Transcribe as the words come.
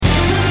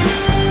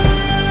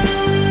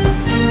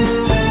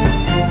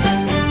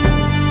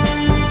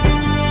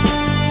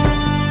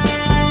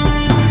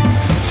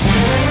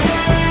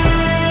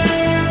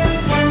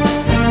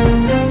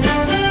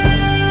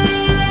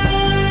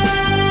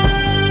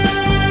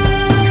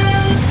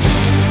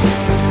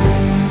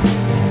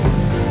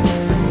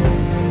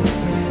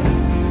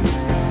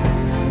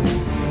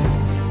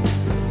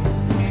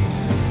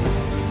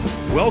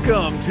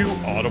Welcome to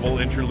Audible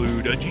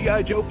Interlude, a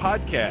G.I. Joe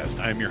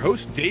podcast. I'm your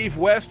host, Dave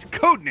West,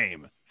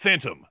 codename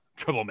Phantom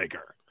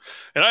Troublemaker.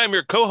 And I am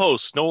your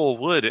co-host, Noel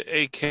Wood,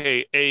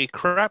 a.k.a.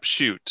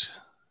 Crapshoot.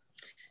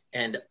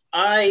 And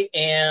I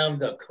am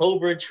the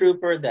Cobra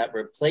Trooper that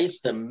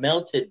replaced the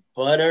melted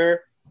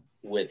butter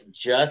with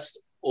just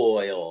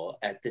oil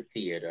at the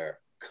theater,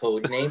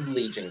 codename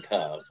Legion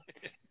Cub.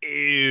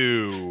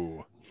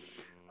 Ew.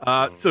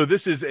 So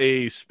this is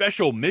a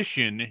special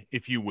mission,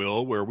 if you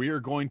will, where we are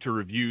going to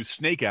review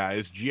Snake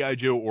Eyes, G.I.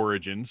 Joe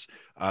Origins.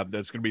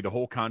 That's going to be the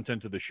whole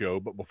content of the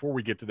show. But before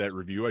we get to that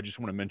review, I just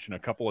want to mention a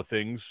couple of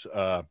things.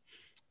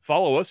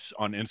 Follow us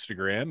on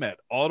Instagram at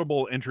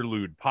Audible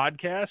Interlude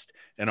Podcast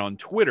and on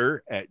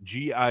Twitter at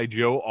G.I.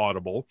 Joe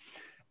Audible.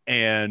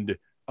 And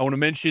I want to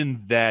mention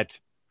that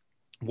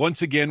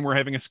once again, we're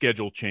having a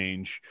schedule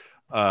change.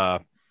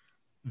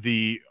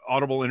 The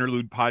Audible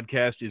Interlude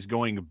podcast is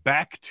going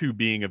back to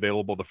being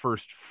available the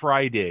first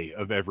Friday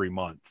of every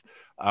month,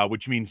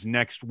 which means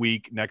next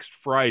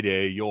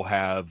Friday, you'll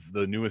have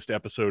the newest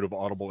episode of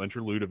Audible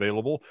Interlude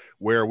available,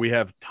 where we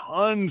have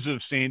tons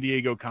of San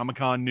Diego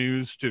Comic-Con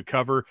news to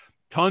cover,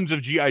 tons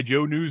of G.I.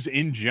 Joe news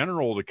in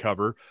general to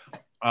cover.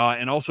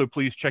 And also,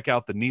 please check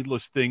out the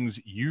Needless Things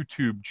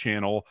YouTube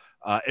channel.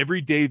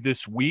 Every day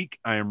this week,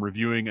 I am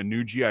reviewing a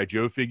new G.I.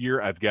 Joe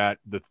figure. I've got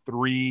the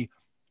 3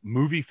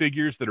 movie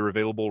figures that are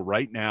available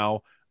right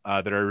now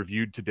that I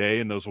reviewed today,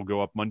 and those will go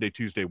up Monday,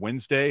 Tuesday,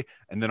 Wednesday.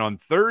 And then on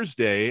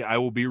Thursday, I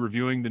will be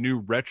reviewing the new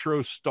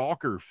Retro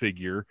Stalker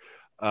figure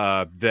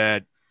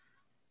that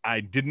I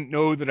didn't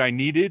know that I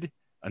needed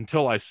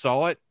until I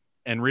saw it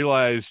and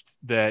realized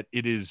that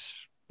it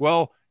is,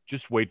 well,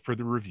 just wait for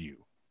the review.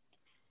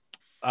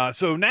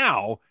 So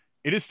now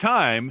it is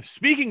time.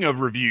 Speaking of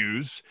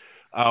reviews,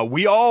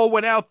 we all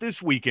went out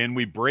this weekend.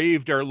 We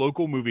braved our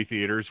local movie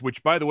theaters,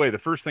 which, by the way, the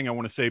first thing I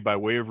want to say by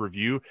way of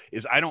review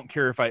is I don't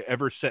care if I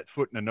ever set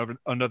foot in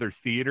another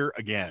theater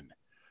again.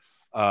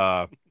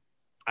 I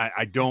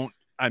don't.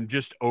 I'm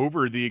just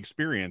over the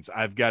experience.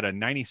 I've got a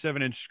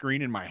 97-inch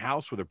screen in my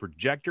house with a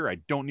projector. I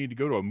don't need to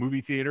go to a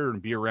movie theater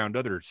and be around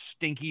other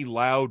stinky,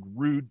 loud,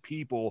 rude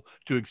people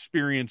to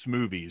experience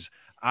movies.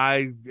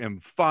 I am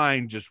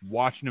fine just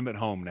watching them at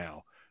home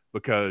now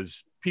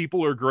because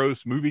people are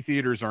gross. Movie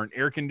theaters aren't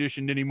air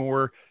conditioned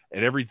anymore,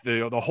 and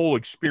the whole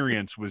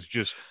experience was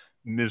just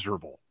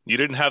miserable. You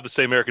didn't have the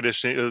same air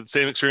conditioning,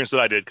 same experience that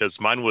I did, because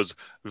mine was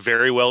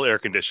very well air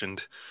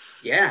conditioned.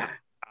 Yeah.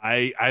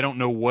 I don't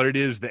know what it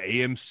is. The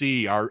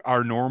AMC,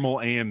 our normal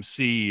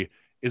AMC,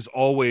 is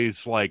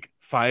always like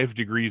 5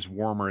 degrees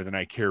warmer than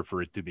I care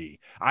for it to be.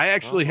 I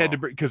actually had to,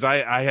 because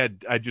I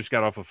just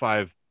got off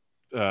a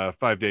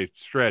 5-day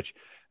stretch.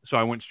 So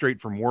I went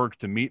straight from work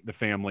to meet the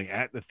family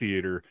at the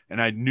theater,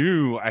 and I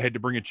knew I had to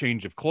bring a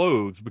change of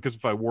clothes because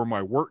if I wore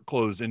my work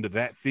clothes into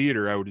that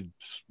theater, I would have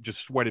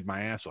just sweated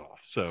my ass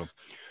off. So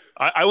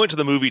I went to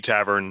the movie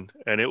tavern,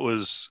 and it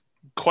was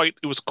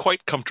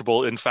quite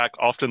comfortable. In fact,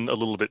 often a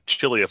little bit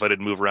chilly if I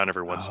didn't move around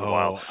every once in a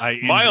while.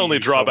 My only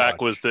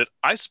drawback was that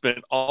I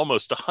spent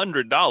almost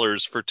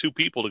 $100 for 2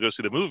 people to go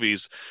see the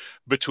movies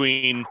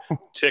between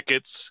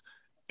tickets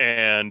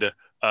and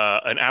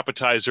an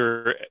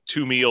appetizer,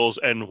 2 meals,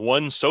 and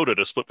 1 soda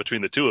to split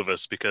between the 2 of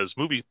us, because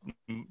movie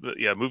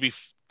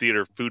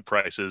theater food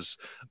prices,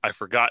 I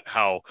forgot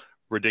how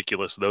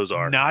ridiculous those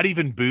are. Not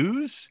even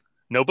booze?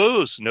 No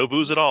booze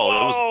at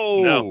all.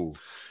 Whoa.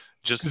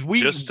 It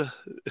was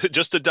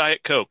just a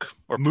Diet Coke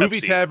or Movie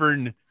Pepsi.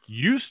 Tavern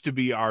used to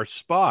be our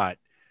spot,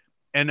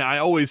 and I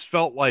always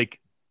felt like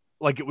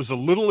it was a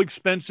little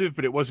expensive,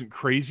 but it wasn't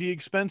crazy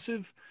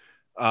expensive.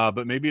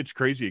 But maybe it's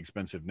crazy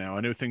expensive now.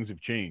 I know things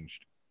have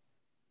changed.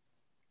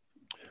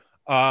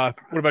 What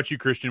about you,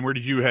 Christian? Where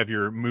did you have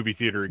your movie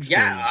theater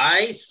experience? Yeah,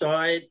 I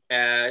saw it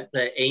at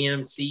the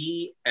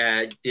AMC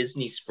at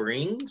Disney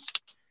Springs.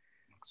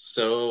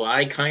 So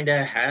I kind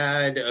of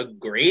had a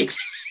great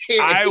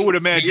I would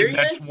imagine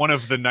that's one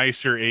of the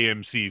nicer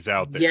AMCs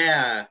out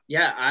there.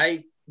 Yeah.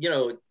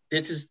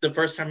 This is the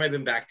first time I've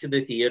been back to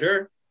the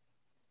theater.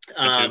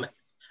 And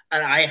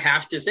I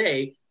have to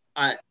say,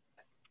 I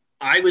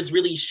was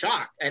really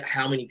shocked at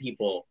how many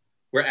people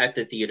were at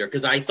the theater,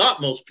 because I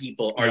thought most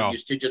people are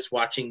used to just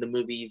watching the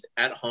movies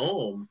at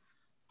home.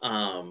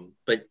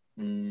 But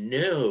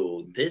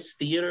no, this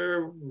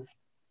theater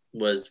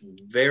was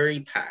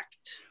very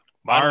packed.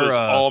 Mine was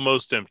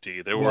almost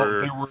empty. There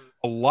were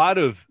a lot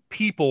of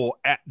people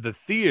at the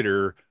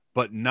theater,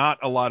 but not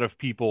a lot of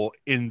people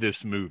in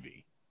this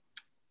movie.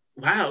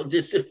 Wow,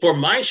 for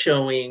my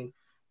showing,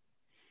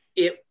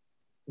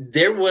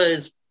 there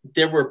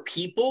were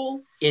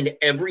people in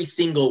every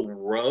single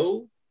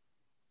row,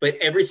 but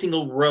every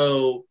single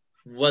row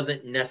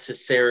wasn't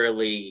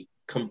necessarily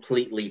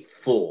completely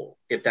full,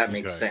 if that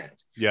makes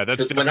sense. Yeah,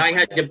 that's because when I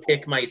had to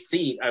pick my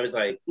seat, I was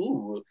like,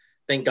 ooh,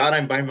 thank God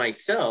I'm by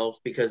myself,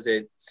 because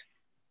it's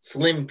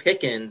slim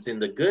pickings in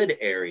the good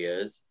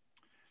areas.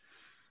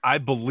 I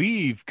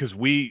believe because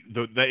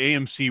the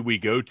AMC we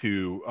go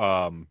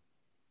to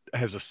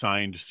has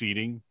assigned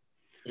seating,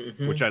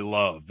 which I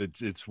love.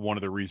 It's one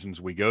of the reasons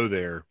we go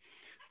there.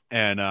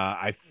 And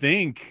I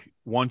think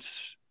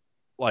once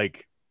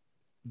like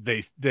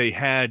they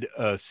had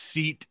a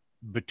seat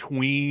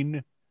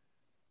between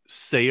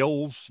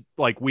sales.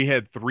 Like we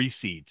had 3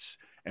 seats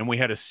and we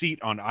had a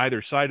seat on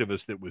either side of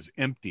us that was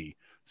empty.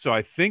 So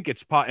I think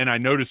and I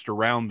noticed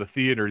around the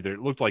theater that it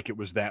looked like it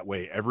was that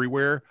way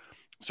everywhere.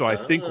 So I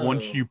think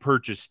once you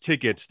purchase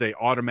tickets, they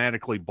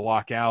automatically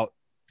block out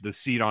the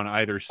seat on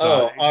either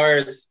side.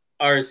 Oh,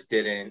 ours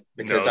didn't,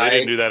 because they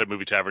didn't do that at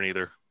Movie Tavern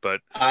either. But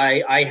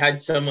I had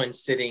someone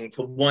sitting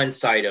to one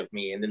side of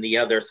me, and then the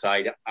other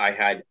side I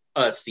had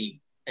a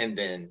seat, and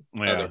then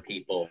other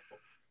people.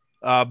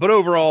 But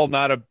overall,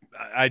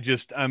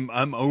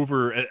 I'm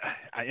over,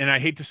 and I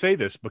hate to say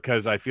this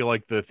because I feel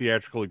like the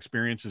theatrical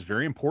experience is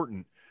very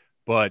important,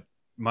 but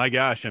my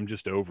gosh, I'm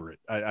just over it.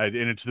 And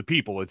it's the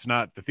people. It's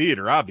not the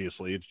theater,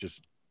 obviously. It's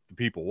just the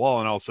people. Well,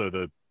 and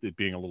also it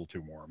being a little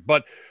too warm.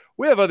 But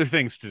we have other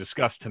things to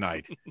discuss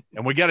tonight,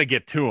 and we got to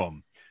get to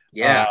them.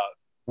 Yeah.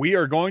 We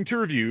are going to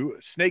review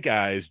Snake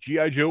Eyes,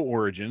 G.I. Joe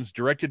Origins,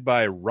 directed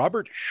by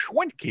Robert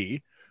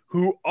Schwentke,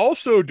 who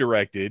also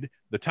directed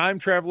The Time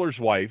Traveler's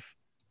Wife,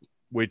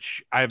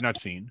 which I have not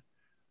seen,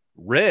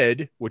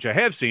 Red, which I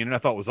have seen and I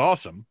thought was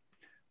awesome,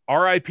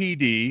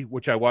 R.I.P.D.,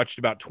 which I watched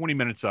about 20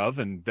 minutes of,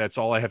 and that's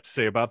all I have to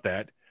say about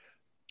that,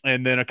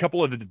 and then a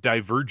couple of the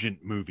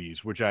Divergent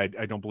movies, which I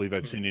don't believe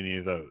I've seen any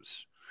of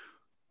those.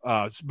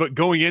 But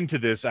going into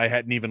this, I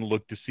hadn't even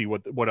looked to see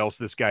what else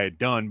this guy had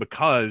done,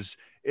 because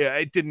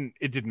it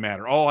didn't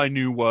matter. All I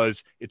knew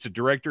was it's a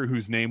director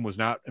whose name was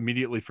not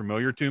immediately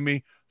familiar to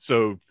me.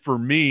 So for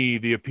me,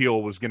 the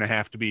appeal was going to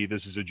have to be,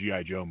 this is a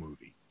G.I. Joe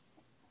movie.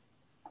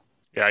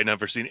 Yeah, I'd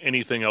never seen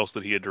anything else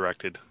that he had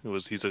directed. It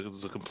was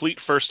a complete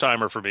first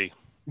timer for me.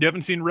 You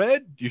haven't seen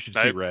Red? You should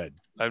see Red.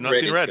 I've not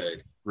seen Red.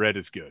 Good. Red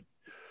is good.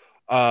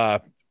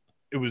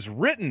 It was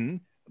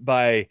written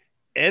by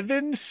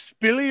Evan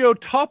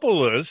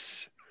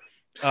Spiliotopoulos,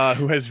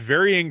 who has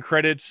varying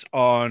credits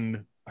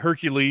on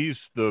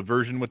Hercules, the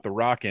version with The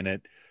Rock in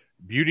it,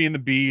 Beauty and the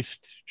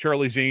Beast,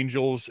 Charlie's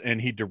Angels,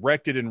 and he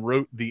directed and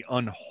wrote The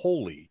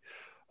Unholy.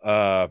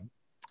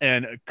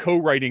 And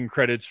co-writing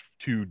credits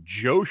to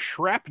Joe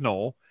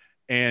Shrapnel,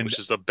 which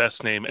is the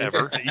best name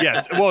ever.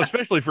 Yes, well,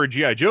 especially for a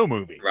G.I. Joe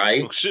movie,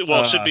 right? It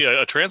should be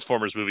a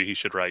Transformers movie. He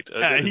should write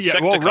a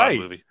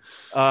movie.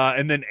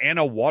 And then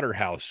Anna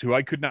Waterhouse, who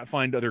I could not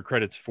find other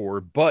credits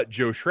for, but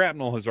Joe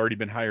Shrapnel has already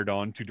been hired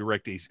on to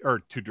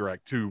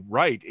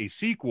write a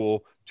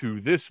sequel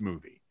to this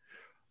movie,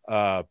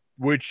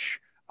 which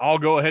I'll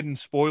go ahead and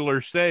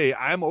spoiler say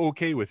I'm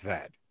okay with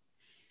that.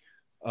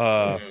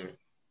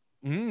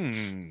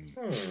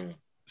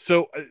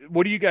 So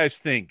what do you guys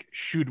think?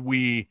 Should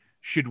we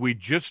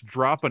just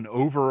drop an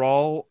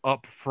overall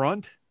up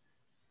front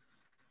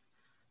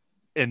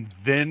and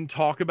then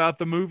talk about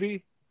the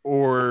movie?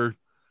 Or are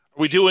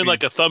we doing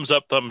like a thumbs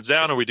up, thumbs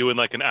down? Are we doing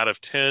like an out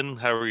of 10?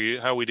 How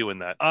are we doing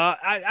that?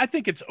 I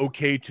think it's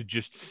okay to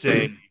just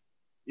say,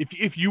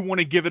 if you want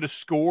to give it a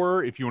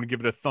score, if you want to give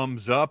it a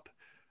thumbs up,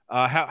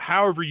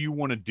 however you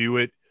want to do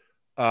it,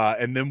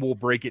 and then we'll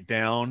break it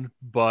down.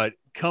 But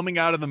coming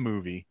out of the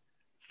movie,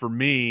 for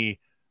me,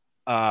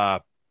 I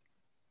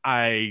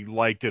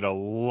liked it a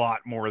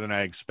lot more than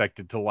I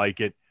expected to like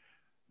it.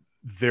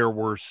 There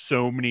were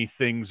so many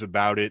things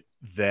about it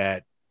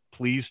that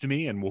pleased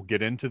me, and we'll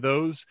get into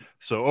those.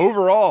 So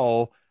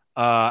overall,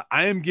 I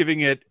am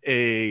giving it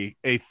a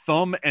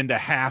thumb and a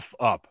half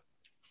up.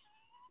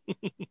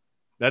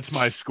 That's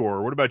my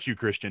score. What about you,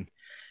 Christian?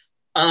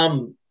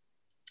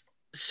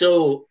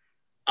 So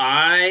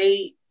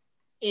I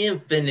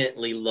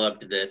infinitely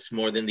loved this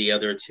more than the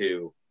other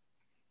 2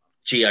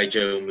 G.I.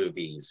 Joe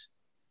movies.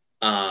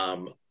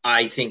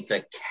 I think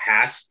the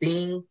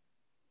casting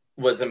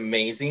was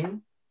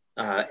amazing.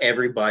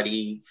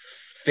 Everybody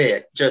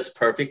fit just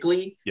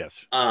perfectly.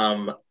 Yes.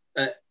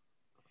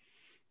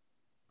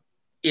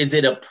 Is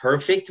it a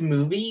perfect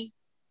movie?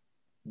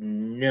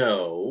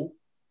 No,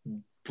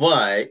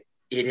 but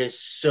it is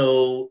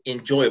so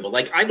enjoyable.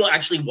 Like, I will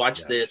actually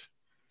watch this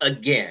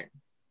again.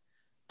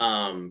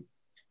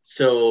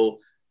 So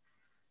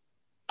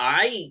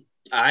I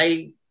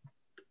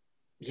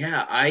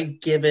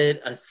give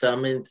it a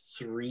thumb and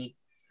 3/4.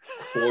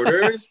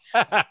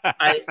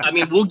 I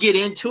mean, we'll get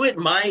into it.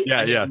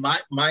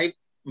 My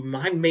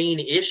main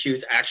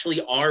issues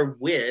actually are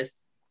with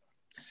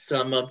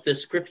some of the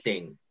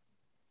scripting.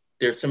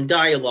 There's some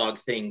dialogue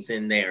things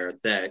in there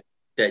that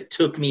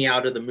took me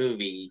out of the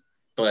movie,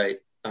 but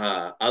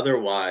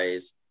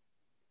otherwise,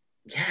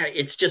 yeah,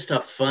 it's just a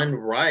fun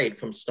ride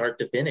from start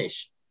to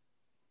finish.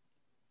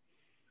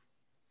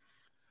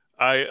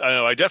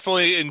 I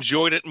definitely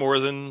enjoyed it more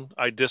than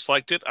I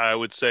disliked it. I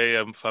would say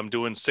if I'm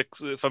doing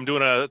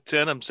a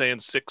 10, I'm saying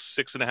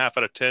 6.5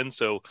 out of 10.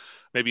 So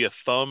maybe a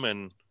thumb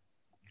and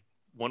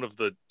one of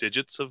the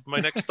digits of my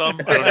next thumb.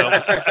 I don't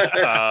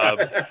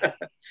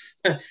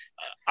know.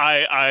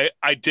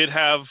 I did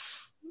have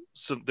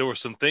there were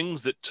some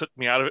things that took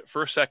me out of it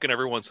for a second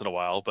every once in a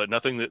while, but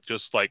nothing that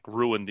just like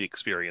ruined the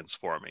experience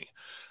for me.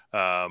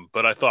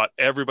 But I thought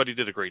everybody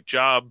did a great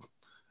job.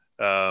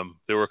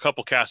 There were a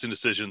couple casting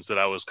decisions that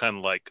I was kind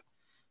of like,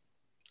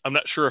 I'm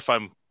not sure if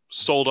I'm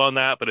sold on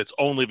that, but it's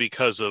only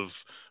because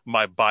of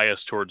my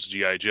bias towards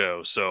G.I.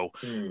 Joe. So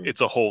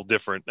it's a whole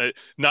different,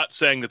 not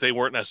saying that they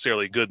weren't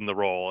necessarily good in the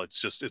role. It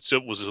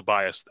was a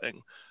bias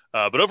thing.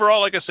 But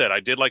overall, like I said, I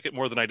did like it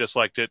more than I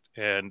disliked it.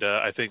 And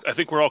I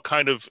think we're all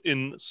kind of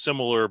in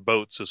similar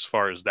boats as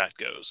far as that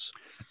goes.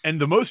 And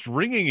the most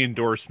ringing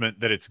endorsement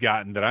that it's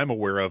gotten that I'm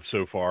aware of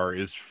so far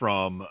is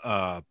from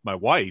my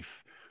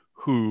wife,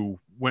 who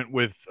went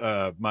with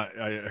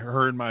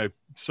her and my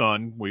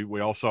son. We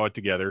all saw it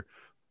together.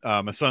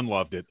 My son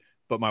loved it,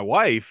 but my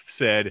wife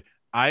said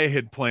I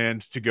had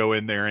planned to go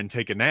in there and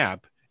take a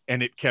nap,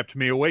 and it kept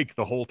me awake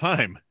the whole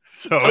time.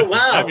 So,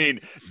 I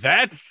mean,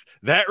 that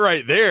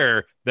right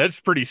there. That's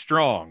pretty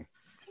strong.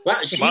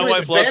 Wow, my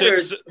wife loved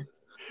it.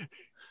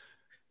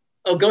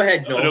 Oh, go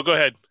ahead. No, go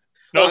ahead.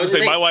 No, I was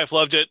going to say, my wife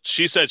loved it.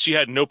 She said she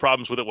had no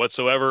problems with it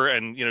whatsoever.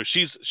 And,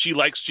 she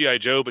likes G.I.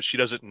 Joe, but she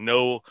doesn't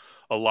know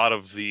a lot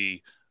of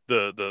the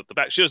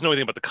back. She doesn't know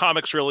anything about the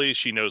comics, really.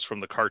 She knows from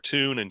the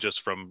cartoon and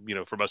just from,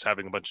 from us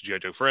having a bunch of G.I.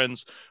 Joe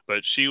friends.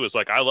 But she was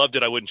like, I loved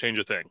it. I wouldn't change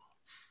a thing.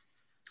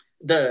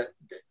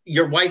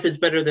 Your wife is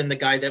better than the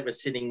guy that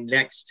was sitting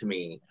next to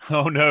me.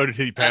 Oh, no. Did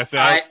he pass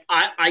out?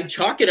 I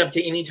chalk it up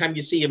to anytime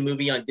you see a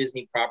movie on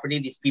Disney property,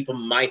 these people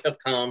might have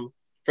come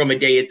from a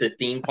day at the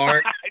theme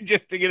park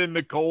just to get in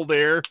the cold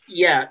air.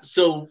 Yeah.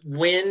 So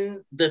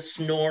when the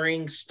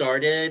snoring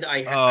started,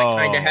 I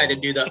kind of had to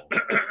do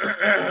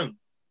the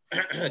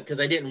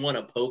because I didn't want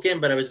to poke him,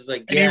 but I was just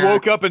like, and he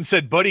woke up and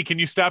said, "Buddy, can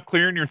you stop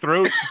clearing your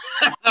throat?"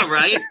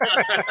 Right.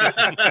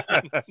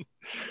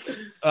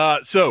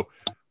 So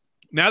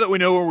now that we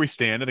know where we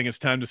stand, I think it's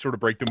time to sort of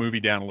break the movie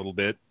down a little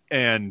bit.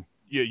 And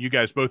you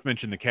guys both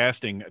mentioned the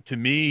casting. To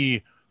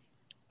me,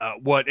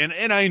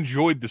 and I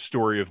enjoyed the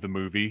story of the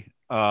movie.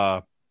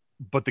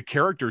 But the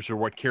characters are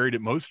what carried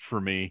it most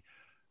for me.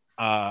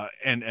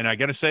 And I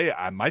got to say,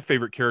 my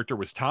favorite character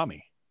was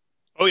Tommy.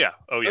 Oh, yeah.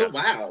 Oh,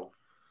 wow.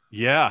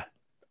 Yeah.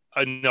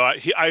 No,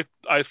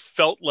 I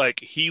felt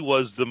like he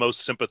was the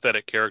most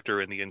sympathetic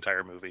character in the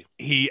entire movie.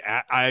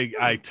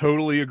 I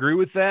totally agree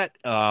with that.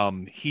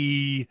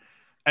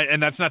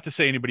 And that's not to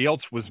say anybody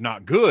else was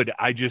not good.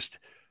 I just,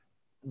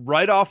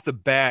 right off the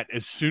bat,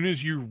 as soon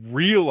as you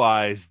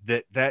realize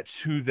that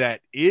that's who that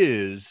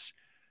is,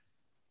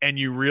 and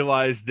you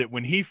realize that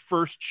when he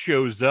first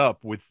shows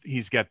up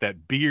he's got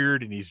that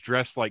beard and he's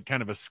dressed like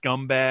kind of a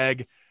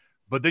scumbag,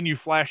 but then you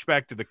flash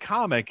back to the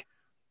comic,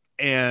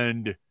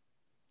 and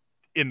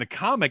in the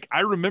comic, I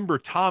remember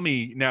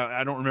Tommy. Now,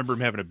 I don't remember him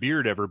having a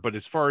beard ever, but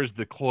as far as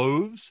the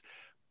clothes,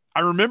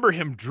 I remember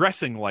him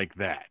dressing like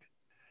that.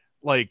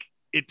 Like,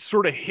 it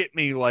sort of hit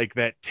me like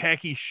that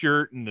tacky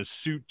shirt and the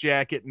suit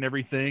jacket and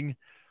everything.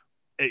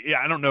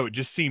 I don't know. It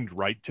just seemed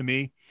right to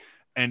me.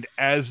 And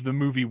as the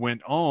movie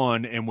went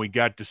on and we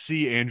got to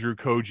see Andrew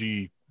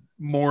Koji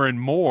more and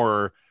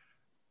more,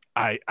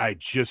 I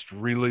just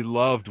really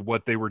loved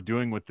what they were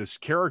doing with this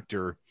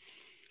character.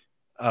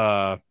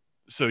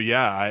 So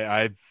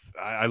yeah,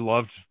 I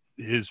loved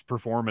his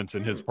performance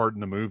and his part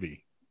in the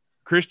movie.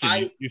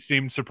 Christian, you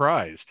seemed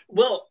surprised.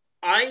 Well,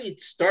 I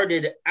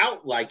started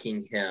out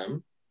liking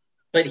him,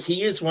 but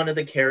he is one of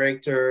the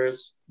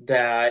characters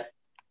that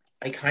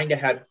I kind of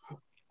had,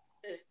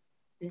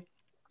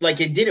 like,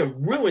 it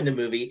didn't ruin the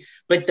movie,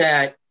 but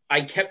that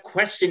I kept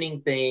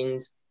questioning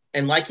things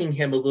and liking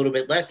him a little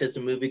bit less as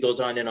the movie goes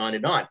on and on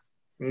and on.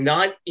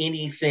 Not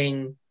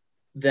anything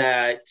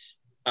that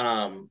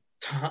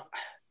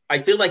I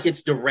feel like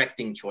it's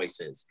directing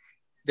choices.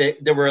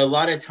 There were a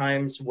lot of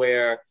times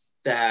where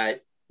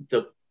that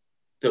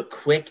the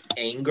quick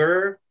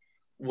anger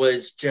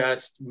was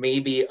just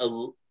maybe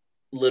a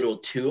little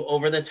too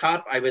over the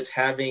top. I was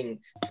having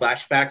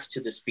flashbacks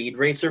to the Speed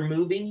Racer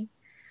movie.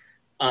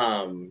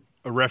 A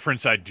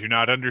reference I do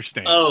not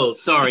understand. Oh,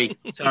 sorry.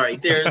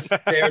 There's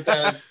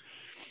a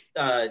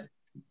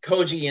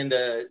Koji in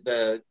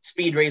the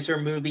Speed Racer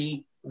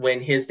movie when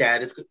his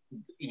dad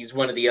he's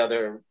one of the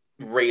other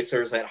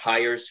racers at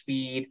higher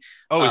speed.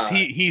 Oh,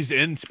 he's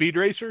in Speed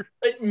Racer?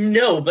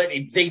 No, but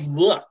they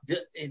look.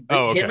 Him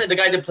and the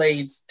guy that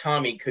plays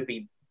Tommy could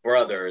be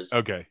brothers.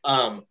 Okay.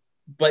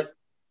 But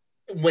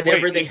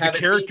whenever they have the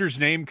character's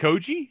name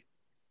Koji?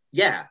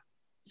 Yeah.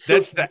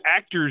 That's the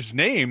actor's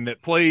name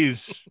that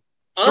plays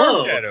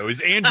Storm Shadow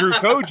is Andrew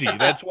Koji.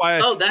 That's why.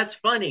 That's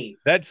funny.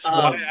 That's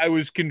why I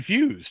was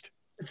confused.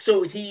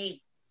 So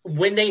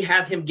when they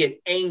have him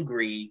get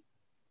angry,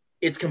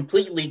 it's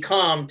completely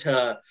calm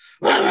to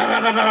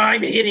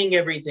I'm hitting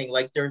everything.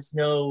 Like there's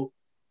no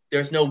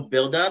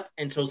buildup,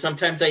 and so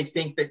sometimes I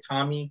think that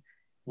Tommy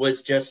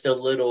was just a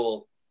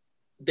little.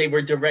 They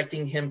were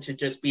directing him to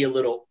just be a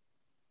little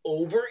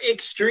over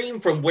extreme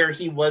from where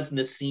he was in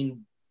the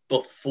scene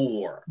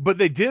before. But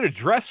they did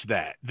address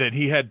that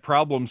he had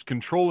problems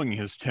controlling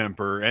his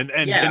temper, and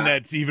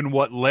that's even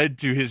what led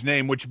to his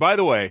name, which, by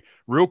the way,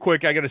 real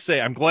quick, I got to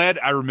say, I'm glad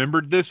I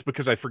remembered this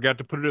because I forgot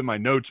to put it in my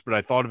notes, but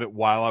I thought of it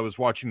while I was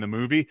watching the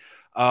movie.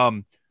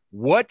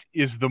 What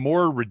is the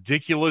more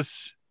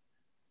ridiculous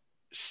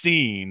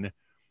scene,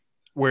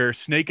 where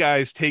Snake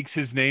Eyes takes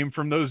his name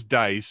from those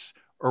dice,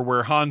 or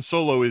where Han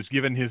Solo is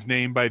given his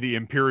name by the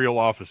Imperial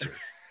officer?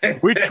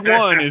 Which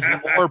one is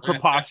more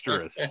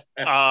preposterous?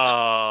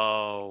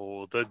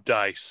 Oh, the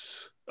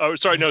dice. Oh,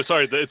 sorry, no,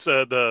 sorry. It's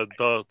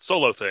the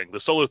solo thing. The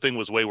solo thing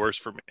was way worse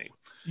for me.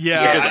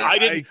 Yeah,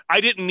 because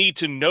I didn't need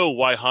to know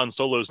why Han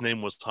Solo's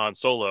name was Han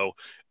Solo.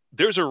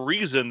 There's a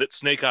reason that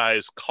Snake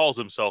Eyes calls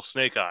himself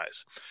Snake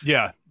Eyes.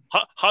 Yeah.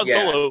 Han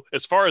Solo,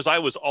 as far as I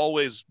was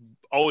always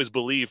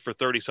believed for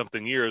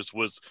 30-something years,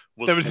 was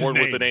born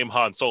with the name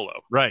Han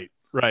Solo. Right.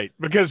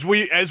 Because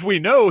as we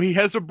know, he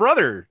has a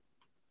brother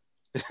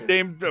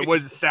named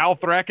was Sal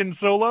Thrackin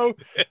Solo.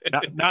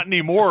 Not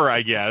anymore,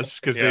 I guess,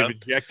 because they've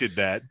ejected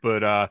that.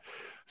 But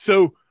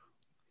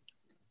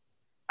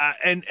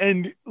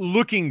and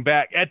looking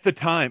back at the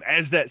time,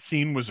 as that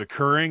scene was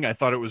occurring, I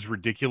thought it was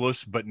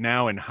ridiculous. But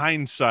now, in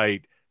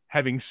hindsight,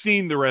 having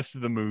seen the rest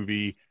of the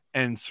movie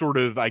and sort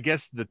of, I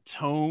guess, the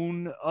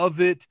tone of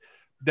it,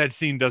 that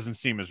scene doesn't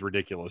seem as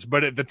ridiculous.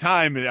 But at the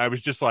time, I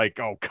was just like,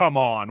 oh, come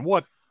on.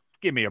 What?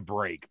 Give me a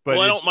break. But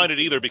I don't mind it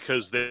either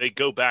because they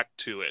go back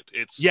to it.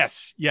 It's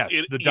yes.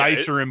 The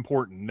dice are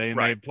important.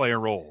 They play a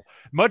role.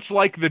 Much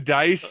like the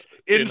dice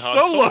in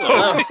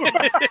Solo.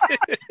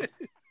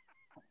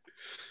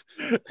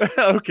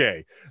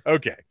 Okay.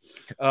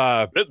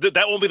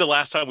 That won't be the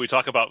last time we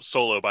talk about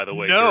Solo, by the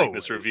way, during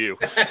this review.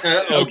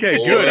 Okay,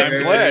 good.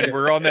 I'm glad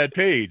we're on that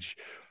page.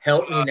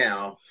 Help me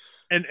now.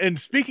 And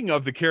speaking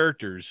of the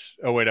characters,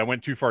 oh wait, I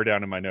went too far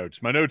down in my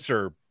notes. My notes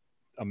are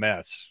a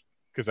mess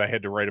because I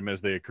had to write them as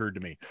they occurred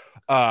to me.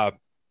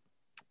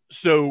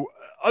 So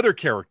other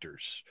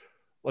characters,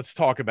 let's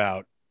talk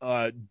about.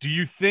 Do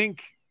you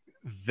think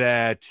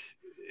that,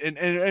 and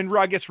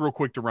I guess real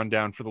quick to run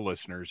down for the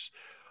listeners,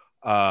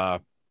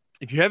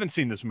 if you haven't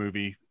seen this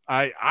movie,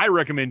 I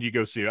recommend you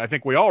go see it. I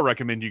think we all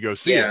recommend you go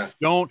see it.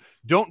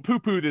 Don't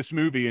poo-poo this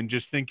movie and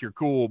just think you're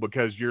cool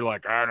because you're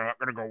like, I'm not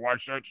going to go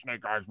watch that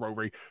Snake Eyes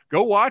movie.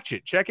 Go watch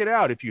it. Check it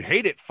out. If you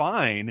hate it,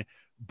 fine,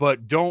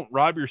 but don't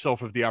rob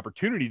yourself of the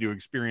opportunity to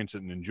experience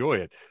it and enjoy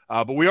it.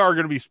 But we are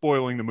going to be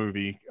spoiling the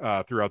movie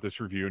throughout this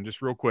review. And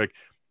just real quick,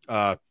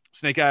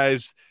 Snake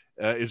Eyes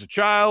is a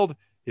child.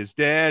 His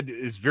dad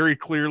is very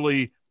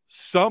clearly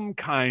some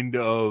kind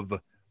of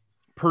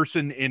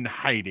person in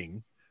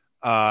hiding.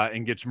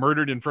 And gets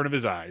murdered in front of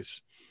his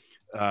eyes.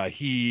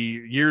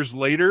 He, years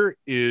later,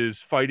 is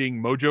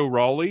fighting Mojo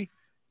Rawley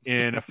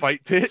in a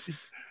fight pit.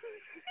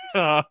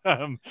 That's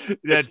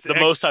the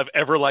most I've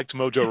ever liked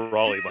Mojo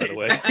Rawley, by the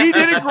way. He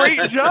did a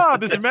great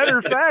job. As a matter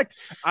of fact,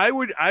 I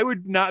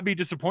would not be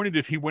disappointed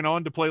if he went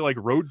on to play like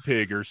Road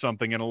Pig or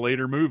something in a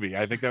later movie.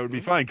 I think that would be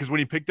fine. Because when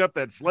he picked up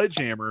that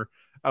sledgehammer,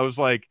 I was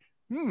like,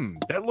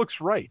 that looks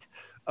right.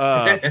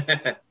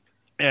 And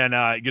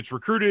he gets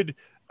recruited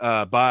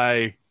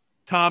by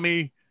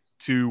Tommy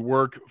to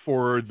work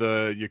for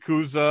the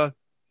Yakuza,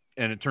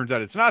 and it turns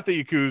out it's not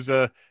the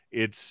Yakuza,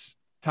 it's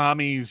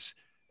Tommy's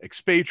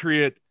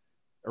expatriate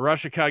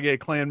Arashikage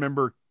clan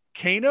member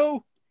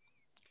Kano?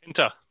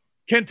 Kenta.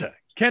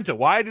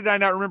 Why did I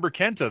not remember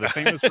Kenta, the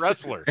famous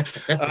wrestler?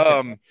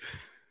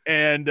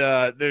 And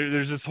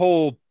there's this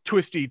whole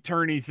twisty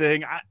turny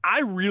thing.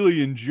 I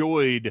really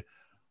enjoyed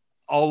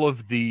all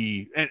of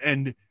the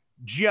and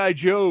G.I.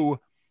 Joe.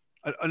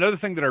 Another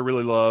thing that I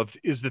really loved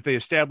is that they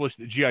established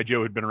that G.I.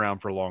 Joe had been around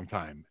for a long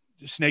time.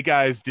 Snake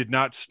Eyes did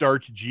not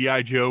start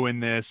G.I. Joe in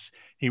this.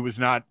 He was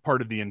not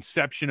part of the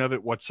inception of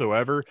it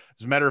whatsoever.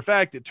 As a matter of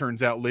fact, it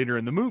turns out later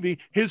in the movie,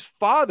 his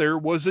father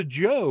was a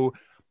Joe.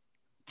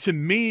 To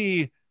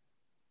me,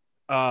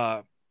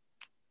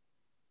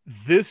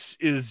 this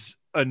is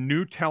a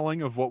new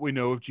telling of what we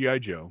know of G.I.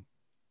 Joe.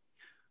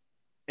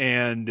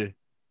 And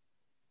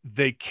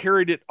they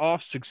carried it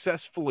off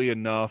successfully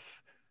enough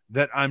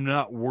that I'm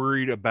not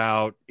worried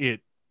about it.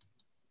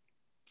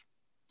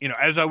 You know,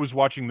 as I was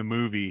watching the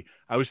movie,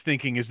 I was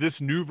thinking, is this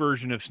new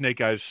version of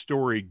Snake Eyes'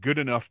 story good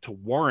enough to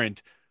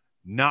warrant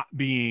not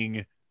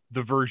being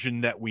the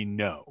version that we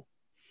know?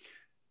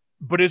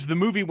 But as the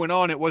movie went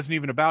on, it wasn't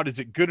even about, is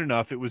it good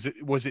enough? Was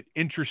it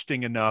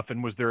interesting enough?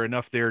 And was there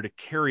enough there to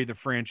carry the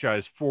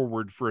franchise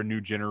forward for a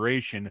new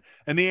generation?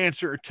 And the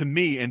answer to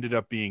me ended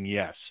up being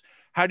yes.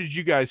 How did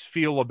you guys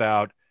feel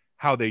about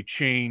how they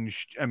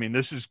changed? I mean,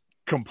 this is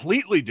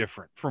completely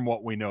different from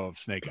what we know of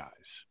Snake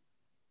Eyes.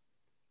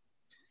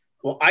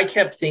 Well, I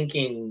kept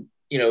thinking,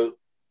 you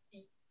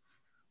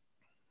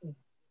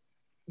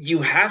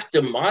have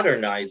to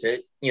modernize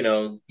it.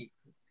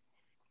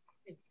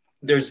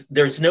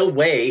 There's no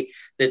way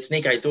that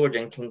Snake Eyes'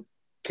 origin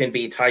can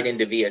be tied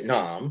into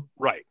Vietnam.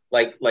 Right.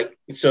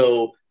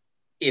 So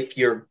if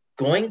you're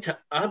going to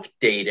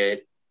update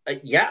it,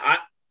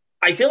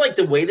 I feel like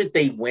the way that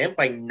they went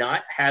by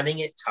not having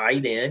it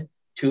tied in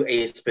to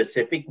a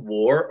specific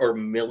war or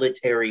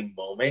military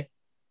moment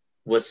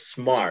was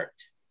smart,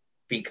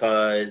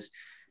 because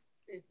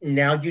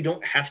now you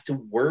don't have to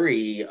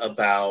worry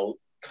about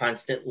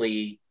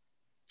constantly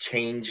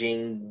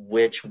changing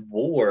which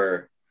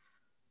war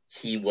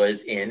he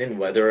was in and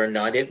whether or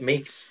not it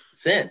makes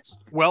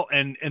sense. Well,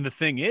 and the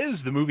thing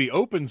is, the movie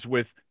opens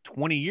with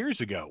 20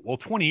 years ago. Well,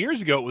 20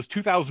 years ago, it was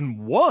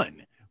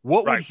 2001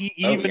 What would he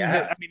even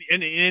have? I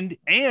mean,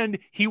 and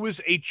he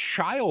was a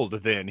child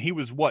then. He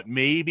was what,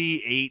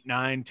 maybe 8,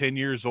 9, 10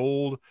 years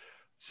old.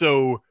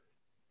 So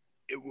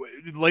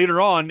later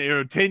on,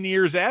 10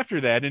 years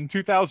after that, in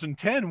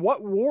 2010,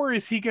 what war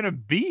is he going to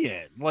be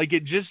in? Like,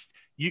 it just,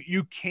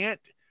 you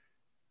can't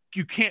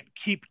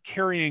keep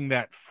carrying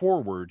that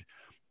forward.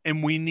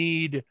 And we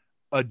need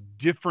a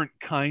different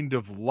kind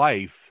of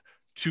life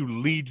to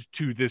lead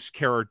to this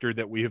character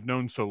that we have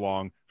known so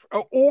long.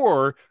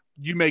 Or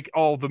you make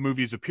all the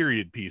movies a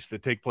period piece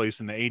that take place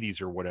in the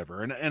 80s or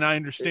whatever. And I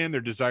understand their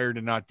desire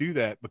to not do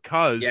that,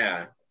 because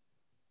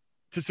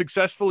to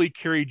successfully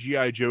carry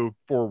G.I. Joe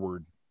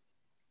forward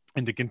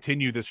and to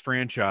continue this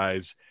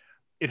franchise,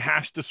 it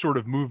has to sort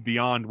of move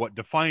beyond what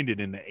defined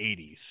it in the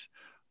 80s.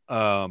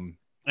 And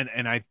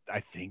I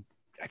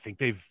think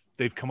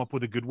they've come up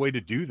with a good way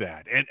to do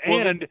that.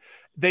 And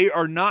they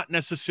are not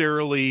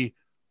necessarily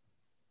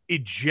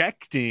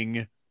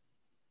ejecting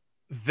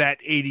that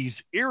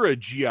 80s era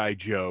G.I.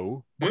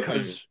 Joe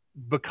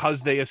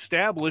because they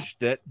established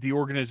that the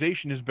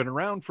organization has been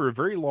around for a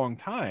very long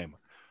time.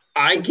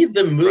 I give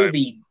the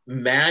movie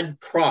mad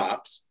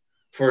props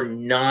for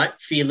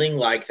not feeling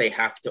like they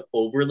have to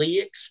overly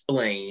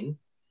explain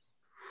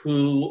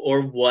who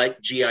or what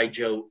G.I.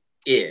 Joe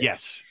is.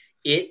 Yes.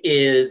 It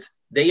is,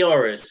 they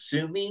are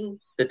assuming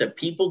that the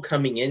people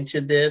coming into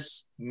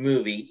this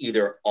movie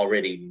either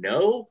already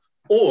know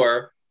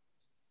or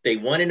they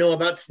want to know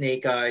about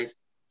Snake Eyes.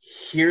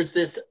 Here's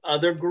this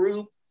other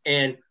group,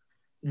 and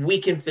we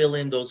can fill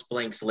in those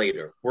blanks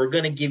later. We're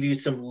going to give you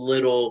some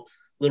little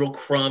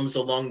crumbs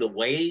along the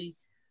way.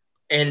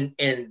 And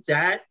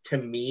that, to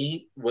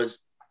me,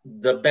 was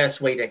the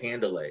best way to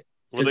handle it.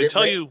 Well, they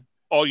tell you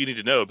all you need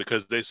to know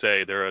because they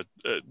say they're a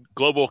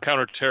global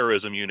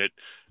counterterrorism unit,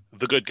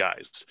 the good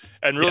guys.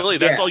 And really,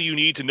 that's all you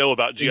need to know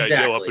about G.I.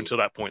 Joe up until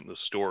that point in the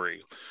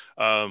story.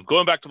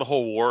 Going back to the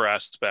whole war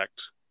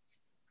aspect,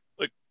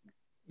 like,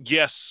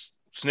 yes,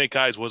 Snake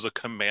Eyes was a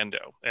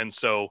commando. And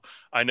so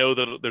I know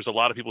that there's a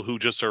lot of people who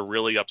just are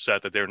really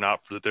upset that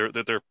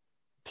they're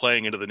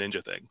playing into the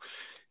ninja thing.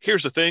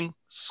 Here's the thing,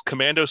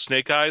 Commando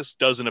Snake Eyes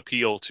doesn't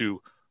appeal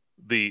to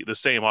the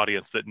same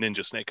audience that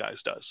Ninja Snake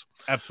Eyes does.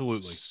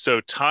 Absolutely.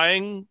 So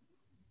tying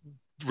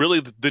really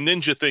the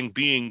ninja thing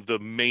being the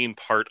main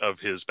part of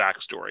his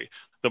backstory,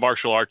 the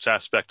martial arts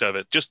aspect of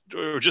it, just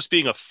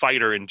being a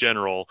fighter in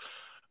general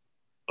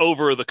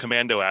over the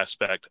commando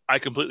aspect, I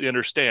completely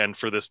understand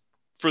for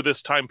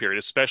this time period,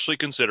 especially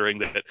considering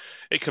that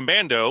a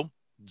commando,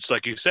 just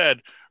like you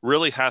said,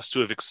 really has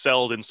to have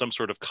excelled in some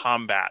sort of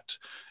combat.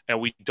 And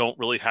we don't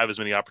really have as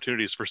many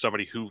opportunities for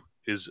somebody who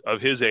is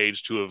of his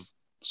age to have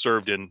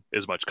served in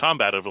as much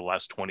combat over the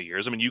last 20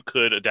 years. I mean, you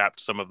could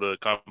adapt some of the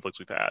conflicts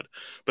we've had,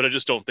 but I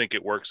just don't think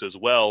it works as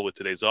well with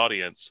today's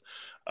audience.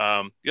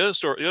 The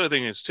other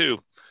thing is too,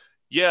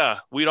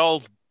 we'd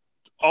all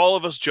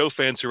of us Joe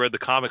fans who read the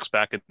comics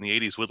back in the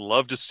 80s would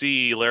love to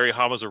see Larry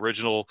Hama's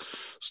original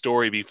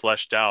story be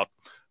fleshed out,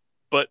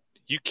 but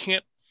you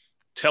can't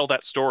tell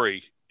that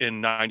story in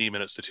 90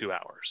 minutes to 2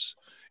 hours.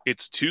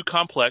 It's too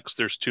complex.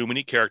 There's too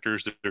many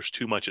characters. There's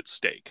too much at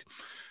stake.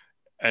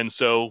 And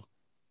so,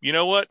 you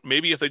know what?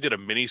 Maybe if they did a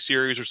mini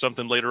series or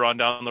something later on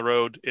down the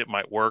road, it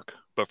might work.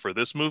 But for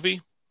this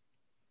movie,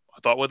 I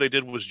thought what they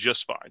did was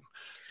just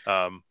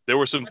fine. There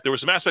were some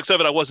aspects of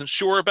it I wasn't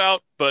sure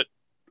about, but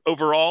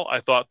overall, I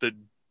thought that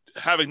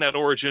having that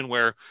origin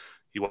where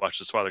he watched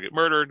his father get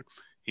murdered,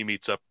 he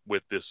meets up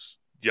with this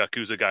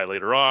Yakuza guy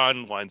later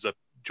on, winds up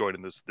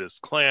joining this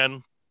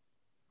clan.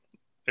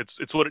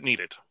 It's what it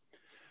needed.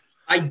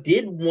 I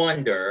did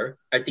wonder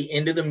at the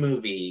end of the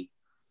movie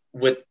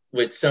with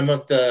some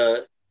of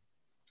the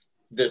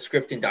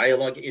script and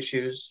dialogue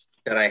issues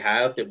that I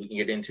have that we can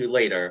get into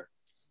later,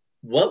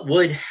 what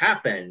would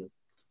happen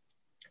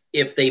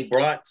if they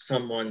brought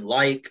someone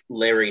like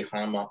Larry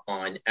Hama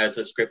on as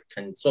a script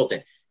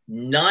consultant,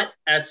 not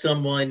as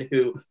someone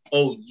who,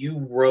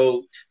 you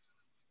wrote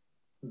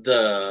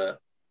the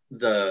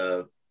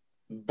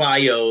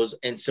bios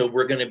and so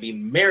we're going to be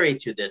married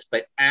to this,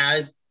 but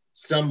as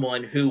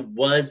someone who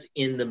was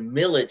in the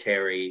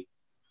military,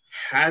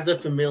 has a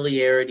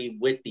familiarity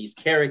with these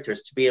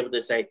characters to be able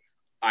to say,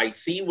 I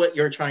see what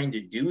you're trying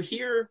to do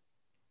here.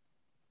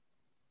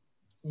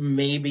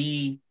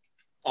 Maybe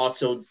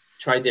also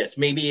try this.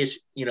 Maybe it's,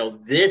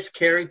 this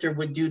character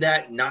would do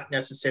that, not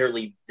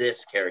necessarily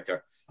this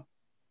character.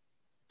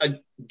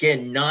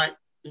 Again, not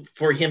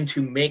for him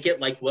to make it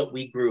like what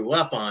we grew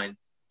up on,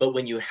 but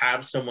when you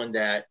have someone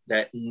that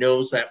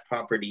knows that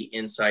property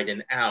inside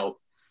and out,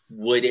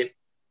 would it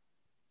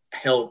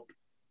help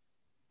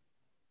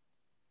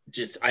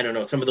just, I don't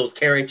know, some of those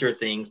character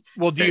things?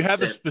 Well, do you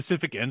have a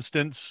specific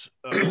instance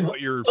of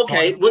what you're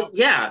okay, well,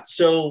 yeah.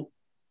 So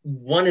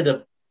one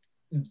of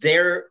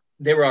there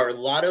are a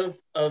lot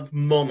of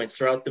moments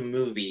throughout the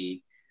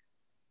movie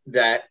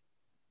that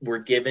were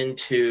given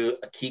to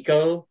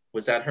Akiko.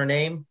 Was that her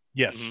name?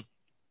 Yes.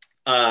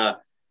 Mm-hmm.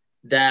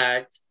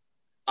 That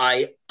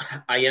I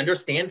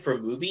understand for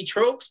movie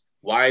tropes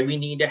why we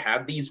need to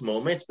have these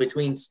moments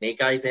between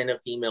Snake Eyes and a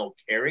female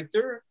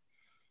character.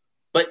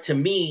 But to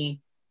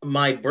me,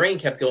 my brain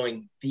kept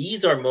going,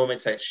 these are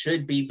moments that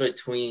should be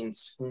between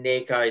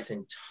Snake Eyes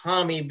and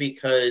Tommy,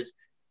 because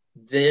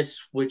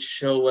this would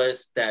show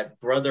us that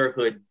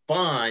brotherhood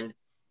bond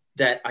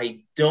that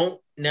I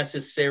don't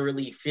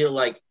necessarily feel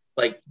like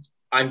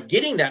I'm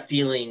getting that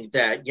feeling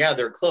that, yeah,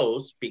 they're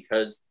close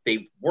because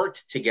they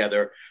worked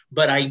together,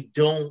 but I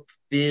don't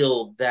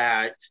feel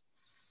that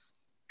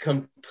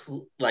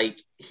like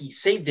he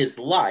saved his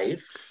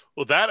life.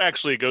 Well, that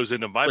actually goes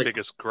into my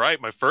biggest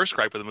gripe. My first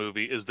gripe of the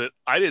movie is that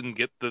I didn't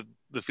get the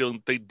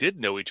feeling they did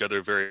know each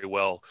other very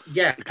well.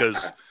 Yeah.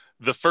 Because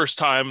the first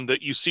time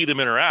that you see them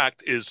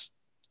interact is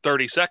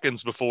 30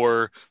 seconds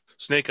before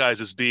Snake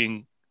Eyes is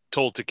being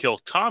told to kill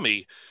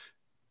Tommy.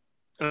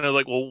 And I'm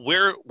like, well,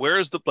 where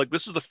is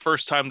this is the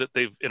first time that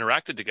they've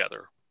interacted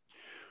together.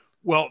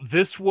 Well,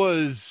 this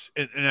was,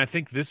 and I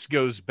think this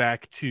goes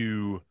back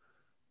to,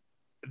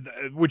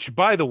 which,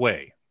 by the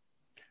way,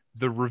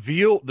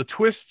 the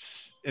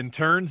twists and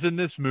turns in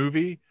this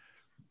movie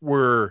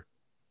were,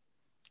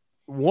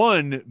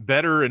 one,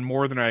 better and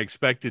more than I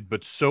expected,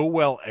 but so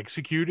well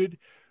executed,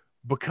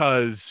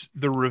 because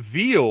the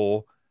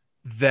reveal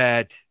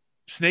that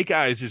Snake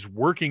Eyes is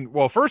working,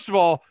 well, first of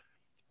all,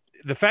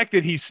 the fact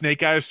that he's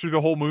Snake Eyes through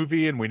the whole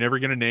movie and we never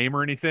get a name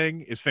or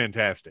anything is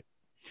fantastic.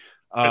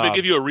 And they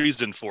give you a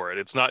reason for it.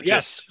 It's not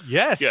yes.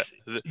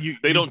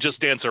 They don't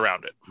just dance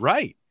around it.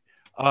 Right.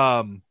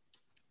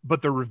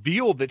 But the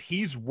reveal that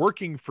he's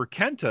working for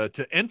Kenta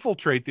to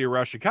infiltrate the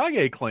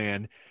Arashikage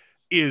clan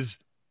is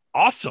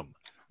awesome,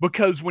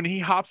 because when he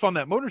hops on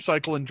that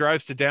motorcycle and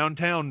drives to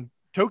downtown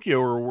Tokyo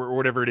or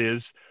whatever it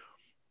is,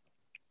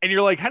 and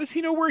you're like, how does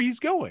he know where he's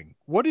going?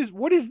 What is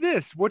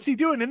this? What's he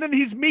doing? And then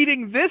he's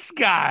meeting this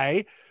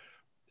guy.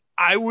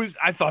 I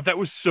thought that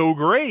was so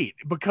great,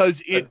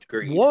 because it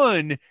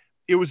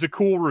was a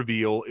cool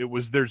reveal.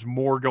 There's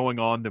more going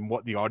on than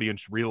what the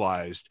audience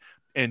realized.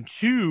 And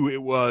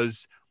two,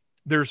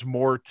 there's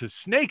more to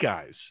Snake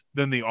Eyes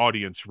than the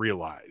audience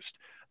realized.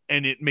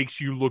 And it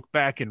makes you look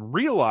back and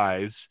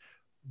realize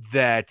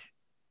that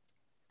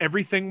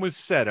everything was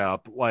set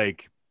up.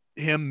 Like,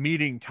 him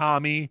meeting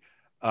Tommy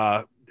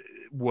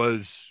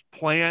was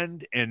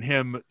planned, and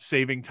him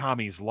saving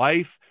Tommy's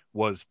life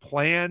was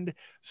planned.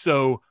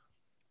 So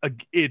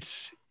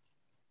it's,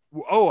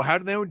 how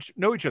do they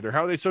know each other?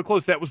 How are they so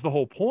close? That was the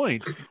whole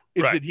point,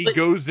 is that he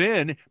goes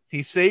in,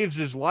 he saves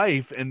his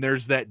life, and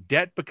there's that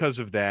debt because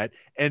of that.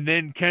 And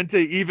then Kenta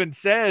even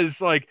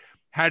says, like,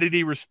 how did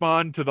he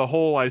respond to the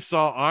whole, I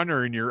saw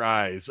honor in your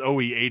eyes? Oh,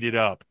 he ate it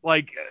up.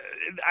 Like,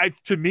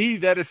 to me,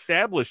 that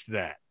established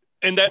that.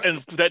 And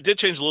that did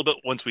change a little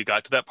bit once we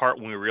got to that part,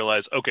 when we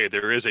realized, okay,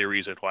 there is a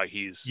reason why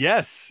he's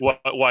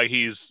why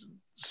he's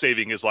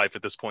saving his life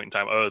at this point in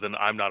time, other than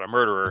I'm not a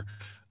murderer.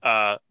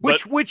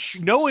 Which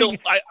knowing,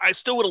 I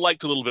still would have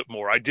liked a little bit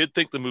more. I did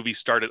think the movie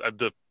started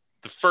the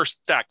first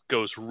act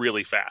goes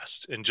really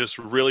fast and just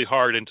really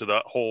hard into the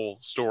whole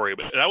story,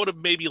 but I would have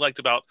maybe liked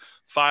about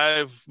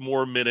 5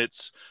 more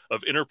minutes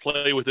of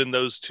interplay within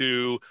those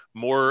two,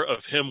 more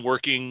of him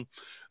working,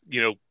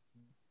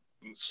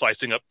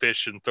 slicing up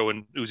fish and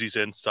throwing Uzis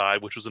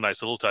inside, which was a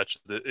nice little touch,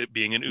 it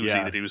being an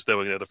Uzi that he was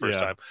throwing there the first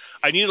time.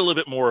 I needed a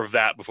little bit more of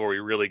that before we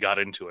really got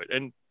into it.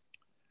 And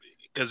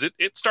because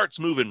it starts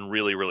moving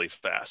really, really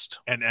fast.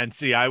 And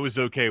see, I was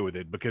okay with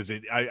it, because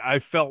I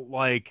felt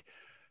like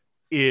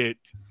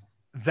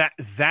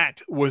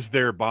that was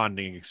their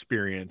bonding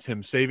experience,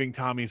 him saving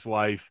Tommy's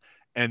life,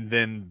 and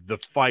then the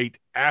fight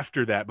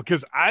after that.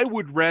 Because I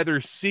would rather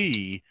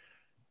see,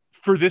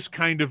 for this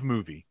kind of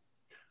movie,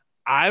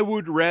 I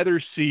would rather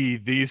see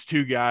these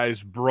two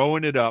guys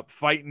broing it up,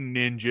 fighting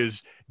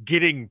ninjas,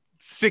 getting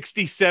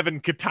 67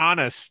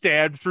 katana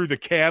stabbed through the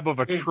cab of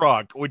a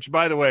truck, which,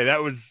 by the way,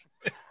 that was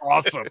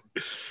awesome.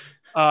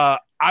 I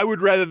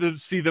would rather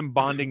see them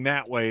bonding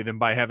that way than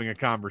by having a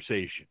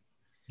conversation.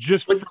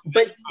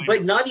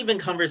 But not even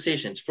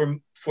conversations.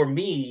 For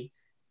me,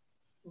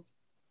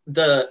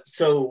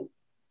 so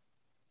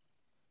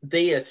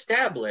they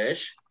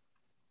establish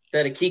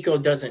that Akiko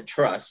doesn't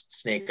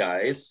trust Snake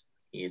Eyes.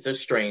 He's a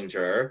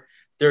stranger.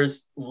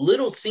 There's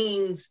little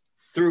scenes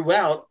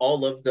throughout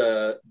all of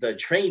the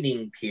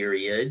training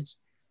periods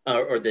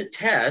or the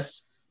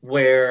tests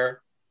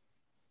where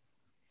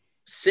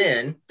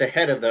Sin, the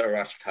head of the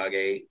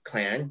Arashikage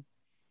clan,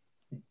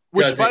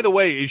 which, by the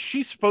way, is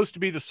she supposed to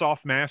be the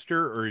soft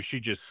master, or is she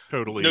just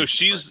totally? No,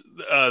 she's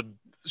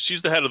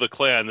the head of the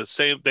clan.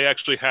 They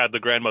actually had the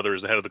grandmother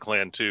as the head of the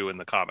clan too in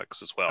the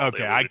comics as well.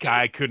 Okay,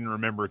 I couldn't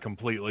remember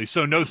completely.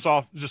 So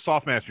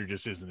soft master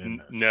just isn't in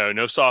this.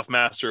 No soft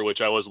master,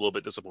 which I was a little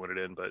bit disappointed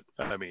in. But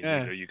I mean,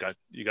 you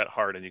got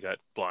hard and you got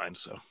blind.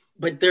 So,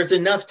 but there's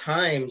enough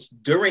times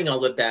during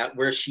all of that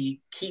where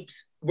she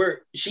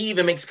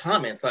even makes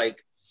comments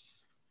like,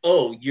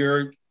 "Oh,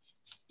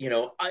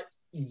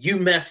 you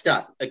messed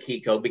up,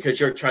 Akiko, because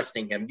you're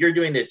trusting him. You're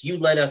doing this. You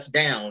let us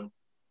down."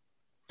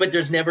 But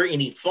there's never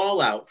any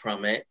fallout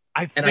from it.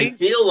 I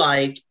feel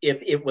like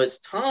if it was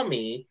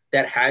Tommy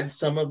that had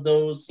some of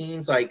those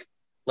scenes, like,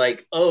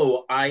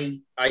 oh,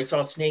 I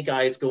saw Snake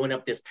Eyes going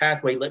up this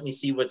pathway. Let me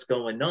see what's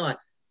going on.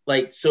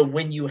 Like, so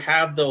when you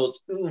have those,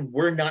 ooh,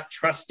 we're not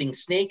trusting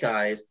Snake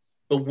Eyes,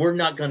 but we're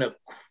not going to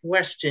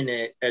question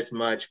it as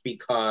much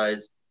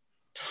because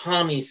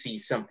Tommy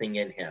sees something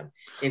in him.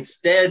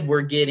 Instead,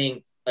 we're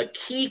getting a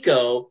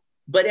Kiko,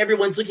 but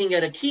everyone's looking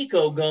at a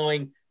Kiko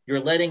going, you're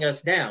letting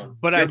us down.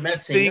 But you're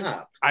messing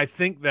up. I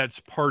think that's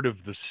part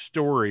of the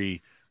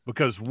story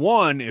because,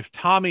 one, if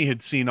Tommy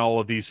had seen all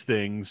of these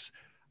things,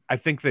 I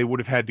think they would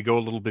have had to go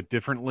a little bit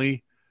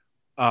differently.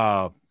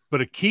 But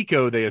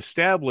Akiko, they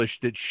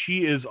established that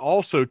she is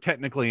also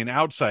technically an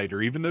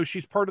outsider. Even though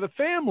she's part of the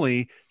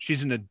family,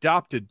 she's an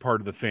adopted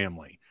part of the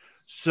family.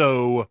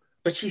 So,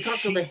 but she's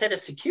also the head of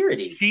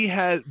security. She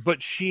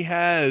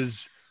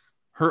has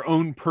her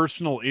own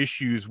personal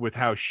issues with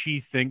how she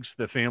thinks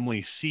the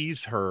family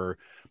sees her.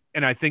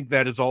 And I think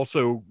that is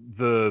also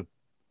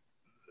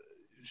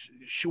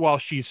while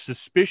she's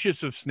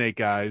suspicious of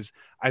Snake Eyes,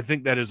 I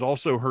think that is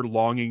also her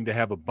longing to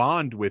have a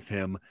bond with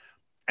him.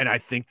 And I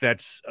think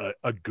that's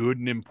a good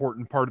and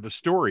important part of the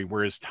story.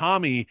 Whereas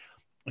Tommy,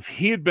 if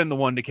he had been the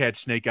one to catch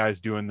Snake Eyes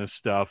doing this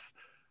stuff,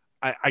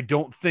 I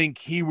don't think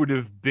he would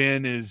have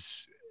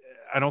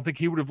I don't think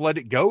he would have let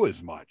it go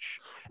as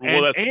much.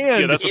 Well, that's the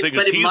thing.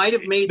 But it might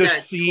have made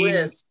that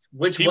twist,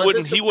 which was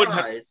a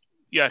surprise.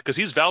 Yeah, because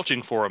he's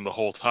vouching for him the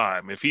whole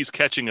time. If he's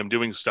catching him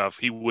doing stuff,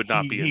 he would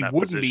not be in that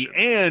position. He wouldn't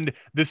be. And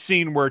the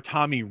scene where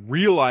Tommy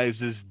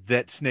realizes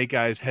that Snake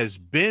Eyes has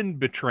been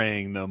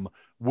betraying them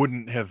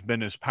wouldn't have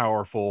been as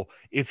powerful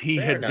if he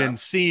had been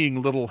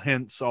seeing little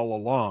hints all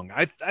along.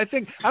 I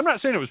think, I'm not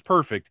saying it was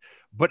perfect,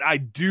 but I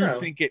do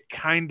think it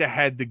kind of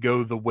had to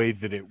go the way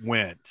that it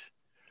went.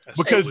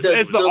 Because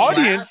as the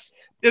audience,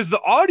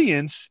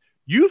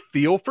 you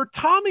feel for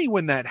Tommy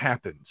when that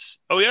happens.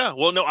 Oh, yeah.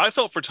 Well, no, I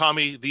felt for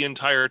Tommy the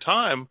entire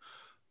time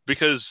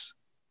because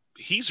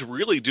he's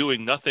really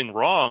doing nothing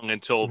wrong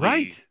until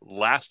the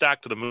last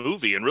act of the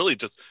movie, and really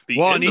just the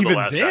end of the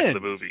last act of the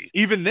movie.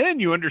 Even then,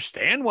 you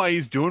understand why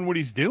he's doing what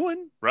he's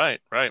doing.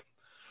 Right. I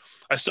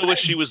still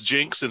wish she was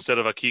Jinx instead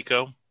of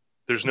Akiko.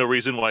 There's no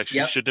reason why she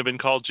shouldn't have been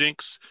called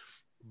Jinx,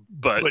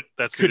 but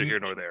that's neither here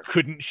nor there.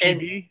 Couldn't she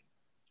be?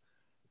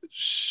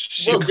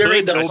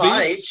 During the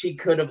fight, she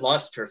could have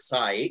lost her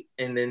sight,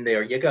 and then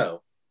there you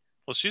go.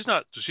 Well, she's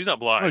not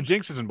blind. No,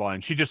 Jinx isn't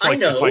blind. She just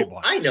likes to fight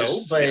blind. I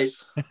know, but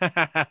yes.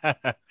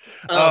 But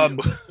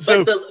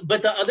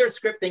the other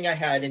script thing I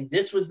had, and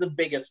this was the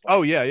biggest one.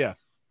 Oh yeah.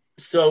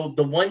 So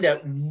the one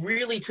that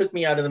really took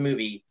me out of the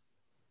movie,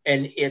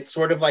 and it's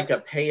sort of like a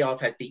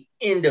payoff at the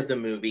end of the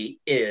movie,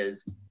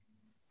 is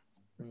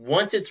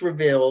once it's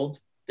revealed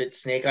that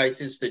Snake Eyes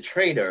is the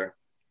traitor,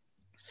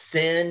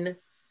 Sin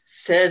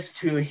says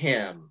to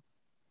him,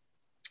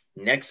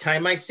 next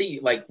time I see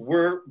you, like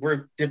we're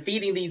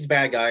defeating these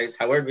bad guys,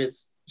 however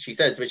she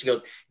says, but she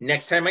goes,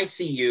 next time I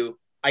see you,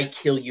 I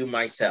kill you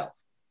myself.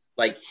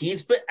 Like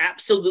he's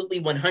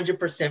absolutely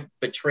 100%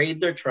 betrayed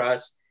their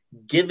trust,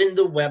 given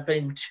the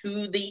weapon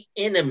to the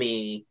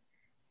enemy.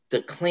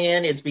 The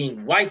clan is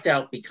being wiped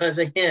out because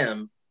of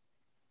him.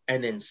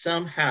 And then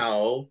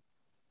somehow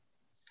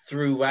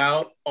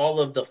throughout all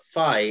of the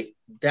fight,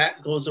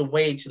 that goes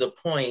away to the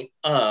point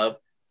of,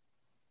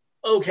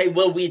 okay,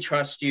 well, we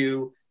trust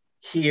you.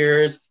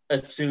 Here's a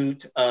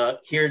suit.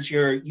 Here's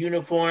your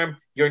uniform.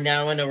 You're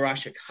now in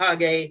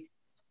Arashikage.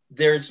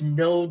 There's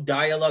no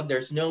dialogue.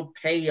 There's no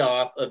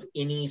payoff of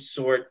any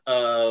sort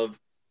of,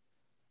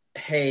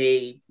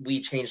 hey, we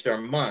changed our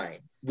mind.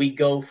 We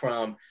go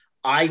from,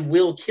 I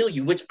will kill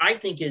you, which I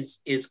think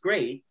is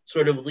great,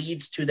 sort of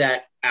leads to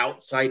that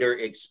outsider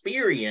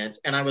experience.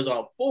 And I was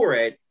all for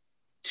it,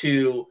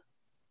 to,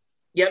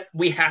 yep,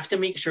 we have to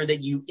make sure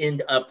that you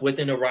end up with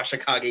an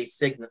Arashikage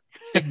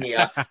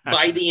insignia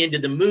by the end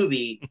of the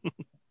movie.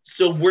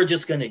 So we're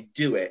just going to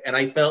do it. And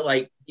I felt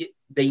like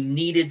they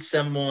needed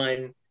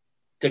someone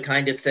to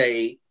kind of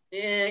say,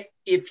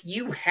 if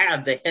you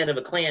have the head of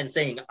a clan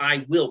saying,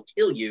 I will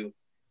kill you,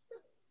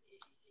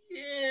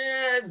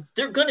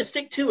 they're going to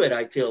stick to it,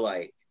 I feel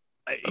like.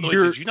 By the way,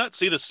 did you not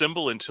see the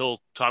symbol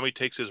until Tommy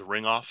takes his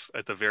ring off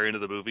at the very end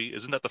of the movie?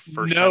 Isn't that the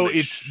first time? No,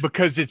 it's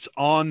because it's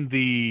on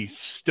the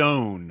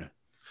stone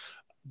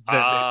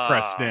that they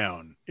press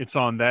down. It's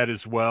on that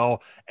as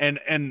well. And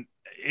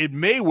it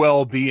may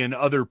well be in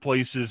other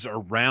places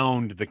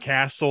around the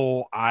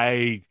castle.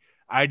 I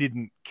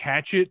didn't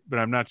catch it, but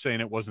I'm not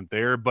saying it wasn't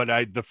there.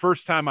 But the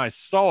first time I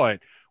saw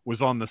it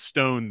was on the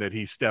stone that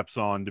he steps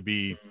on to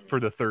be for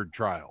the third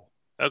trial.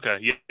 Okay.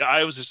 Yeah,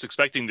 I was just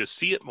expecting to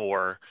see it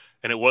more,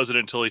 and it wasn't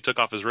until he took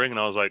off his ring, and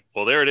I was like,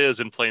 well, there it is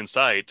in plain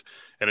sight.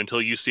 And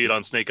until you see it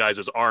on Snake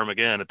Eyes' arm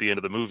again at the end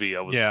of the movie,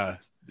 that was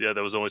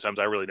the only times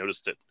I really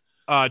noticed it.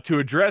 To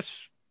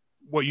address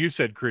what you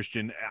said,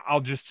 Christian,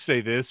 I'll just say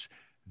this,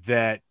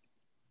 that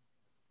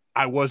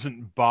I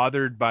wasn't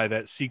bothered by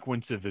that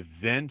sequence of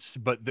events,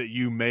 but that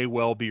you may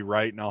well be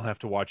right, and I'll have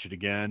to watch it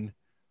again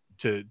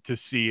to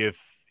see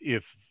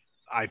if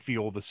I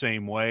feel the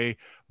same way.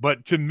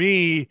 But to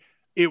me,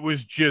 it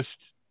was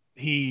just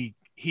he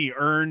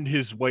earned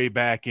his way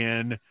back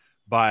in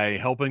by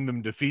helping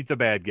them defeat the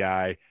bad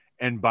guy,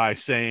 and by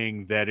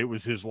saying that it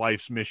was his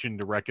life's mission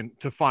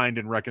to find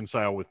and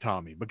reconcile with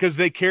Tommy, because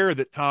they care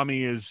that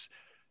Tommy has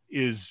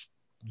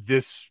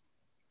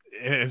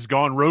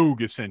gone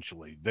rogue.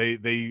 Essentially,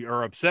 they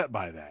are upset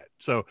by that.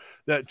 So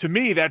that, to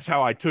me, that's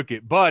how I took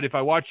it. But if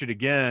I watch it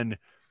again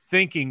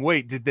thinking,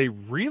 wait, did they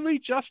really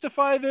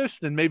justify this?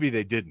 Then maybe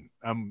they didn't.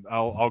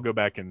 I'll go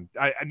back and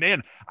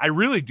I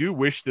really do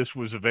wish this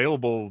was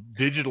available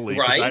digitally.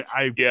 Right?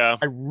 I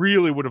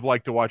really would have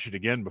liked to watch it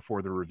again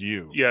before the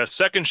review. Yeah,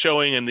 second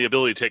showing and the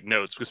ability to take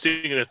notes. Because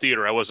seeing it in a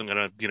theater, I wasn't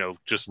gonna,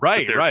 just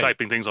sit there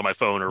typing things on my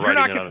phone or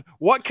writing on it.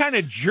 What kind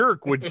of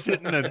jerk would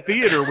sit in a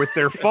theater with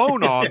their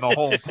phone on the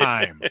whole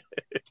time?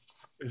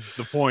 Is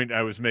the point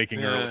I was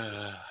making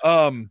earlier.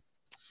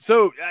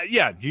 So,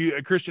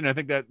 Christian, I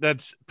think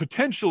that's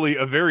potentially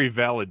a very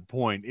valid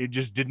point. It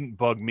just didn't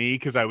bug me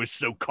because I was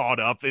so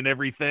caught up in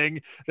everything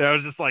that I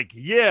was just like,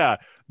 yeah.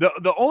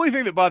 The only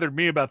thing that bothered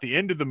me about the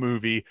end of the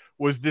movie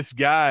was this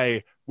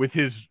guy with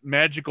his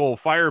magical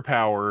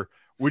firepower,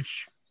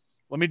 which,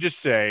 let me just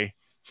say,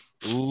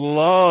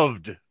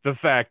 loved the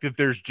fact that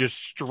there's just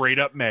straight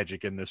up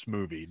magic in this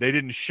movie. They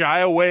didn't shy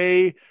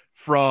away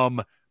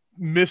from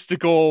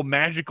mystical,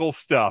 magical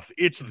stuff.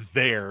 It's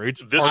there.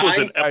 This was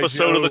an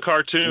episode of the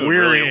cartoon.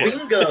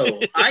 Bingo.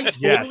 I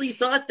totally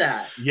thought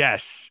that.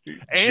 Yes.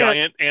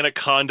 Giant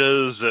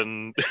anacondas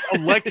and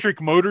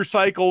electric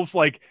motorcycles.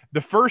 Like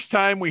the first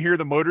time we hear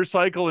the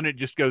motorcycle and it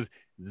just goes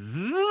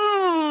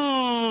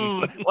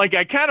zoom. Like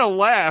I kind of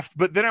laughed,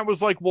 but then I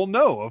was like, well,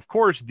 no, of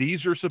course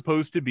these are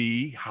supposed to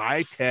be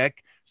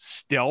high-tech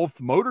stealth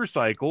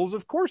motorcycles.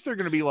 Of course they're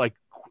going to be like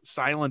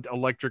silent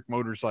electric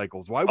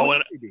motorcycles. Why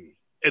would they be?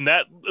 And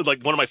that,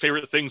 like, one of my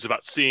favorite things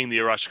about seeing the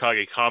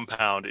Arashikage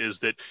compound is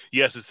that,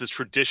 yes, it's this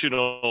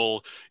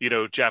traditional,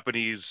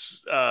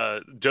 Japanese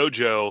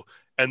dojo,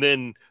 and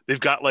then they've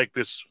got like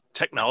this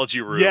technology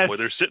room where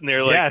they're sitting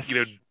there, like,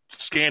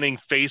 scanning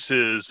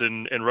faces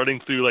and running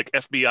through like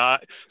FBI.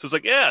 So it's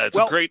like, it's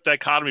a great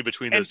dichotomy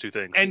between those two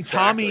things. And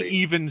Tommy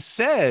even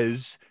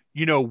says,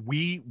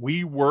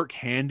 we work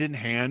hand in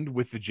hand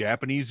with the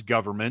Japanese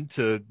government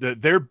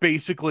they're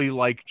basically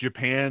like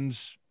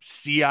Japan's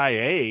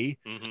CIA.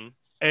 Mm-hmm.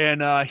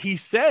 And he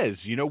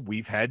says,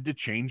 we've had to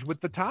change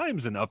with the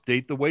times and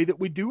update the way that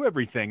we do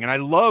everything. And I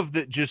love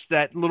that just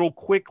that little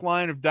quick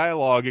line of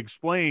dialogue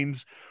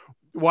explains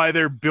why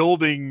they're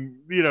building,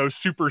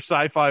 super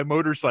sci-fi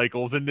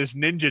motorcycles in this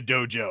ninja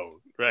dojo.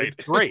 Right.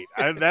 It's great.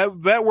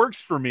 That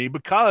works for me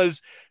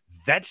because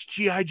that's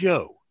G.I.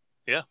 Joe.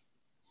 Yeah.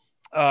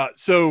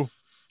 So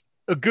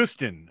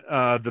Augustin,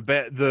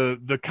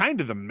 the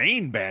kind of the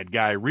main bad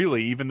guy,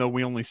 really, even though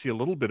we only see a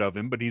little bit of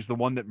him, but he's the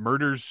one that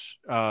murders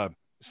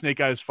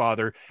Snake Eye's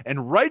father.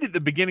 And right at the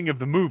beginning of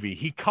the movie,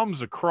 he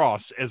comes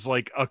across as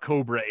like a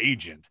Cobra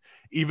agent,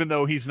 even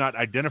though he's not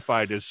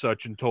identified as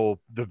such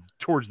until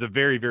towards the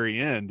very, very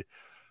end.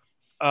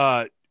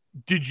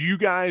 Did you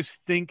guys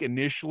think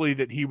initially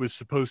that he was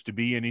supposed to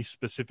be any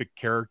specific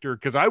character?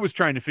 Because I was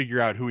trying to figure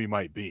out who he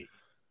might be.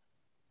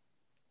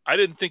 I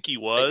didn't think he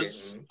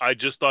was. I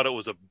just thought it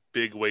was a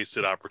big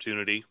wasted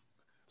opportunity.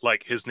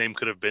 Like his name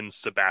could have been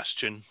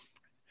Sebastian.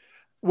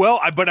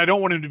 Well, but I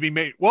don't want him to be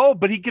made. Well,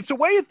 but he gets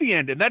away at the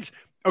end. And that's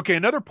okay.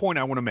 Another point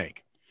I want to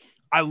make.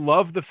 I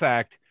love the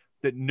fact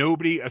that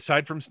nobody,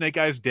 aside from Snake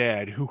Eye's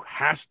dad, who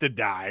has to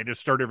die to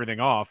start everything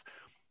off,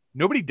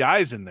 nobody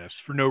dies in this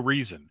for no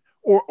reason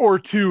or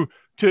to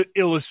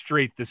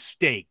illustrate the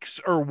stakes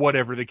or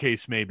whatever the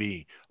case may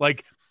be.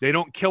 Like they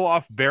don't kill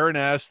off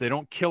Baroness. They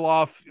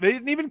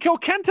didn't even kill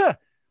Kenta.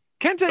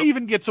 Kenta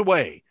even gets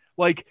away.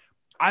 Like,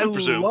 I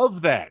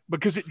love that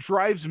because it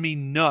drives me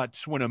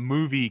nuts when a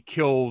movie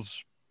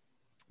kills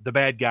the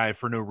bad guy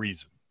for no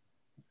reason.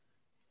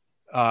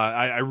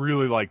 I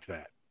really liked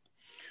that.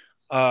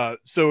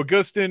 So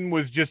Augustin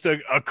was just a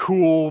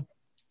cool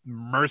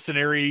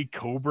mercenary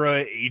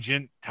Cobra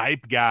agent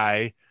type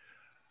guy.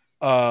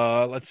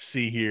 Let's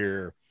see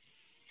here.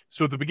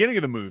 So at the beginning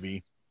of the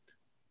movie,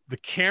 the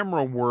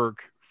camera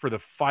work for the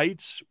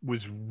fights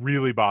was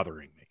really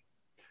bothering me.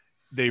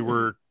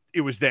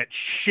 It was that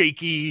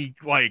shaky,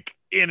 like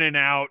in and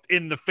out,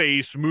 in the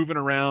face, moving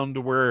around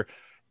to where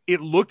it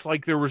looked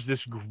like there was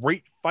this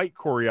great fight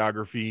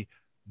choreography,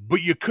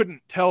 but you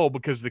couldn't tell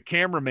because the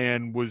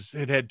cameraman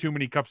had too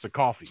many cups of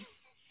coffee.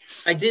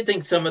 I did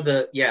think some of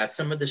the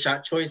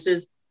shot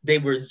choices, they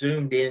were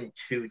zoomed in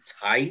too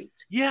tight.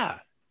 Yeah.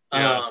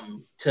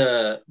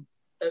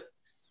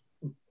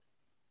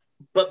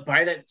 But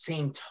by that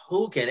same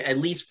token, at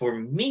least for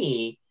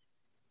me,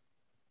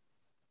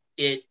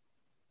 it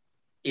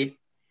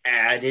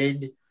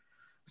added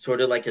sort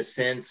of like a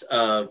sense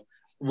of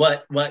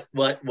what,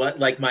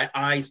 like my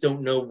eyes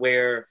don't know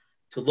where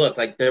to look.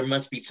 Like there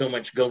must be so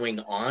much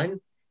going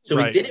on. So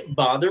It didn't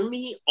bother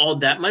me all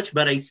that much,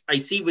 but I do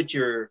see what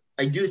you're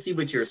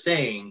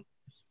saying.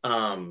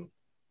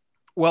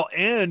 Well,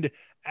 and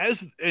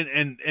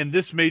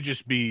this may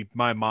just be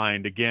my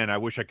mind again. I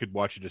wish I could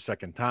watch it a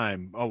second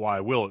time. Oh,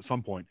 I will at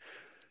some point.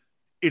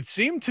 It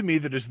seemed to me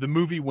that as the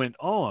movie went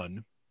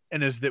on,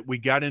 and as that we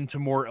got into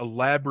more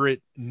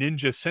elaborate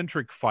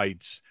ninja-centric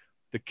fights,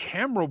 the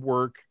camera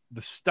work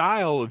the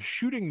style of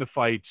shooting the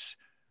fights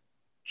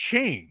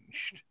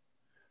changed.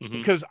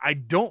 Because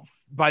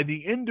by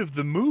the end of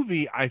the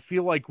movie, I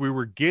feel like we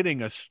were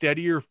getting a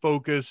steadier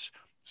focus,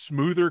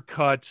 smoother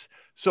cuts.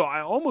 So I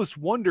almost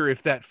wonder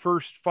if that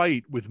first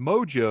fight with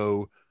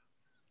Mojo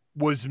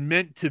was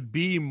meant to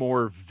be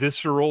more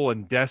visceral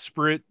and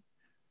desperate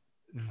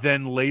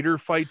than later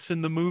fights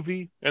in the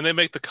movie. And they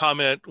make the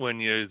comment when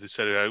they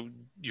said,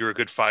 you're a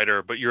good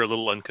fighter, but you're a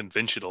little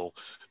unconventional.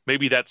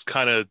 Maybe that's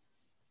kind of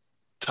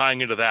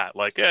tying into that.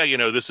 Like,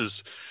 this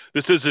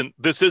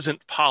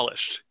isn't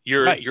polished.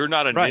 You're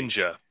not a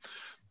ninja.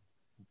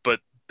 But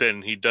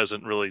then he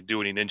doesn't really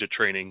do any ninja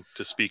training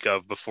to speak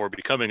of before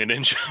becoming a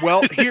ninja.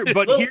 Well,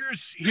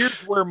 here's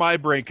where my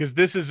brain, because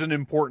this is an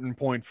important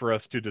point for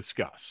us to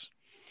discuss.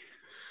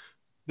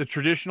 The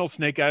traditional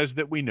Snake Eyes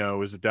that we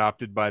know is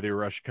adopted by the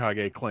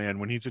Arashikage clan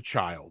when he's a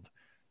child,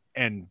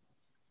 and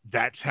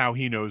that's how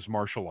he knows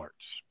martial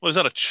arts. Well, he's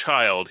not a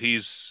child.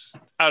 He's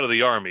out of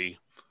the army,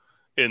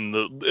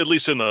 at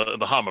least in the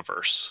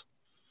Hamaverse.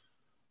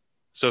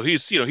 So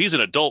he's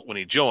an adult when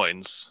he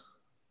joins.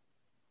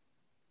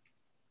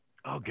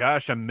 Oh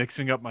gosh, I'm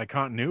mixing up my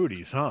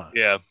continuities, huh?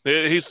 Yeah,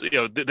 he's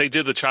they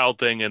did the child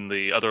thing in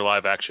the other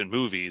live action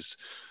movies,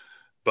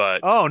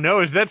 but oh no,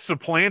 is that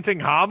supplanting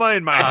Hama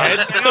in my head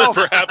now?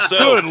 Perhaps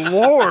so. Good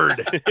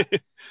Lord!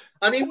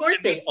 I mean,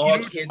 weren't they all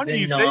kids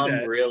in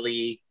Nam?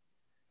 Really?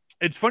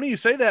 It's funny you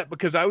say that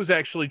because I was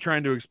actually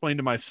trying to explain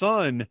to my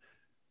son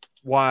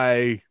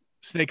why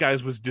Snake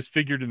Eyes was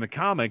disfigured in the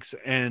comics,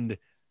 and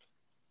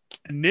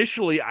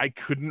initially I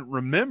couldn't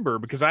remember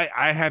because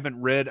I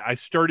haven't read. I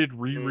started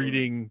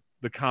rereading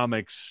the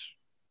comics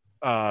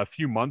a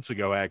few months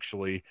ago,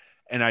 actually,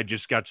 and I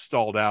just got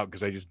stalled out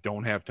because I just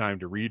don't have time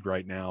to read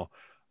right now.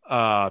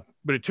 But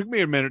it took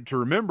me a minute to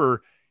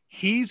remember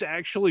he's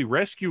actually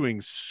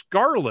rescuing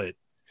Scarlet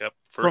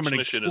from an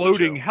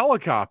exploding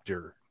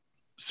helicopter.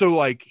 So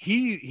like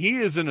he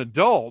is an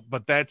adult,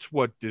 but that's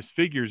what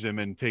disfigures him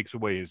and takes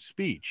away his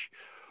speech.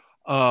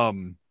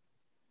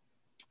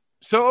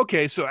 So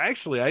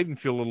actually I even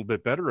feel a little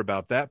bit better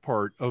about that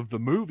part of the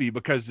movie,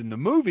 because in the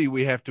movie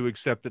we have to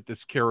accept that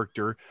this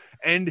character,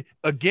 and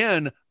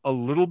again, a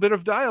little bit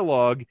of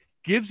dialogue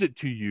gives it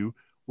to you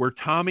where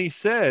Tommy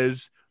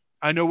says,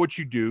 I know what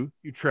you do.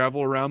 You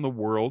travel around the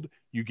world,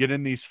 you get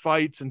in these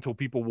fights until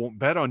people won't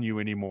bet on you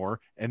anymore,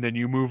 and then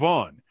you move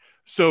on.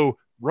 So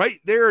right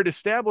there, it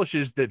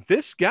establishes that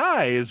this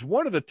guy is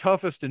one of the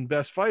toughest and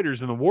best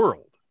fighters in the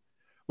world,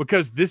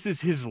 because this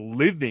is his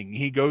living.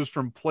 He goes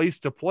from place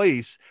to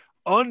place,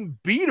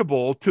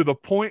 unbeatable, to the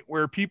point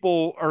where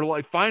people are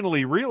like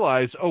finally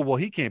realize, oh, well,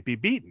 he can't be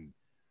beaten.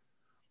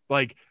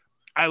 Like,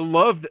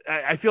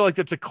 I feel like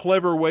that's a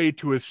clever way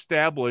to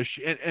establish.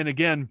 And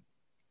again,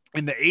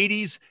 in the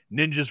 80s,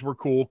 ninjas were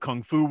cool.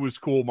 Kung Fu was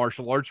cool.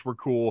 Martial arts were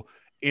cool.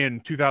 In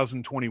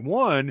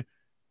 2021,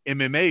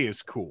 MMA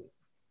is cool.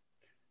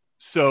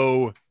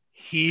 So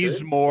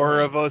he's more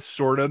of a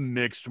sort of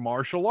mixed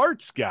martial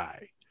arts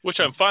guy. Which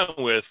I'm fine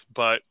with,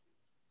 but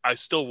I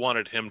still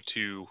wanted him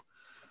to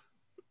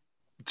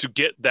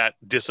get that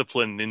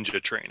disciplined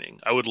ninja training.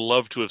 I would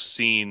love to have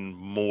seen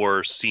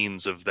more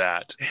scenes of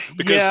that.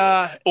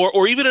 Because,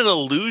 or even an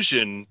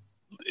illusion,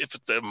 if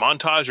it's a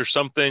montage or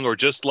something, or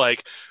just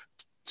like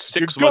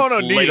 6 months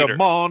later. You're gonna need a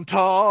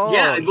montage.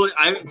 Yeah,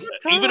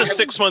 even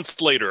 6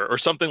 months later or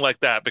something like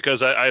that,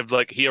 because I've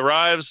like, he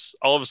arrives,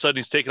 all of a sudden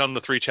he's taken on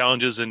the 3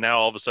 challenges, and now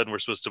all of a sudden we're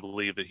supposed to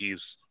believe that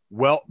he's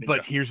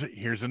but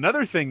here's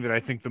another thing that I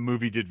think the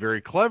movie did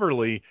very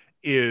cleverly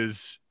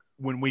is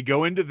when we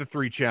go into the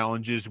 3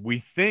 challenges, we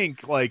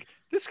think like,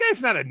 this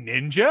guy's not a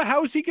ninja.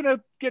 How is he going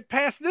to get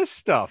past this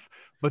stuff?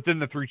 But then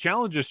the 3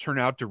 challenges turn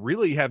out to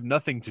really have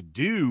nothing to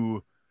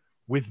do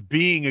with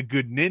being a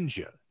good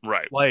ninja.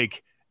 Right.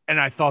 Like, and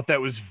I thought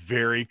that was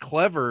very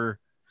clever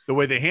the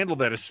way they handled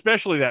that,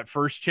 especially that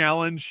first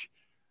challenge.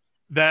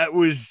 That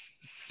was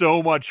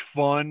so much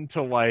fun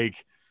to like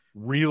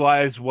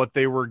realize what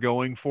they were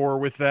going for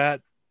with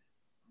that.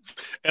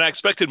 And I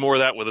expected more of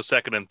that with the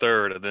second and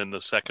third, and then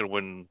the second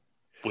one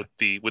with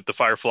the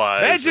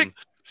fireflies. Magic,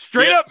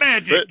 straight up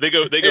magic. They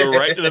go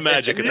right to the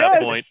magic at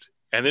that point.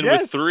 And then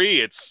with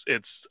 3,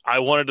 it's I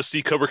wanted to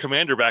see Cobra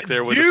Commander back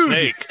there with a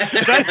snake.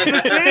 That's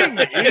the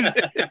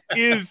thing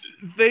is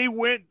they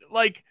went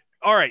like,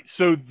 all right,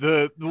 so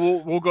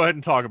we'll go ahead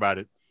and talk about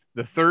it.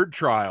 The third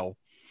trial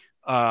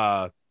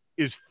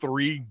is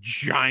 3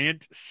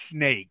 giant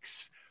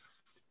snakes.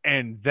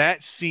 And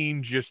that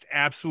scene just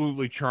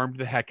absolutely charmed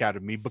the heck out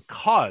of me,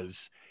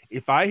 because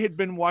if I had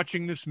been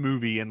watching this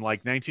movie in like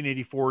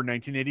 1984,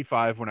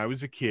 1985, when I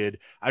was a kid,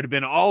 I'd have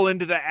been all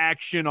into the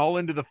action, all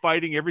into the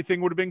fighting. Everything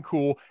would have been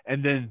cool.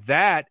 And then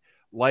that,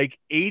 like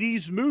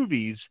 80s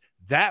movies,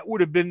 that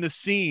would have been the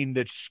scene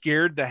that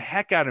scared the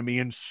heck out of me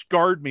and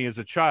scarred me as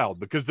a child,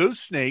 because those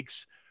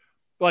snakes,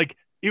 like,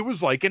 it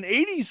was like an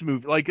 80s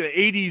movie, like the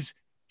 80s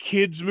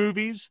kids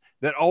movies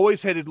that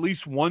always had at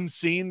least one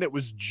scene that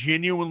was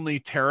genuinely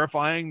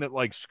terrifying that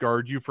like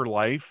scarred you for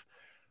life.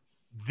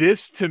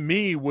 This to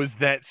me was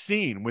that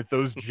scene with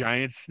those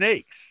giant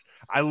snakes.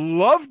 I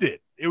loved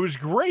it. It was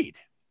great.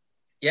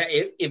 Yeah,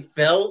 it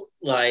felt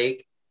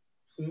like,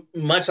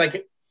 much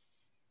like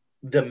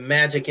the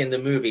magic in the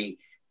movie,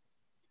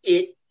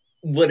 it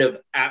would have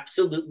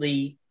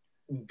absolutely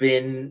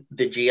been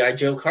the G.I.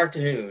 Joe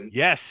cartoon.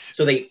 Yes.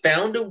 So they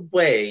found a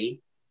way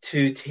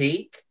to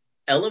take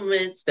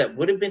elements that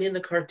would have been in the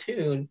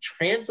cartoon,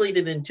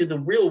 translated into the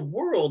real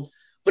world,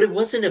 but it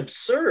wasn't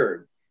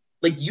absurd.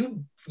 Like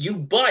you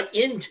bought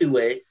into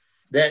it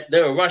that the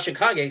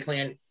Arashikage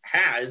clan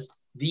has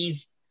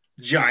these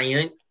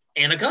giant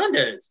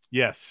anacondas.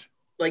 Yes.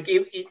 Like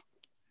it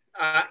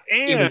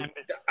was.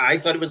 I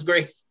thought it was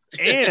great.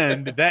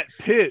 And that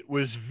pit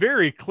was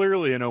very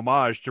clearly an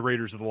homage to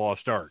Raiders of the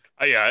Lost Ark.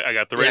 Yeah, I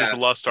got the Raiders of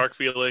the Lost Ark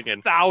feeling,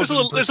 and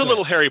 1000%. there's a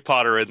little Harry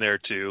Potter in there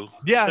too.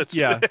 Yeah,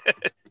 yeah.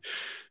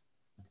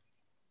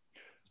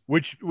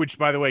 Which,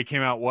 by the way,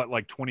 came out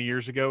like 20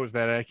 years ago? Is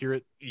that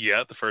accurate?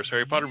 Yeah, the first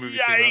Harry Potter movie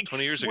came out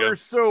 20 years ago. We're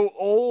so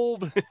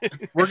old.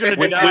 We're gonna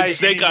when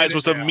Snake Eyes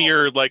was a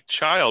mere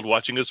child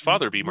watching his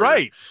father be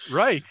murdered.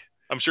 Right.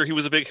 I'm sure he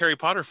was a big Harry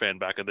Potter fan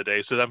back in the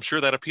day, so I'm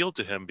sure that appealed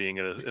to him being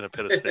in a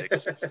pit of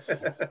snakes.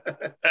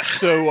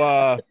 So,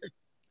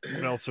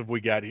 what else have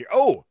we got here?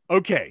 Oh,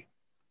 okay.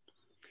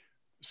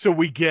 So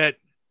we get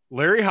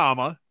Larry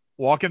Hama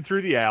walking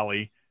through the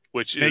alley,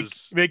 which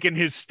is making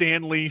his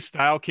Stan Lee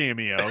style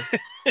cameo.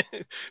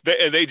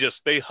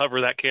 they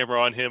hover that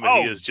camera on him,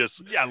 and he is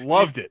just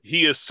loved it.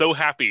 He is so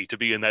happy to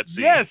be in that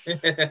scene. Yes,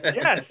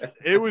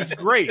 it was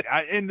great.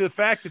 And the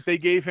fact that they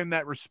gave him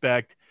that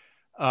respect,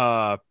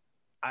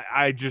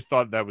 I just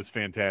thought that was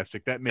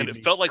fantastic. That made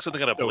it felt like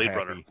something out of Blade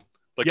Runner.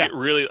 It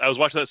really. I was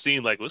watching that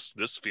scene like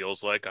this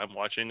feels like I'm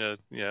watching a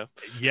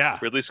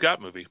Ridley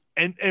Scott movie.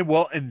 And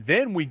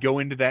then we go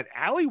into that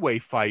alleyway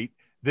fight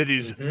that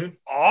is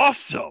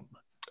awesome.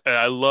 And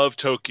I love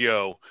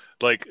Tokyo.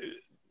 Like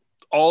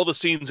all the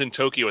scenes in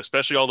Tokyo,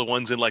 especially all the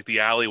ones in like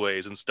the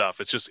alleyways and stuff.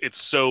 It's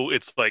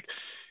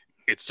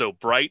so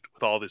bright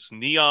with all this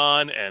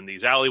neon and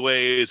these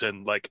alleyways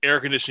and like air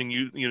conditioning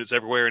units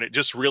everywhere, and it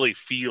just really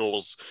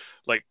feels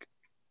like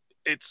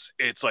it's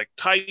like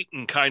tight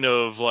and kind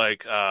of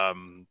like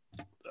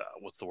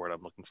what's the word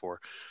I'm looking for?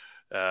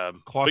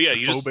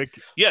 Claustrophobic.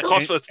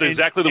 That's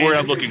exactly the word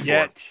I'm looking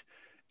for.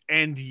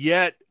 And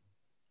yet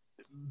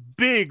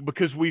big,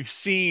 because we've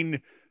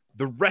seen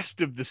the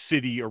rest of the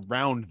city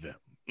around them.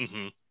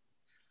 Mm-hmm.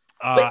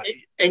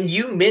 And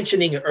you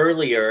mentioning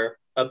earlier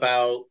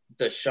about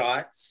the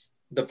shots,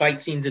 the fight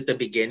scenes at the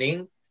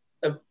beginning,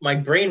 my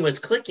brain was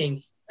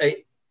clicking.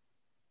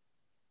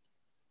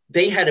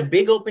 They had a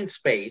big open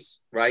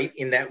space, right,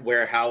 in that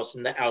warehouse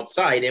and the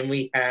outside, and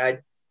we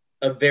had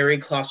a very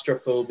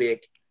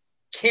claustrophobic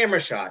camera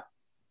shot.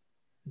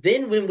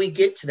 Then when we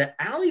get to the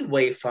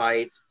alleyway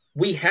fights,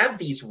 we have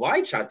these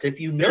wide shots.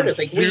 If you notice,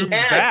 like we have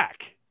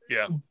back.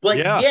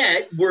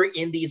 Yet we're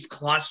in these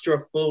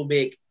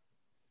claustrophobic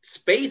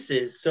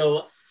spaces.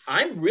 So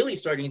I'm really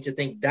starting to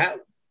think that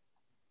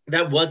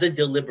was a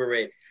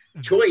deliberate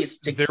choice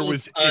to keep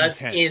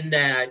us in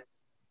that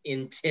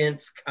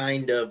intense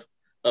kind of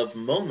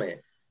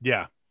moment.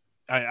 Yeah,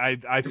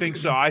 I think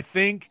so. I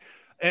think,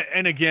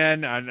 and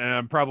again, and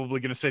I'm probably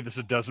going to say this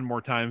a dozen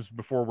more times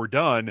before we're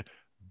done,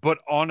 but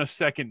on a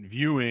second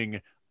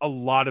viewing, a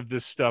lot of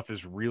this stuff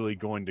is really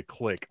going to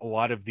click. A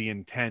lot of the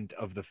intent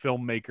of the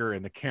filmmaker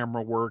and the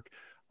camera work.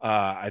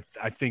 I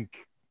think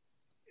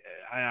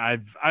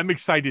I'm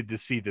excited to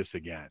see this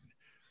again,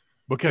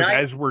 because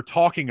as we're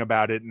talking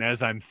about it and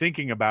as I'm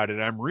thinking about it,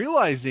 I'm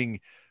realizing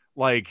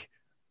like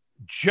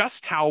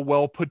just how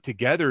well put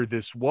together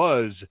this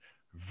was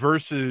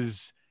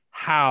versus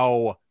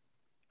how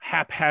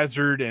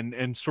haphazard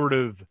and sort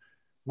of,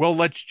 well,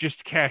 let's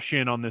just cash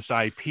in on this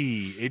IP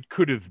it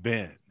could have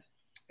been.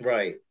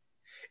 Right.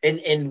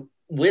 And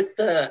with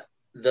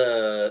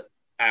the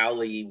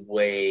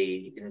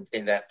alleyway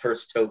in that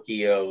first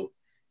Tokyo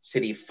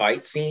City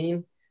fight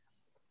scene,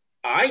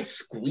 I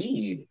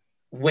squeed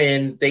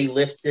when they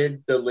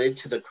lifted the lid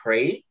to the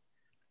crate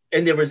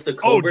and there was the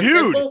Cobra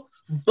symbol,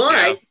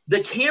 but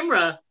the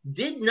camera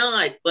did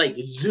not like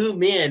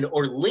zoom in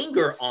or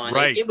linger on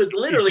it. It was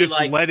literally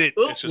like, let it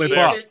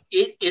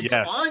it's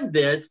on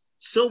this.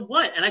 So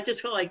what? And I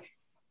just felt like,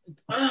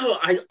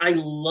 I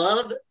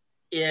love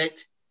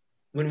it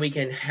when we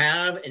can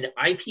have an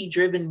IP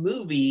driven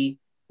movie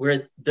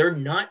where they're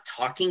not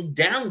talking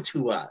down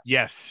to us.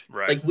 Yes.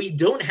 Right. Like we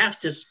don't have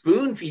to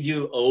spoon feed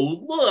you. Oh,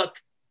 look,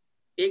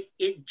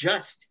 it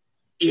just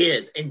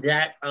is. And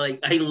that I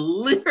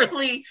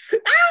literally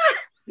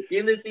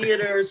in the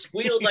theater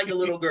squealed like a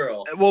little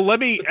girl. Well,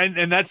 let me,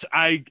 and that's,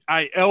 I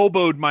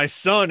elbowed my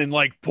son and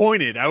like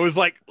pointed. I was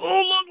like,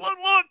 oh,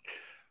 look.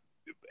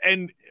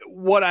 And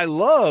what I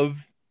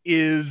love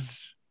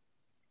is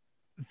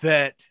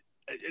that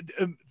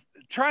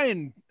try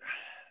and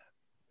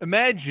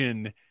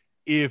imagine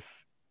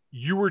if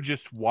you were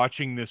just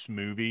watching this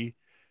movie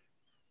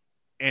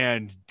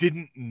and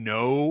didn't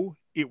know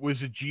it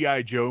was a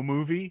G.I. Joe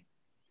movie,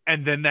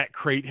 and then that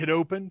crate had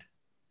opened.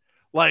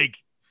 Like,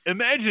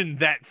 imagine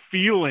that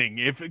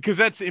feeling, because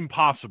that's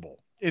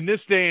impossible. In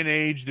this day and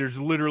age, there's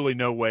literally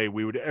no way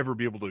we would ever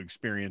be able to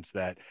experience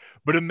that.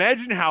 But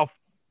imagine how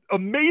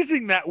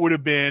amazing that would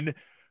have been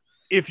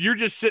if you're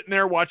just sitting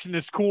there watching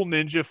this cool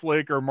ninja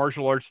flick or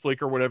martial arts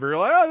flick or whatever. You're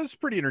like, oh, this is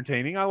pretty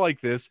entertaining. I like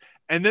this.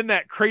 And then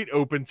that crate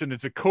opens and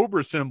it's a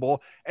Cobra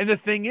symbol. And the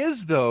thing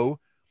is, though,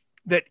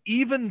 that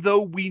even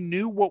though we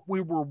knew what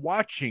we were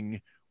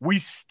watching, we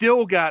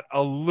still got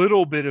a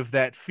little bit of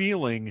that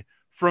feeling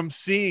from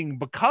seeing,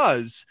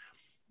 because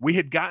we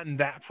had gotten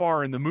that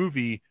far in the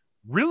movie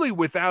really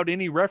without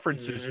any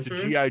references to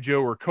G.I.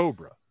 Joe or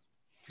Cobra.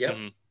 Yep.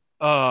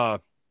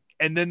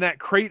 And then that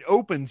crate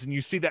opens and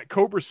you see that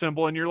Cobra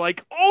symbol and you're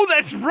like, oh,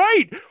 that's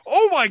right.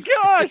 Oh my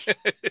gosh.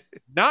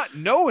 Not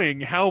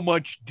knowing how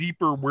much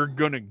deeper we're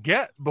going to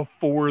get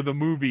before the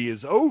movie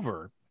is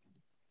over.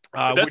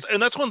 And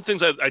that's one of the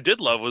things I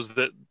did love was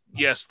that,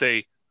 yes,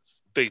 they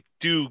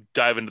do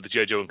dive into the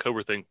G.I. Joe and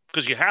Cobra thing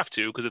because you have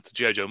to, because it's a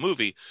G.I. Joe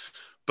movie,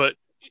 but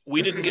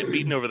we didn't get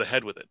beaten over the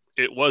head with it.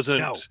 It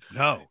wasn't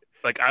no.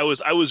 Like I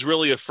was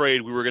really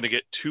afraid we were going to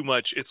get too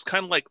much. It's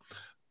kind of like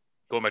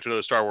going back to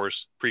another Star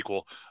Wars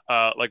prequel,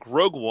 like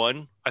Rogue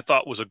One, I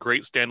thought was a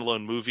great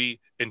standalone movie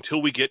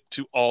until we get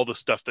to all the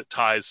stuff that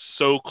ties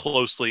so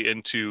closely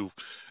into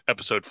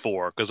Episode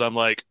 4. Because I'm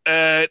like,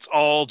 it's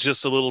all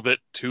just a little bit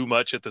too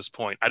much at this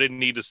point. I didn't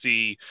need to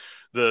see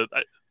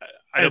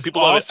I know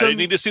people love it. I didn't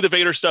need to see the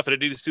Vader stuff. I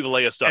didn't need to see the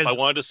Leia stuff. I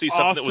wanted to see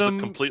something that was a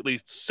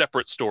completely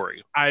separate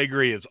story. I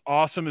agree. As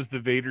awesome as the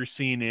Vader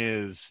scene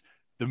is,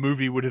 the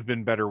movie would have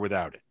been better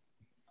without it.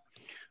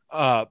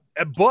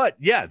 But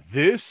yeah,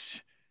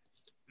 this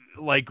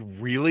like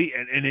really,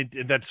 and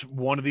that's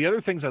one of the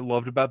other things I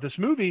loved about this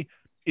movie.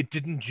 It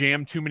didn't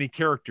jam too many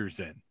characters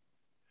in.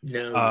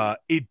 No.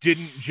 It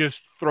didn't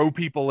just throw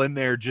people in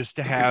there just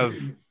to have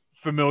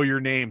familiar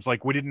names.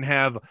 Like we didn't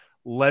have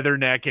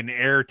Leatherneck and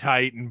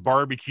Airtight and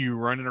Barbecue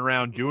running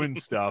around doing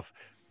stuff.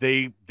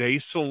 They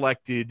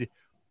selected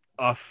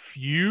a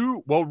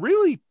few, well,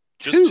 really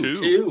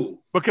two.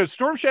 Because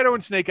Storm Shadow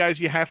and Snake Eyes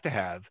you have to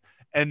have,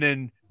 and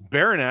then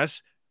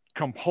Baroness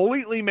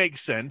completely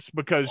makes sense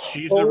because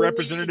she's the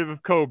representative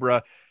of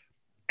Cobra.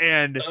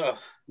 And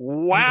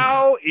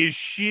wow, is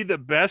she the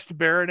best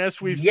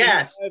Baroness we've seen?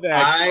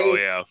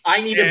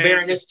 I need a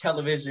Baroness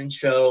television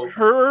show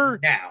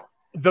now.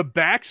 The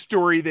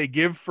backstory they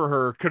give for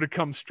her could have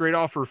come straight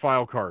off her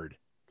file card.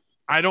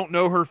 I don't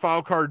know her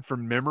file card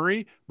from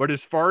memory, but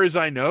as far as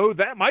I know,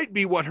 that might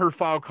be what her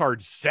file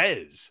card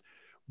says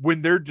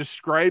when they're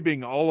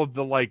describing all of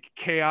the like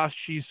chaos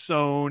she's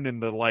sown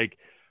and the like,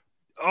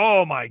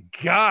 oh my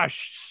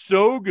gosh,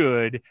 so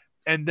good.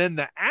 And then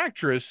the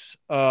actress,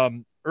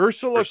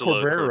 Ursula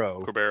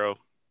Corbero,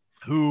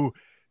 who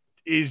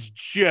is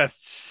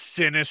just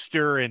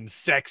sinister and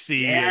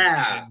sexy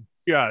and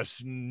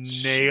just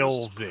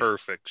nails it.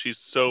 Perfect. She's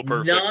so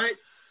perfect.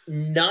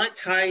 Not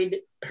tied.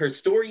 Her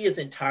story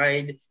isn't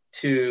tied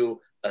to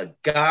a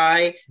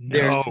guy.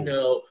 There's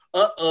no,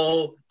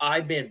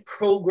 I've been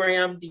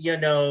programmed,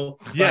 Yes.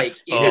 Like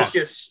it is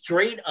just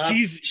straight up.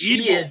 She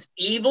is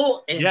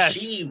evil and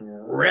she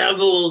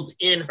revels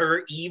in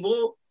her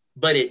evil,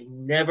 but it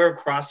never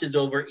crosses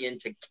over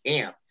into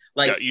camp.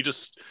 Like out there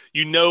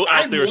somewhere.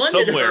 I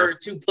wanted her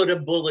to put a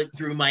bullet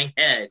through my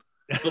head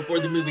before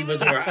the movie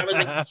was over. I was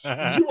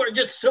like, you are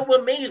just so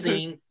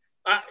amazing.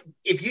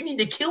 If you need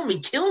to kill me,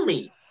 kill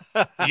me.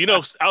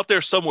 Out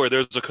there somewhere,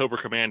 there's a Cobra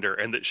Commander,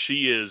 and that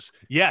she is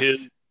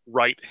his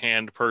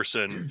right-hand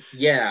person.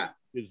 Yeah.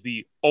 Is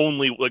the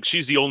only, like,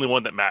 she's the only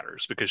one that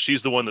matters because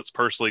she's the one that's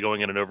personally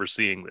going in and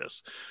overseeing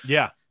this.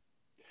 Yeah.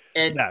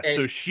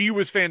 So she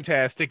was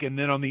fantastic. And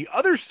then on the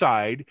other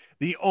side,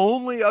 the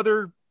only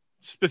other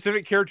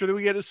specific character that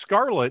we get is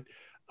Scarlet,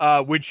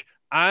 which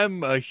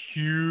I'm a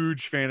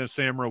huge fan of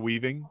Samara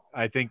Weaving.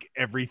 I think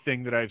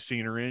everything that I've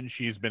seen her in,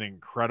 she's been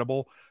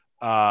incredible.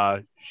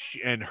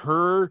 And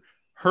her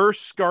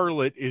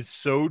Scarlet is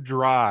so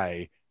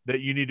dry that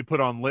you need to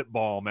put on lip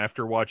balm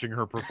after watching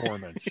her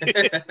performance.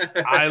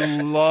 I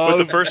love.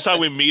 But the first time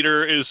we meet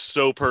her is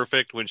so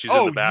perfect when she's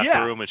in the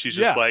bathroom and she's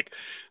just like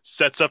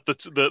sets up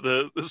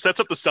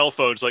the cell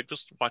phone. It's like,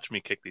 just watch me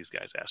kick these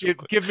guys' ass.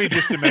 Give me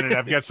just a minute.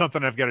 I've got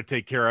something I've got to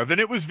take care of. And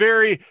it was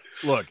very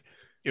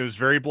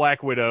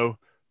Black Widow,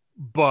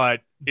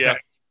 but that's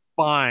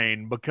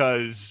fine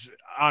because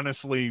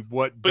honestly,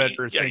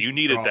 better thing? You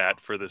needed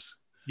that for this.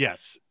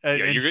 Yes.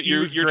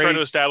 You're trying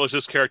to establish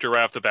this character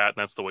right off the bat,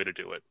 and that's the way to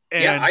do it.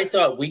 And I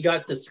thought we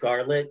got the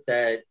Scarlet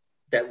that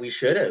we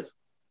should have.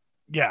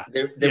 Yeah.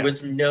 There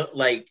was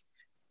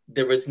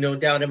no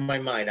doubt in my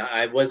mind.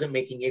 I wasn't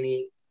making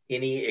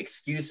any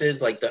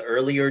excuses like the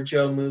earlier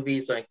Joe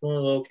movies, like,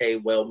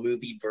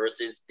 movie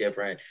versus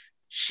different.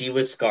 She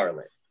was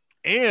Scarlet.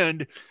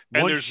 And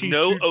there's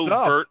no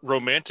overt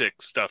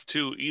romantic stuff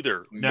too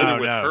either. Either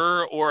with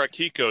her or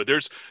Akiko.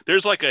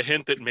 There's like a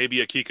hint that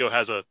maybe Akiko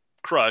has a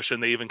crush,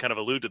 and they even kind of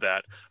allude to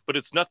that, but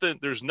it's nothing.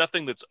 There's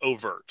nothing that's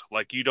overt.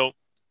 Like you're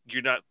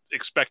not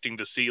expecting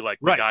to see like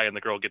the guy and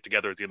the girl get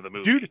together at the end of the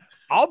movie. Dude,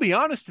 I'll be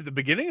honest, at the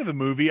beginning of the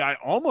movie, I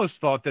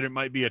almost thought that it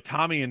might be a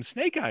Tommy and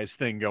Snake Eyes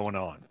thing going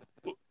on.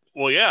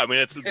 Well, yeah, I mean,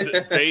 it's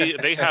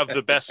they have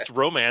the best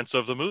romance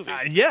of the movie.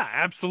 Yeah,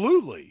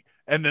 absolutely.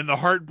 And then the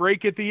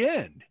heartbreak at the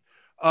end.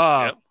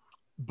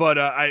 But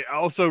I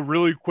also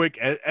really quick,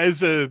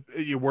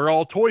 we're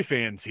all toy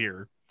fans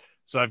here.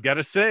 So I've got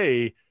to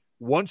say,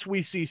 once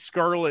we see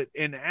Scarlet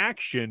in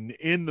action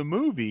in the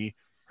movie,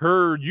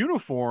 her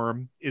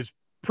uniform is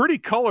pretty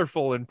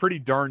colorful and pretty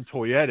darn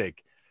toyetic.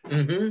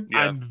 Mm-hmm. Yeah.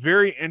 I'm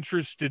very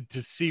interested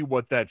to see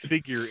what that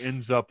figure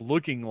ends up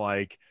looking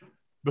like,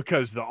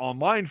 because the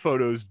online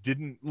photos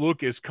didn't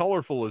look as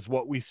colorful as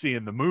what we see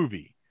in the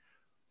movie.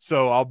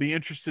 So I'll be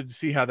interested to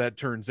see how that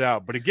turns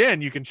out. But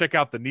again, you can check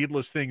out the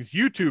Needless Things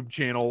YouTube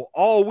channel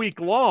all week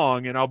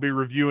long, and I'll be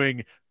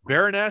reviewing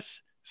Baroness,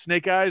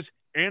 Snake Eyes,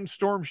 and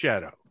Storm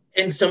Shadow.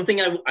 And something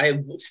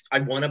I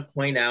want to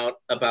point out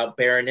about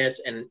Baroness,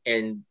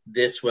 and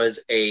this was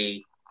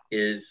a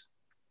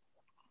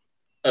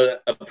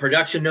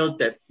production note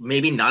that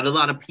maybe not a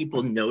lot of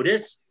people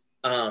notice,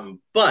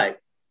 but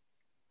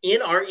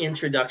in our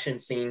introduction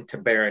scene to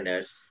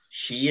Baroness,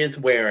 she is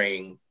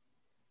wearing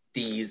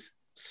these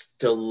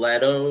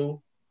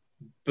stiletto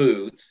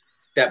boots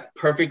that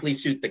perfectly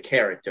suit the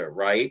character,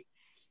 right?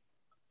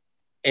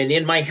 And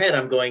in my head,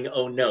 I'm going,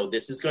 oh no,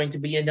 this is going to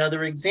be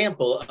another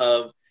example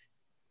of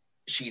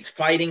she's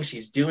fighting,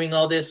 she's doing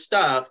all this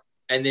stuff,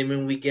 and then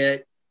when we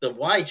get the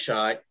wide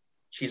shot,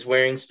 she's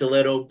wearing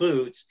stiletto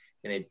boots,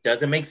 and it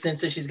doesn't make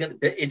sense that she's gonna,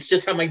 it's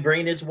just how my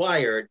brain is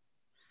wired.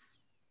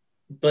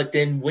 But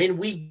then when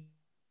we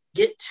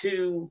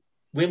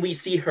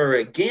see her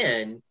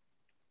again,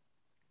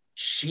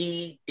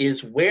 she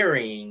is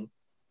wearing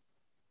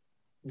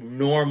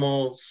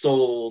normal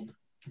soled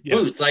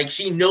boots. Like,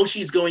 she knows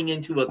she's going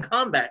into a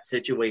combat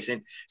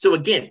situation. So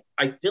again,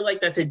 I feel like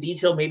that's a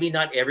detail maybe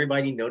not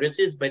everybody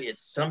notices, but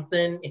it's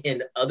something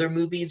in other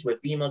movies with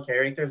female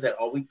characters that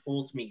always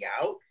pulls me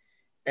out.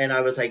 And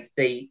I was like,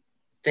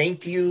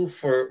 thank you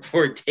for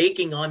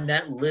taking on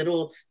that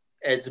little,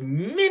 as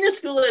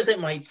minuscule as it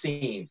might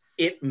seem,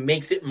 it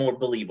makes it more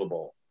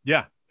believable.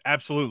 Yeah,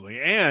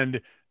 absolutely.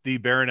 And the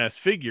Baroness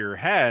figure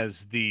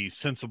has the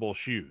sensible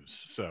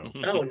shoes. So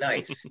oh,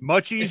 nice.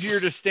 Much easier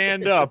to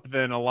stand up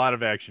than a lot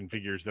of action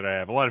figures that I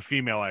have, a lot of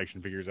female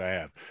action figures I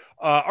have.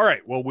 All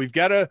right. Well, we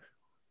got to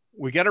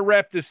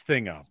wrap this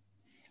thing up.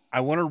 I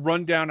want to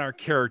run down our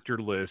character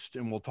list,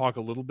 and we'll talk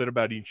a little bit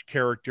about each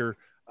character.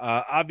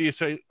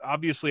 Obviously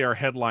our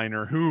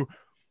headliner, who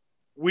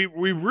we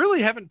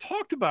really haven't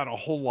talked about a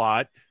whole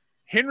lot.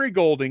 Henry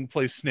Golding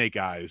plays Snake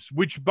Eyes,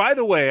 which, by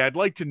the way, I'd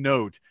like to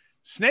note,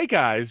 Snake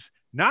Eyes,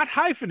 not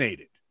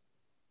hyphenated.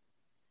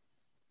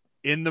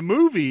 In the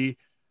movie,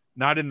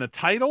 not in the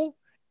title,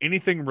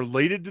 anything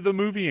related to the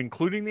movie,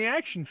 including the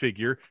action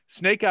figure,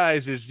 Snake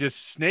Eyes is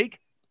just Snake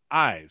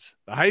Eyes.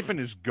 The hyphen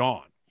is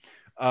gone.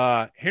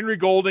 Henry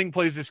Golding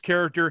plays this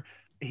character.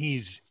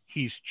 He's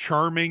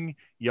charming.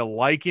 You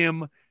like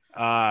him.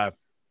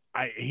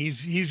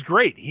 He's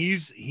great.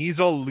 He's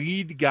a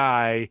lead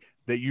guy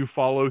that you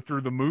follow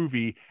through the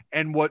movie.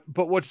 And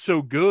what's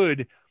so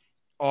good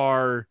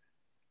are,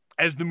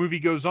 as the movie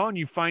goes on,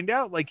 you find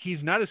out like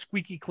he's not a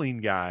squeaky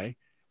clean guy.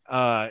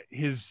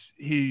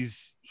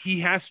 He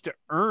has to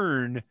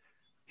earn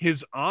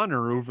his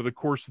honor over the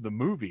course of the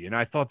movie, and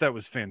I thought that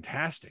was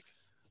fantastic.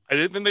 I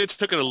didn't think they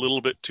took it a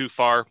little bit too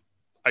far.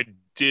 I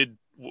did,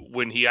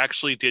 when he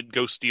actually did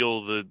go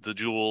steal the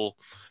jewel,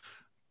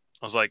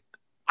 I was like,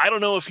 I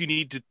don't know if you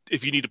need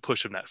to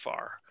push him that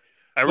far.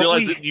 I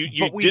realized that you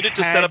did it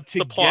to set up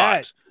the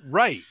plot.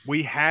 Right.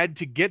 We had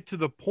to get to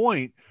the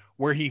point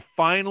where he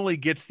finally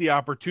gets the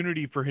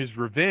opportunity for his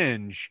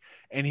revenge,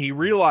 and he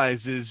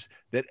realizes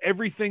that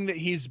everything that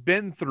he's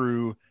been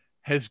through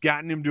has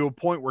gotten him to a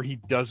point where he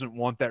doesn't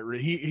want that.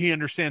 He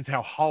understands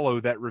how hollow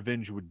that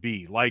revenge would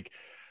be. Like,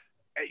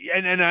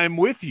 and I'm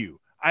with you.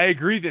 I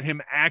agree that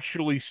him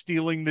actually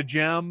stealing the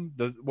gem,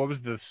 what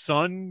was the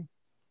sun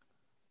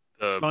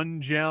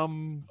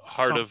gem,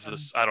 heart of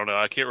this, I don't know,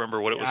 I can't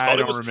remember what it was called. I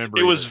don't remember.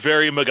 It was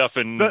very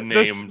MacGuffin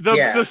name.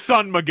 The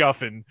sun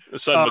MacGuffin. The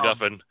sun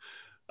MacGuffin.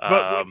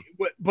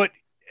 But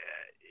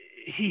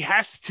he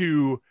has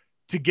to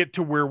get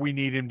to where we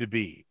need him to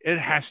be. It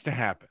has to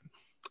happen.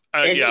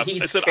 And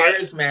he's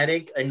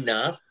charismatic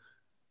enough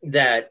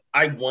that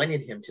I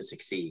wanted him to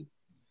succeed.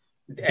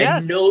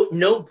 Yes. And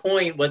no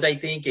point was I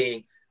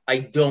thinking, I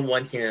don't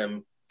want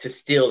him to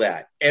steal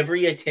that.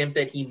 Every attempt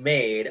that he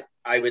made,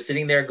 I was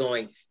sitting there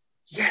going,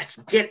 yes,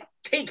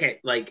 take it.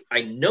 Like,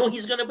 I know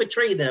he's going to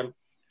betray them,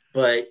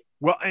 but.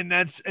 Well, and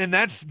that's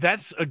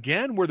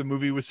again where the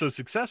movie was so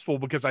successful,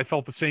 because I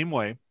felt the same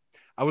way.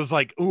 I was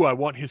like, ooh, I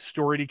want his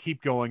story to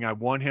keep going. I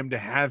want him to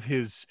have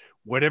his,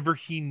 whatever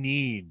he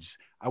needs.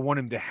 I want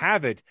him to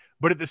have it.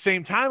 But at the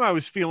same time, I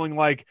was feeling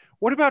like,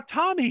 what about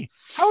Tommy?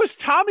 How is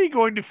Tommy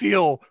going to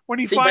feel when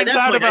he finds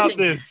out about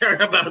this? I didn't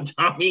care about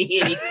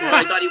Tommy anymore.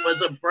 I thought he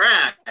was a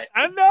brat.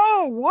 I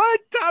know. What?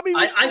 Tommy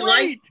was great. I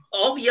liked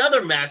all the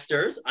other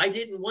masters. I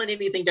didn't want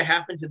anything to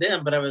happen to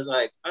them, but I was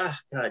like,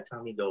 God,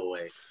 Tommy, go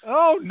away.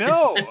 Oh,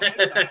 no.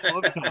 I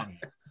love Tommy.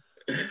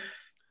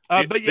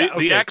 But yeah,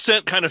 the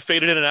accent kind of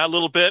faded in and out a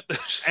little bit.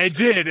 It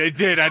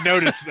did. I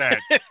noticed that.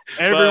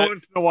 Every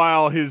once in a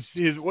while, his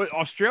what,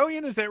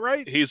 Australian, is that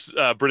right? He's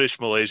British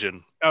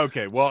Malaysian.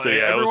 Okay, well,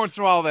 every once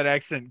in a while that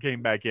accent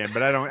came back in,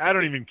 but I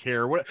don't even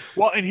care. Well,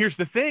 and here's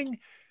the thing: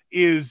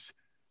 is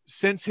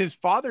since his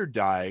father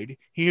died,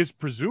 he has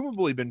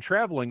presumably been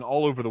traveling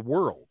all over the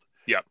world.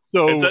 Yeah.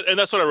 So and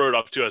that's what I wrote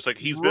off to. I was like,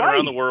 he's been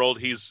around the world.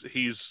 I'm sure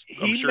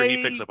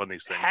he picks up on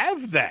these things.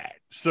 Have that.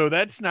 So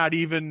that's not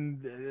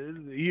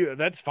even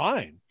that's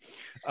fine.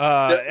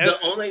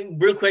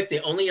 The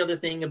only other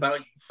thing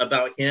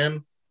about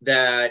him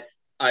that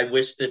I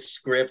wish the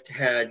script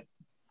had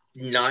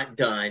not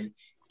done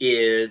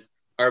is,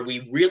 are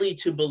we really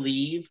to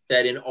believe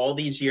that in all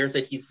these years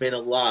that he's been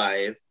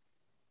alive,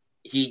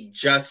 he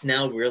just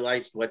now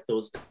realized what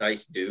those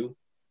dice do?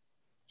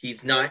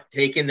 He's not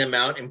taken them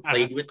out and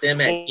played with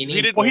them at any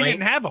point. He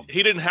didn't have them.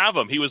 He didn't have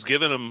them. He was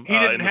given them. He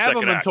didn't have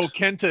them until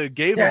Kenta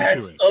gave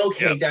them to him.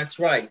 Okay, that's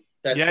right.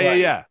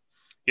 Yeah.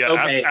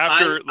 Okay,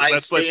 I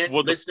stand,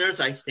 like, listeners,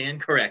 I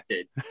stand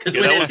corrected. Because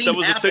that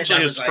was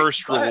essentially his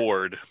first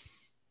reward.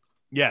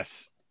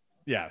 Yes.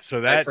 Yeah.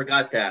 So that I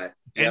forgot that.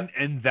 Yep.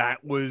 And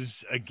that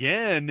was,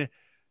 again,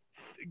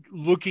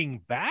 looking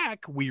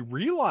back, we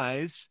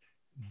realize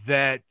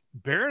that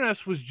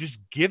Baroness was just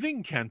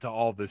giving Kenta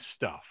all this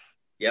stuff.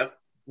 Yep.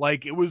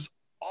 Like, it was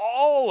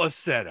all a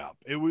setup.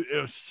 It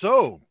was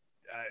so,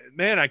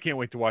 man, I can't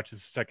wait to watch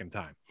this a second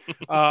time.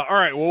 All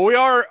right. Well, we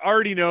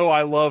already know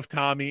I love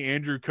Tommy.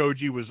 Andrew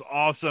Koji was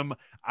awesome.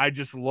 I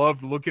just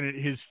loved looking at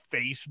his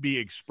face be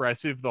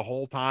expressive the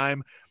whole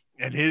time.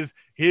 And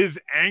his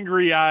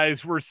angry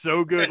eyes were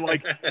so good.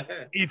 Like,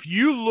 if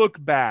you look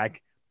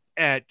back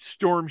at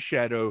Storm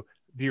Shadow,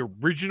 the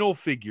original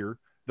figure,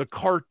 the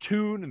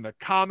cartoon and the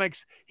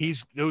comics,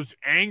 those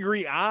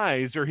angry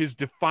eyes are his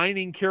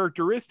defining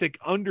characteristic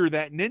under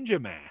that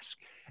ninja mask.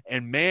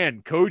 And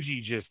man,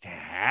 Koji just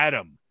had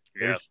them.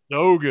 They're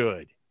so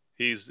good.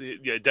 He's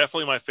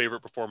definitely my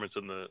favorite performance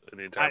in the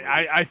entire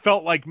movie. I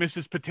felt like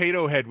Mrs.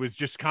 Potato Head was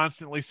just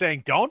constantly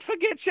saying, "Don't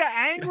forget your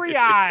angry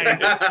eyes."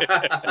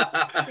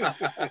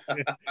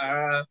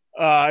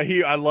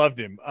 I loved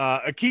him.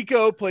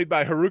 Akiko, played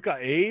by Haruka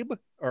Abe.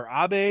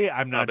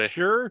 I'm not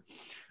sure.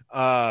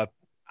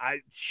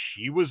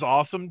 She was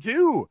awesome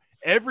too.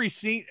 Every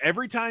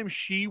time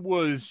she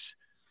was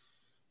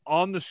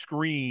on the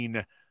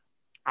screen,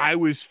 I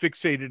was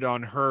fixated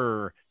on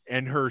her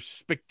and her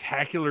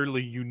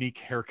spectacularly unique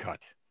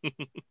haircut.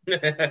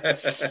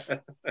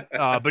 But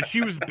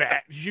she was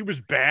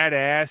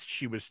badass.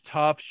 She was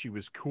tough. She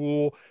was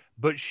cool.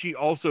 But she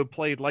also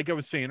played, like I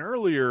was saying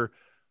earlier,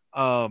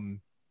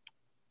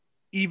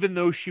 even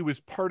though she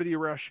was part of the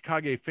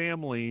Arashikage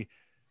family,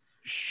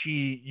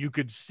 you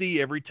could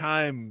see every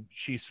time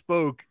she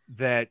spoke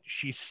that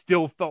she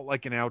still felt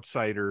like an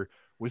outsider,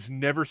 was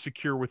never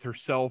secure with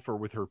herself or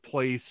with her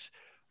place.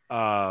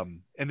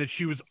 And that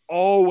she was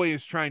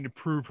always trying to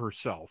prove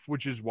herself,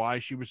 which is why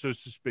she was so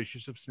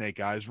suspicious of Snake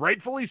Eyes.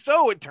 Rightfully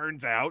so, it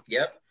turns out.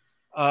 Yep.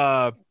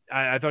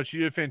 I thought she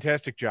did a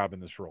fantastic job in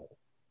this role.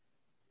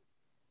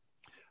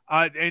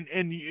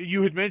 And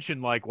you had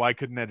mentioned, like, why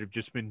couldn't that have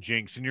just been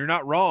Jinx? And you're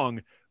not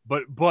wrong,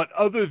 but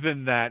other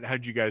than that,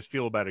 how'd you guys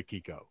feel about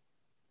Akiko?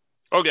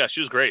 Oh yeah, she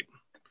was great.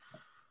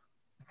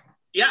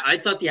 Yeah, I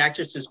thought the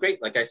actress was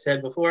great. Like I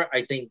said before,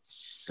 I think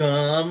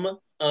some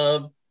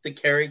of the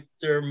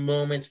character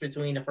moments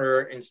between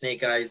her and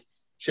Snake Eyes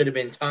should have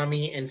been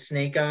Tommy and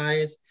Snake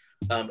Eyes.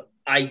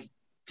 I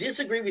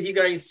disagree with you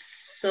guys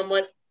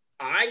somewhat.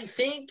 I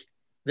think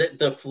that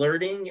the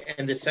flirting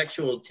and the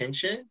sexual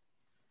tension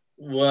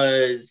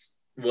was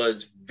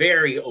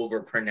very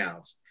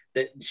overpronounced.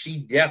 That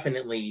she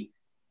definitely,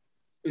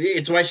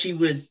 it's why she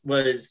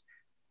was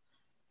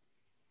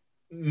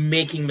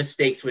making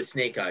mistakes with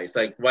Snake Eyes,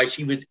 like why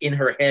she was in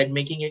her head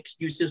making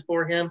excuses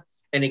for him.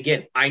 And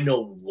again, I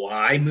know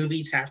why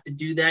movies have to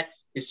do that.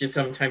 It's just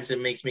sometimes it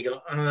makes me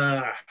go,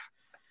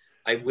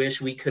 I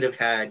wish we could have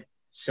had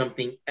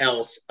something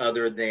else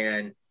other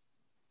than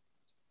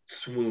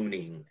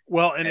swooning.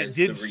 Well, and it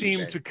did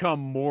seem to come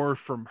more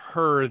from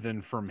her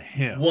than from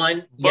him.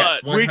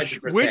 Yes,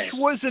 100%. Which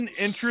was an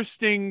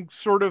interesting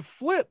sort of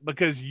flip,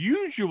 because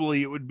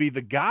usually it would be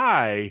the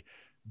guy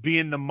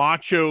being the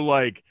macho,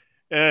 like,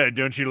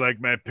 don't you like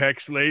my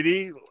pecs,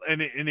 lady?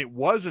 And it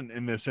wasn't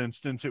in this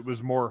instance. It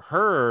was more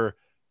her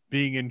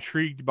being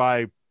intrigued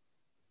by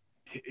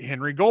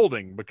Henry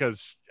Golding,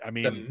 because, I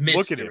mean, the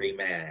mystery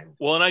man.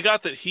 Well, and I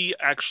got that he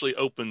actually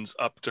opens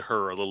up to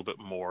her a little bit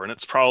more, and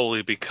it's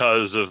probably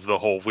because of the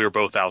whole "we're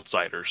both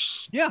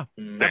outsiders." Yeah,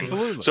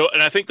 absolutely. So,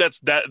 and I think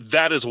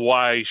that is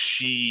why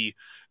she,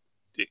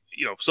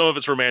 some of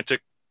it's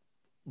romantic,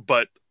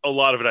 but a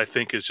lot of it, I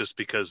think, is just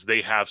because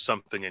they have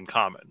something in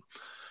common.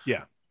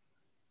 Yeah.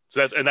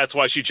 So that's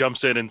why she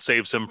jumps in and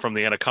saves him from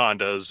the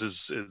anacondas.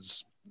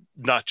 Is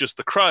not just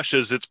the crush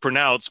as it's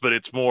pronounced, but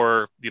it's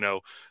more,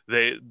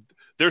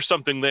 there's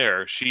something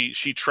there. She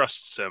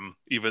trusts him,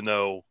 even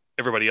though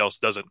everybody else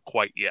doesn't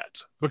quite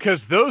yet.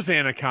 Because those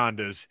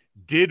anacondas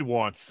did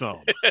want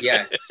some.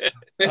 Yes.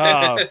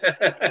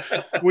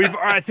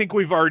 I think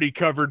we've already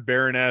covered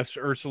Baroness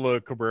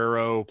Ursula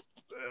Cabrero.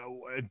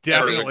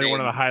 Definitely one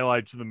of the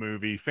highlights of the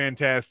movie.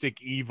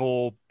 Fantastic,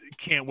 evil.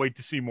 Can't wait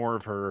to see more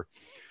of her.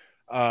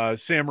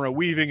 Samara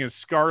Weaving as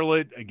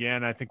Scarlet.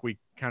 Again, I think we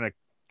kind of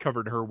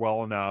covered her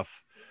well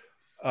enough.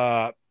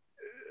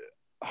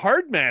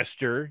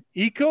 Hardmaster,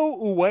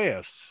 Iko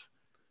Uwais.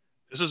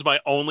 This is my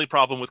only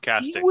problem with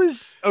casting.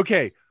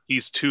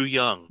 He's too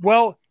young.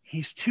 Well,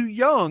 he's too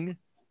young,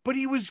 but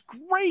he was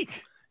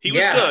great. He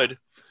was good.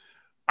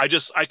 I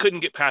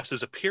couldn't get past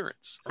his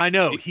appearance. I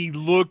know. He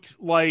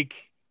looked like...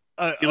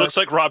 he looks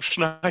like Rob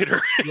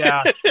Schneider.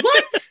 Yeah.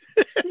 What?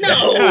 No.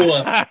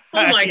 Oh,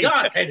 my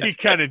God. He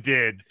kind of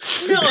did.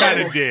 No. He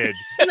kind of did.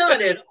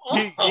 Not at all.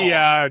 He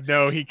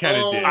kind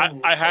of did.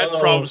 I had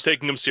problems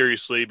taking him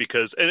seriously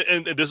because...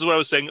 And this is what I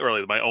was saying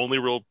earlier. My only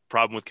real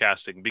problem with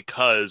casting,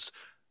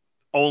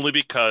 only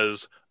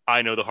because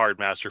I know the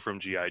Hardmaster from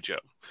G.I. Joe.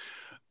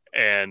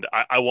 And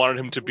I wanted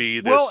him to be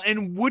this... Well,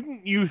 and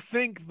wouldn't you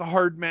think the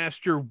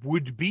Hardmaster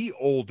would be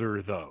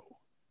older, though?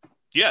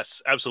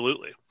 Yes,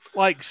 absolutely.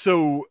 But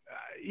you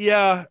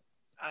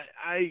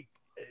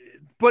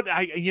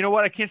know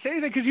what? I can't say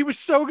anything because he was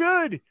so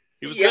good.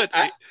 He was good.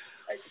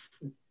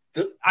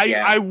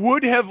 I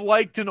would have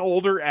liked an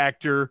older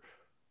actor,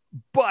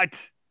 but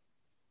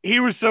he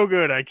was so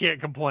good. I can't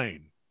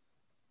complain.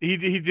 He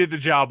did the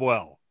job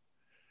well.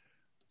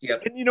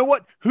 Yep. And you know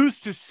what? Who's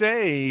to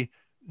say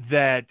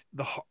that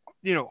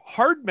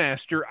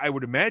Hardmaster, I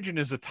would imagine,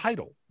 is a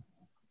title.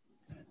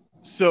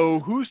 So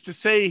who's to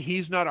say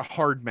he's not a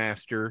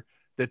Hardmaster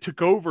that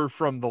took over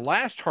from the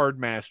last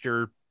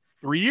Hardmaster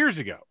 3 years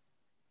ago?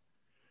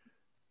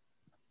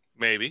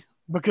 Maybe.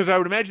 Because I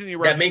would imagine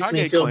that makes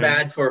me feel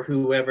bad for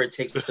whoever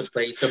takes the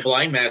place of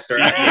Blind Master.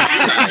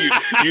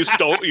 you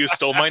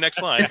stole my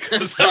next line.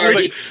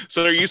 Sorry.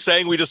 So are you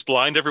saying we just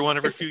blind everyone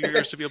every few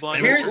years to be a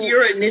blind Here's master?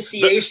 your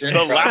initiation.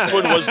 The last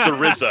one was the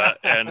RZA,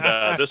 and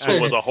this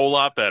one was a whole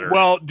lot better.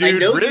 Well, dude, I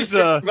know RZA, you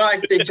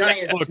survived the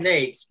giant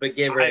snakes, but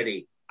get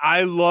ready.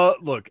 I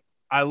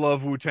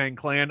love Wu-Tang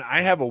Clan.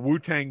 I have a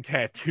Wu-Tang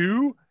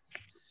tattoo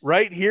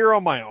right here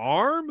on my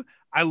arm.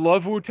 I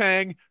love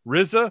Wu-Tang.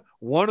 RZA,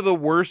 one of the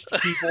worst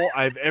people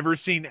I've ever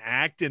seen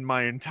act in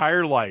my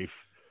entire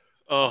life.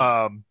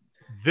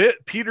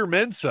 Peter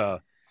Mensah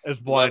as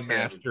Blind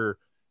Master,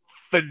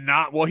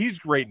 well, he's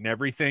great in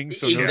everything,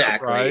 so no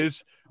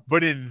surprise.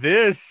 But in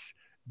this,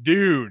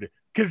 dude,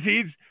 because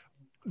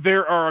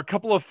there are a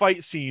couple of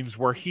fight scenes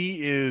where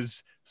he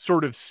is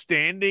sort of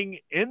standing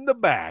in the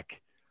back,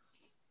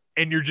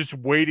 and you're just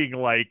waiting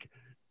like,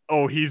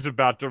 oh, he's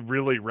about to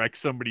really wreck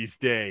somebody's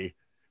day.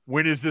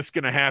 When is this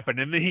going to happen?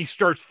 And then he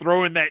starts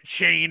throwing that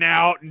chain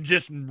out and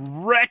just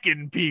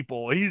wrecking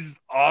people. He's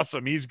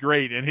awesome. He's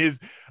great. And his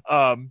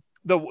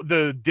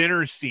the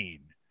dinner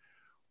scene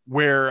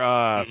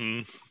where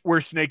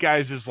Snake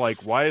Eyes is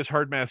like, why is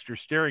Hardmaster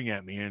staring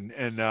at me? And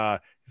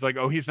he's like,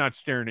 oh, he's not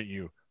staring at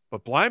you,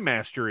 but Blind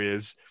Master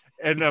is.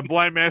 And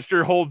Blind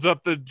Master holds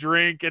up the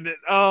drink, and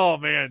oh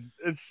man,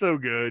 it's so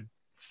good.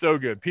 So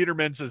good. Peter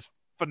Mensah's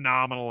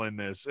phenomenal in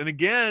this. And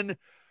again,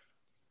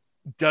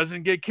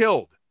 doesn't get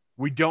killed.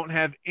 We don't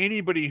have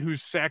anybody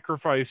who's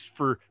sacrificed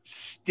for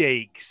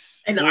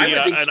stakes. And I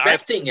was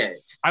expecting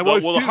it. The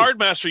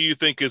Hardmaster you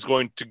think is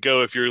going to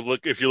go if you're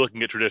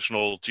looking at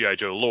traditional G.I.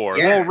 Joe lore.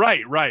 Yeah. Oh,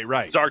 right.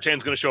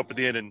 Zartan's going to show up at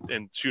the end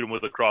and shoot him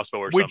with a crossbow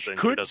or something. Which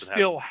could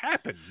still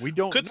happen. We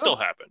don't know. Still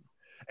happen.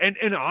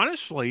 And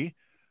honestly,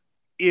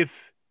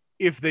 if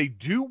they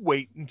do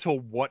wait until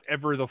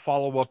whatever the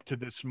follow-up to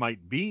this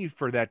might be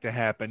for that to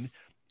happen,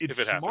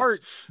 it's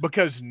smart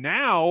because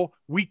now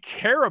we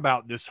care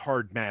about this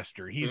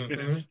Hardmaster. He's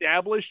been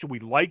established. We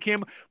like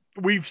him.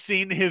 We've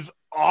seen his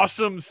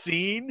awesome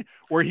scene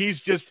where he's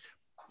just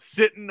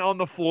sitting on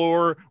the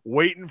floor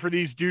waiting for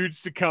these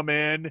dudes to come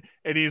in.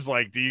 And he's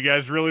like, do you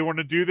guys really want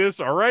to do this?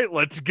 All right,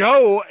 let's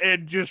go.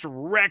 And just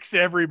wrecks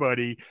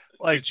everybody.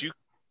 Like,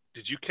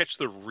 did you catch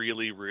the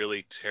really,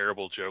 really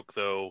terrible joke,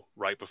 though,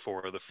 right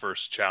before the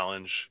first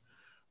challenge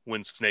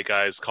when Snake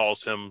Eyes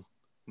calls him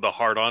the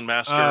Hard-On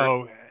Master?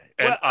 Oh,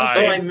 and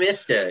I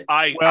missed it.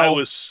 I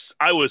was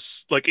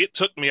like, it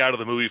took me out of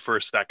the movie for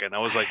a second. I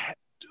was like,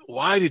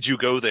 why did you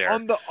go there?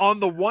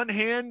 On the one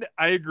hand,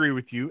 I agree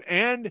with you.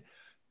 And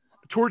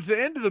towards the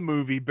end of the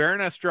movie,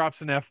 Baroness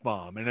drops an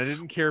F-bomb, and I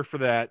didn't care for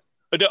that.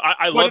 No,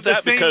 I love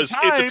that because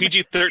it's a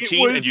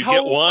PG-13 and you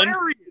get one.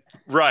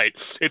 Right.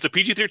 It's a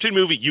PG-13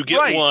 movie. You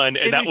get one,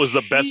 and that was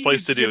the best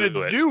place to do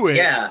it.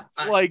 Yeah.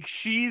 Like,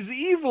 she's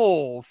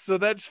evil, so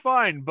that's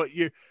fine. But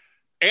you...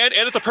 And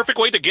it's a perfect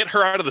way to get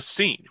her out of the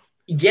scene.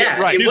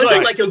 Yeah, it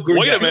wasn't like a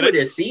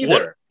gratuitous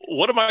either.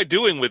 What am I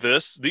doing with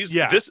this? These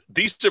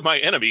are my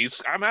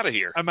enemies. I'm out of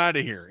here.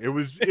 It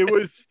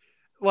was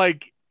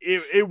like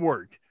it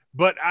worked.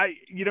 But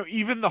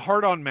even the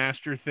Hard-On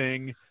Master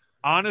thing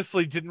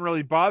honestly didn't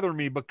really bother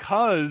me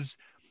because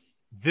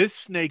this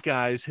Snake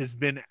Eyes has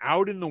been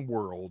out in the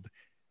world.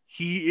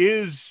 He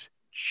is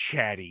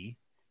chatty.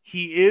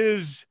 He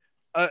is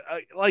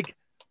like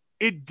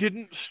it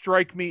didn't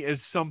strike me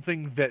as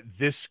something that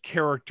this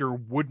character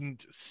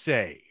wouldn't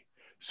say.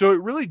 So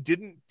it really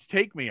didn't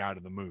take me out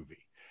of the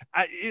movie.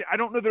 I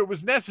don't know that it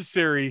was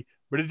necessary,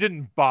 but it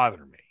didn't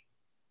bother me.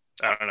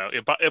 I don't know.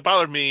 It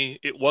bothered me.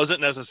 It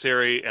wasn't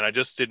necessary, and I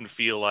just didn't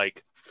feel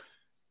like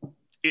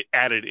it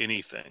added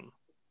anything.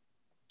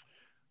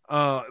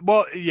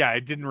 Well, yeah,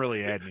 it didn't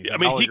really add anything. I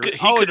mean, he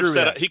could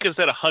have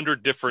said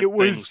 100 different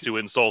things to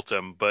insult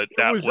him, but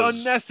that was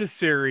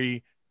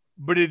unnecessary.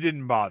 But it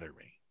didn't bother me.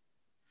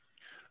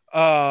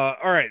 All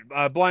right,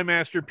 Blind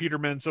Master Peter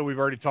Menso. We've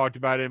already talked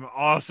about him.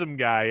 Awesome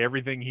guy.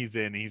 Everything he's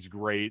in, he's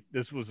great.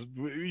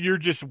 You're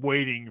just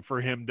waiting for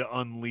him to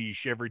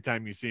unleash every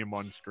time you see him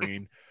on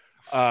screen.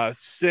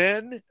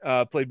 Sen,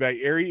 played by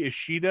Eri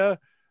Ishida.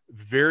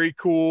 Very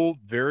cool,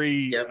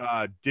 very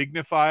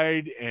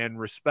dignified and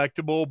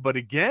respectable. But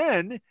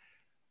again,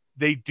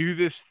 they do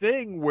this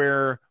thing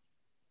where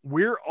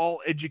we're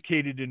all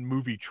educated in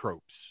movie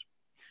tropes.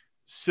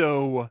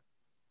 So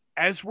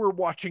as we're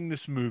watching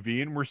this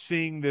movie and we're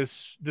seeing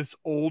this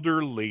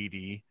older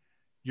lady,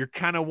 you're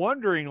kind of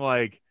wondering,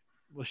 like,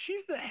 well,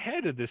 she's the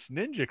head of this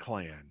ninja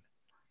clan.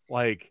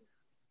 Like,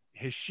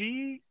 is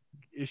she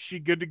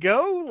good to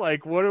go?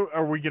 Like, what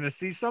are we going to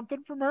see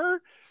something from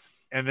her?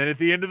 And then at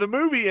the end of the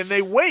movie, and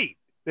they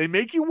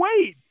make you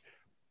wait.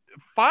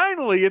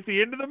 Finally, at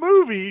the end of the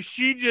movie,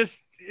 she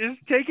just is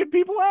taking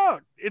people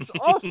out. It's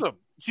awesome.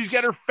 She's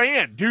got her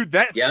fan, dude.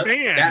 That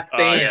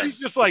fan. She's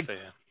just like,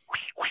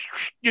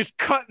 just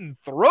cutting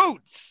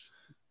throats,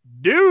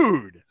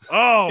 dude.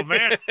 Oh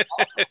man,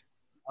 awesome.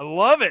 I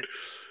love it.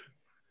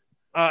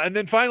 And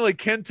then finally,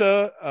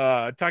 Kenta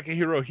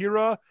Takehiro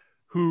Hira,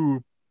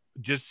 who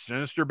just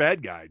sinister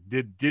bad guy,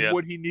 did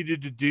what he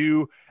needed to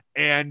do.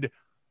 And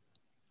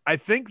I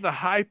think the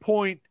high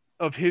point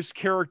of his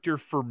character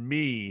for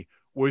me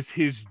was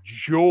his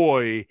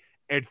joy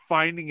at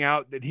finding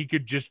out that he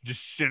could just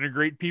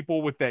disintegrate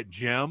people with that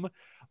gem.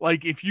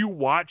 Like, if you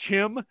watch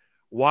him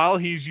while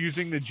he's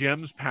using the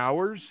gem's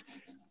powers,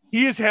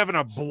 he is having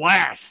a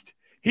blast.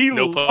 He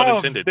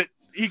loves that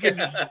he can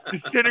just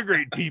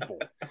disintegrate people.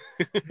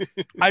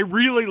 I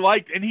really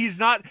liked, and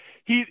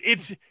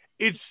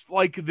it's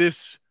like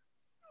this.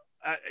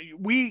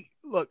 We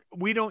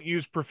don't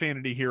use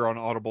profanity here on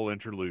Audible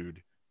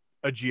Interlude,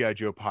 a G.I.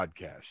 Joe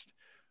podcast.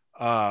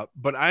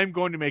 But I'm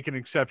going to make an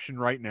exception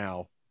right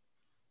now.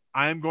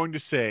 I'm going to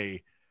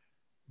say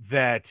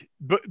that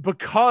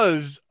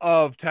because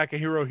of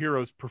Takehiro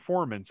Hiro's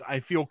performance, I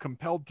feel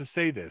compelled to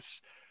say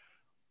this.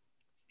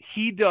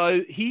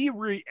 He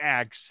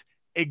reacts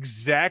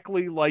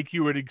exactly like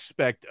you would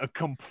expect a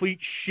complete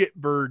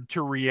shitbird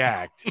to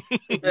react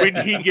when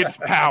he gets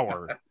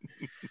power.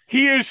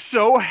 He is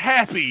so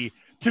happy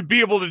to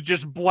be able to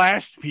just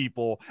blast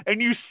people,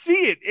 and you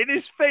see it in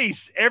his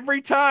face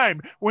every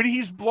time when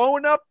he's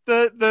blowing up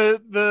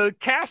the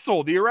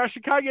castle, the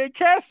Arashikage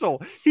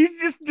castle. He's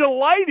just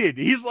delighted.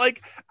 He's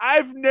like,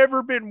 I've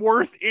never been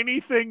worth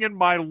anything in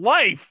my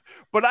life,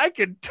 but I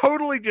can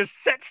totally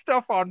just set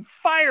stuff on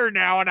fire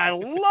now, and I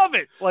love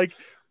it. Like,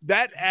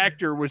 that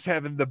actor was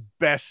having the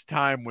best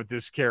time with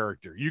this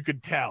character. You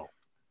could tell.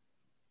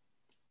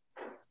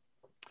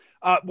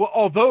 Well,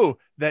 although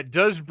that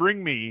does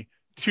bring me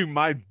to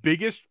my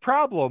biggest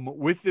problem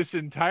with this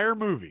entire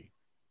movie.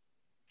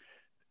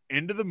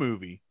 End of the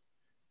movie,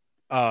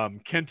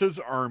 Kenta's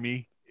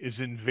army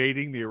is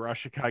invading the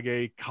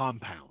Arashikage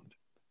compound,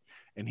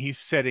 and he's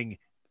setting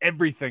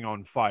everything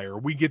on fire.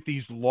 We get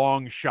these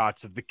long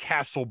shots of the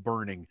castle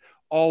burning,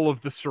 all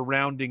of the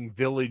surrounding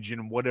village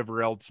and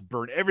whatever else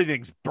burn.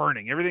 Everything's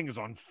burning. Everything is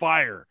on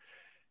fire.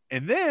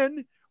 And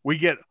then we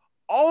get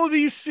all of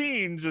these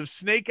scenes of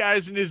Snake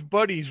Eyes and his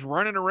buddies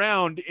running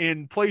around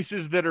in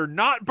places that are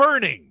not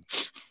burning.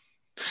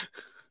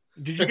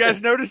 Did you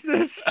guys notice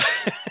this?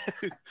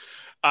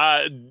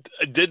 I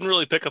didn't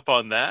really pick up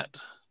on that.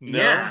 No.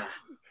 Yeah.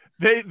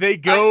 They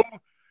go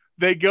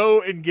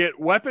and get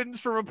weapons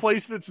from a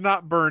place that's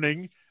not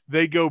burning.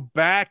 They go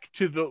back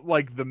to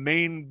the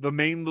main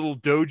little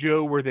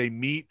dojo where they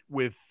meet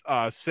with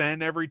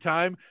Sen every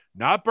time,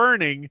 not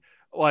burning.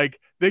 Like,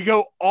 they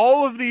go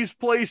all of these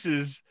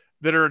places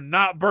that are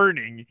not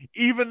burning,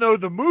 even though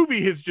the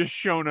movie has just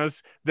shown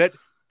us that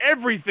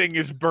everything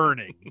is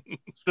burning.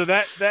 So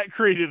that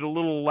created a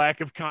little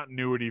lack of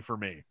continuity for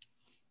me.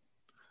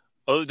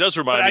 Oh, it does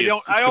remind me.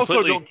 I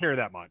also don't care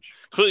that much.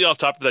 Completely off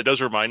topic, that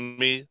does remind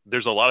me.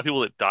 There's a lot of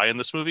people that die in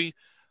this movie.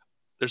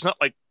 There's not,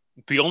 like,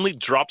 the only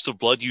drops of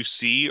blood you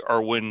see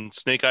are when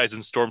Snake Eyes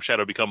and Storm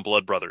Shadow become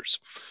blood brothers.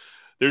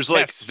 There's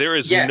there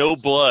is no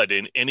blood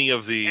in any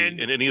of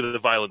the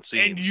violent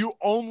scenes. And you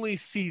only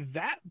see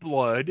that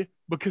blood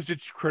because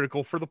it's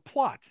critical for the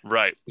plot.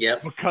 Right.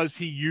 Yep. Because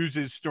he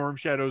uses Storm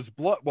Shadow's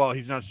blood. Well,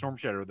 he's not Storm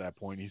Shadow at that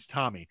point. He's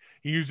Tommy.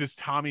 He uses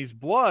Tommy's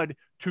blood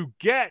to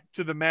get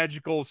to the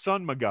magical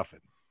sun MacGuffin.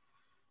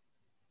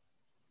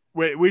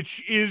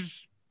 Which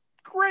is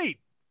great.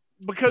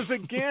 Because,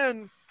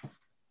 again,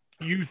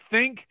 you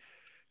think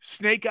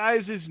Snake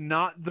Eyes is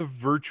not the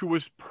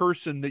virtuous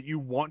person that you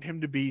want him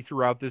to be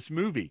throughout this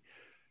movie.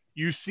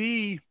 You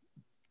see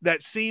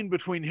that scene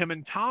between him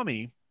and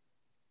Tommy,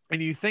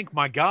 And you think,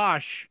 my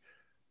gosh,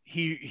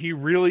 he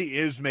really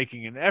is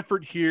making an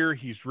effort here.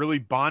 He's really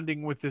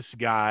bonding with this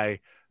guy.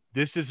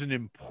 This is an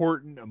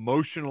important,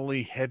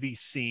 emotionally heavy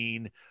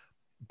scene.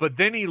 But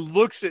then he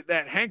looks at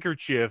that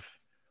handkerchief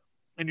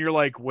and you're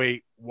like,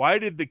 wait, why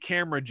did the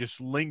camera just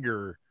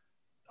linger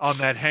on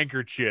that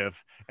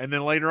handkerchief? And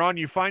then later on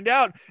you find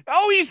out,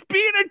 oh, he's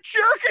being a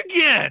jerk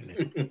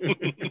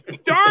again.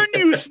 Darn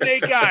you,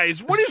 Snake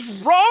Eyes. What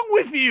is wrong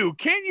with you?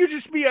 Can't you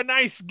just be a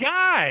nice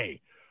guy?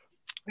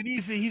 And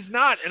he's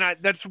not. And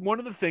that's one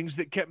of the things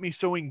that kept me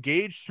so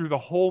engaged through the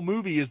whole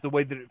movie, is the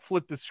way that it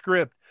flipped the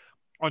script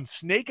on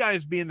Snake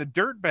Eyes being the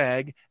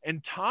dirtbag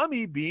and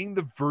Tommy being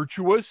the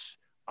virtuous,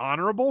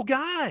 honorable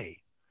guy.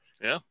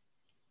 Yeah.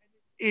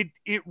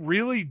 It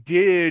really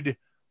did.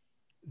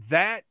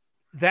 That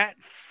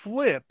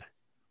flip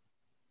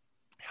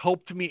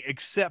helped me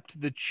accept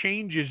the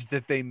changes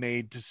that they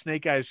made to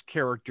Snake Eyes'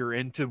 character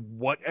into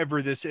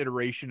whatever this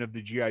iteration of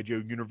the G.I.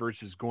 Joe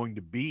universe is going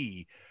to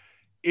be.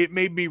 It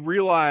made me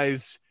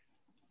realize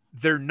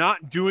they're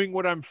not doing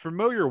what I'm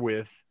familiar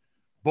with,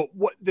 but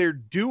what they're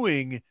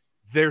doing,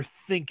 they're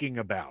thinking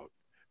about.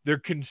 They're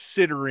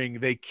considering,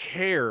 they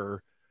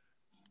care.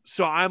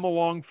 So I'm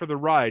along for the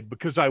ride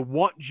because I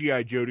want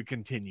G.I. Joe to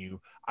continue.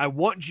 I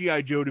want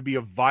G.I. Joe to be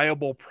a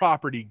viable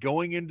property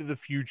going into the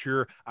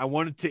future. I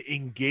want it to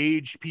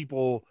engage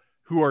people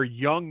who are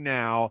young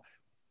now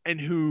and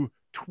who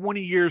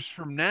 20 years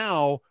from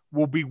now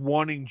will be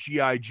wanting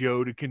G.I.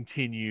 Joe to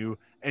continue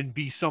and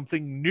be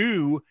something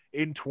new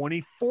in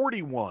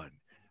 2041.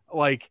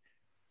 Like,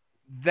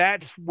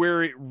 that's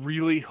where it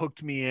really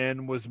hooked me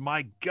in, was,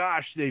 my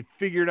gosh, they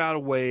figured out a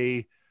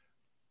way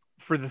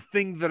for the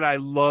thing that I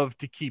love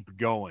to keep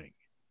going.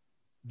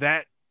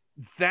 That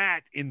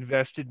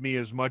invested me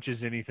as much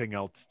as anything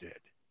else did.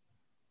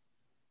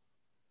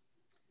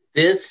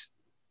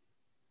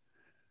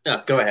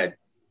 Go ahead.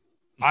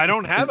 I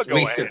don't have a go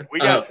ahead. We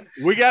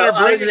gotta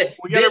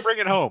bring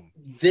it home.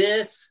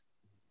 This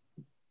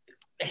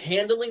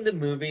handling the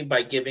movie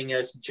by giving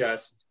us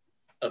just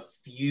a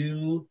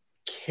few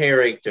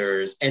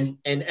characters, and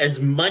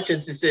as much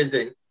as this is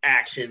an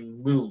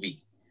action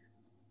movie,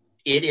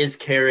 it is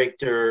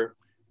character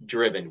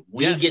driven.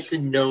 We get to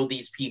know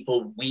these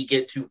people. We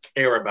get to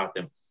care about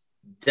them.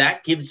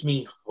 That gives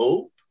me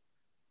hope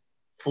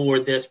for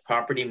this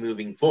property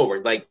moving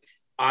forward. Like,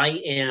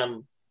 I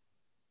am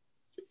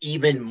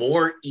even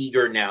more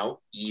eager now,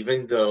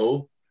 even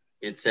though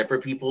it's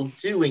separate people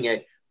doing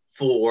it,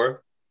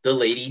 for the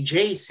Lady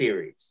J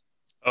series.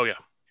 Oh yeah.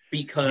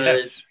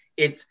 Because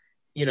it's,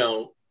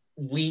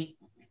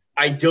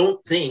 I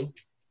don't think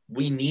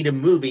we need a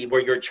movie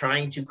where you're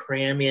trying to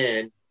cram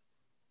in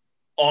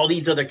all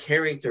these other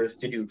characters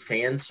to do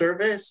fan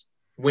service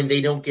when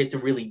they don't get to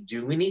really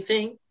do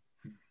anything.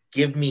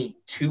 Give me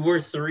 2 or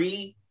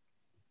 3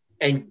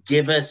 and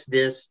give us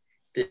this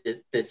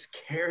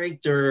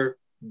character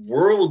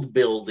world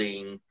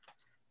building.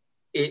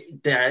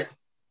 That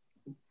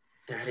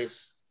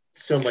is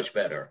so much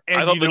better.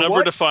 And I thought the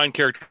number to find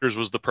characters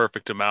was the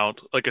perfect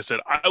amount. Like I said,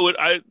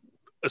 I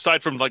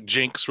aside from like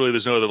Jinx, really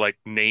there's no other like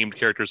named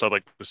characters I'd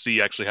like to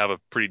see actually have a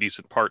pretty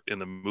decent part in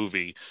the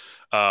movie.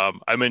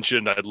 I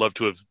mentioned I'd love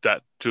to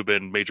have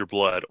been Major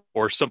Blood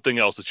or something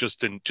else. It's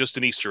just an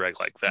Easter egg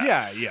like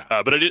that. Yeah.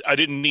 But I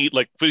didn't need,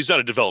 but he's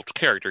not a developed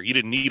character. You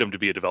didn't need him to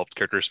be a developed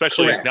character,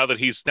 especially Correct. now that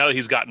he's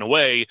gotten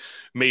away.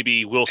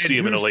 Maybe we'll see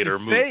him in a later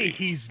movie.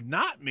 He's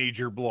not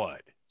Major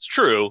Blood. It's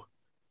true.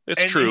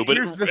 It's true. But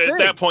at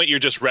that point, you're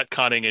just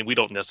retconning, and we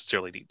don't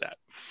necessarily need that.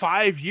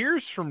 5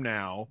 years from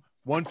now,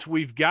 if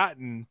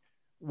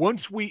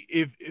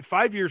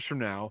 5 years from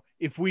now,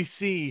 if we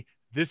see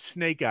this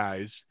Snake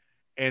Eyes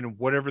and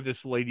whatever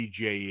this Lady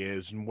J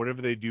is and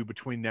whatever they do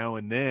between now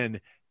and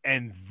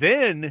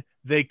then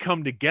they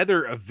come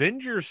together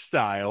Avengers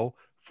style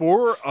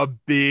for a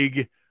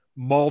big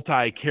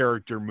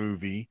multi-character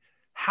movie,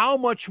 how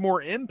much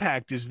more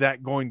impact is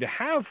that going to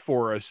have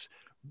for us?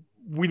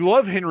 We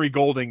love Henry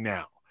Golding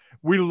now.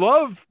 We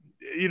love,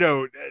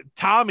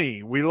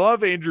 Tommy. We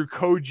love Andrew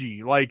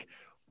Koji. Like,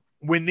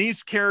 when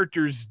these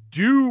characters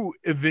do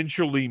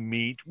eventually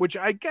meet, which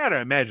I gotta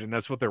imagine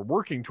that's what they're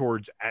working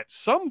towards at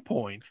some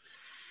point,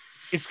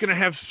 it's going to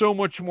have so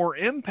much more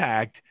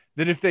impact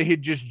than if they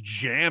had just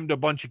jammed a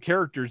bunch of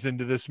characters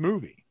into this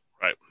movie.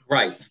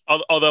 Right.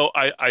 Although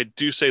I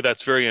do say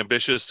that's very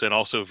ambitious and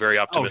also very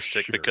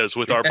optimistic, because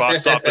with our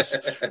box office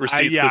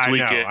receipts this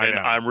weekend,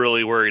 I'm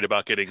really worried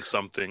about getting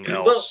something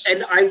else. Well,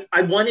 and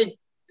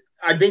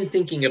I've been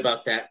thinking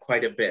about that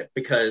quite a bit,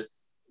 because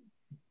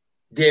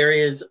there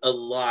is a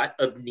lot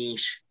of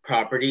niche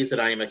properties that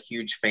I am a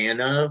huge fan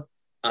of.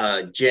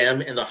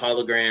 Gem and the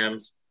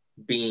Holograms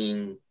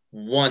being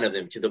one of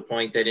them, to the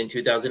point that in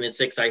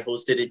 2006, I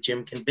hosted a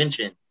Gem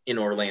convention in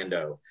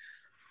Orlando.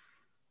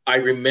 I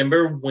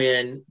remember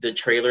when the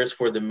trailers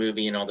for the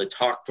movie and all the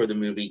talk for the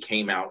movie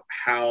came out,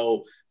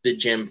 how the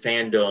Gem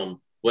fandom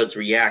was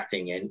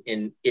reacting.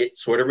 And it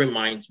sort of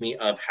reminds me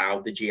of how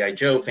the G.I.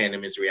 Joe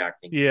fandom is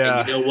reacting. Yeah.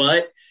 And you know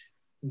what?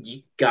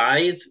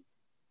 Guys,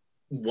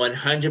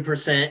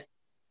 100%,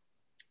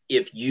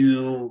 if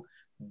you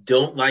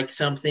don't like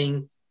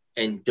something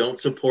and don't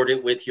support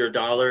it with your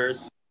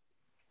dollars,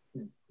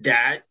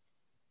 that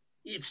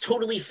it's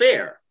totally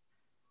fair.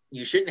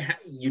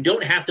 You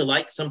don't have to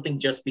like something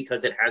just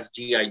because it has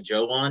G.I.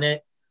 Joe on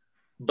it.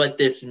 But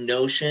this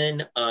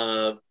notion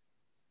of,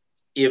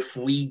 if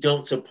we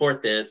don't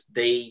support this,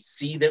 they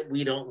see that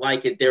we don't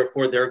like it,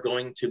 therefore they're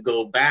going to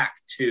go back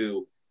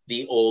to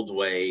the old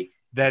way.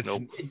 That's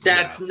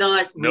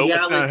not reality.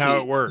 That's not how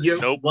it works.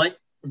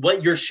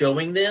 What you're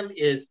showing them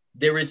is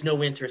there is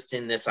no interest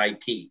in this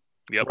IP.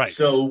 Yep. Right.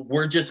 So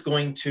we're just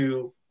going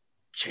to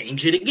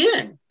change it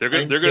again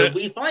until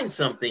we find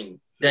something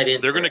that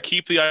interests. They're going to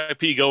keep the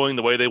IP going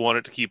the way they want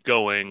it to keep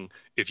going.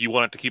 If you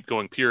want it to keep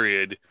going,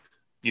 period,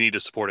 you need to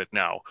support it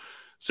now.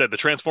 Said the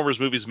Transformers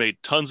movies made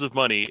tons of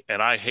money,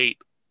 and I hate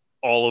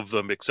all of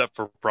them except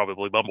for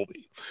probably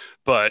Bumblebee.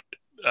 But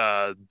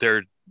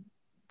they're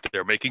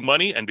making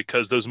money, and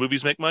because those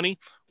movies make money,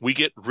 we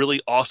get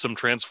really awesome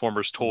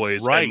Transformers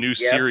toys and new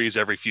series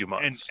every few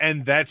months.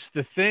 And that's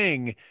the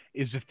thing,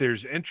 is if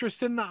there's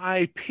interest in the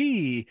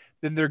IP,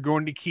 then they're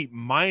going to keep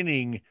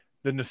mining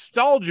the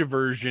nostalgia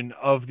version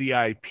of the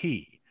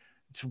IP.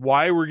 It's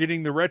why we're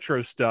getting the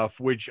retro stuff,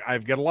 which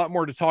I've got a lot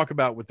more to talk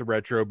about with the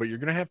retro, but you're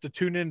going to have to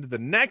tune into the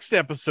next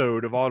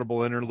episode of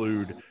Audible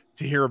Interlude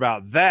to hear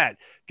about that.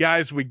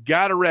 Guys, we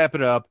got to wrap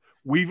it up.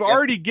 We've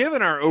already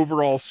given our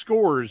overall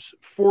scores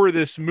for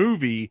this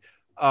movie.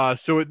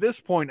 So at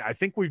this point, I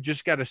think we've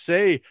just got to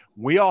say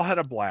we all had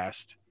a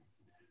blast.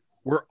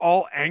 We're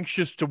all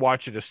anxious to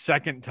watch it a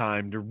second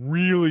time to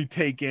really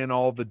take in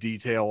all the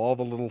detail, all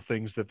the little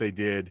things that they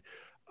did.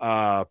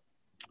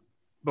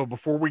 But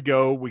before we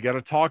go, we got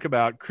to talk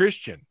about,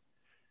 Christian,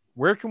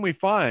 where can we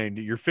find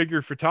your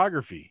figure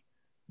photography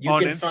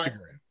on Instagram?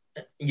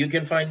 You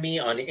can find me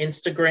on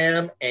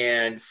Instagram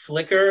and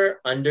Flickr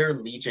under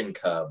Legion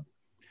Cub.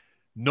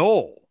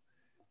 Noel,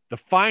 the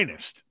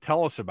Finest,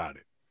 tell us about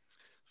it.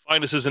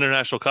 Finest is an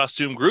international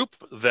costume group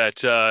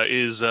that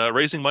is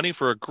raising money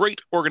for a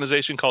great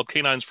organization called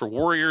Canines for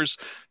Warriors.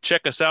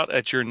 Check us out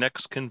at your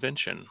next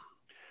convention.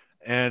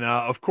 And,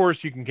 of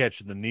course, you can catch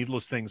the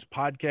Needless Things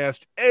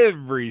podcast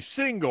every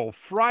single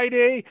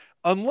Friday,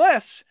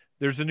 unless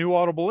there's a new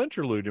Audible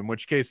Interlude, in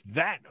which case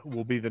that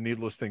will be the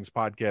Needless Things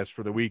podcast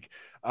for the week.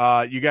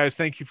 You guys,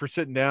 thank you for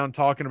sitting down,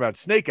 talking about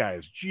Snake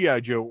Eyes, G.I.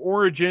 Joe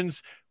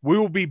Origins. We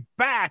will be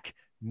back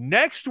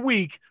next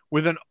week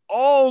with an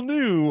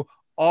all-new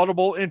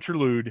Audible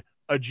Interlude,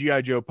 a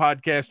G.I. Joe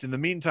podcast. In the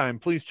meantime,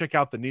 please check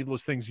out the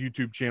Needless Things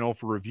YouTube channel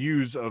for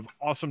reviews of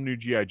awesome new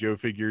G.I. Joe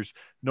figures.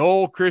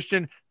 Noel,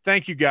 Christian,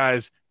 thank you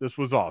guys. This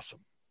was awesome.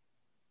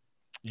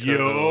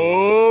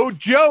 Yo,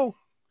 Joe.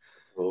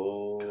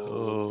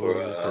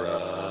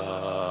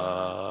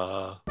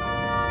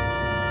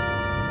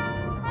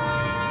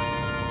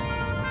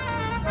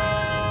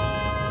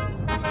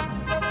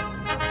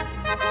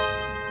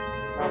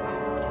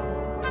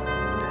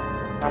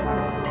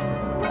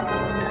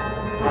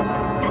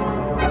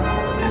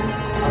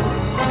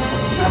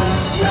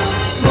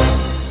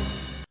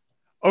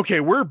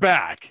 Okay, we're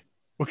back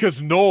because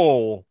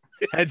Noel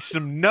had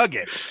some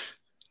nuggets,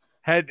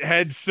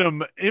 had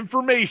some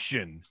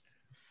information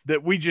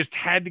that we just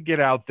had to get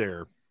out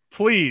there.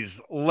 Please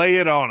lay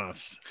it on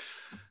us.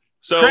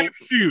 So,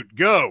 Crapshoot,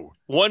 go.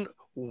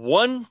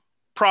 One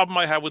problem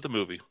I have with the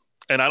movie,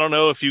 and I don't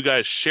know if you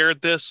guys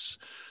shared this.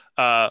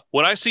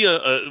 When I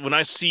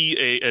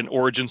see an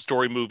origin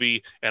story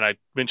movie, and I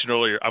mentioned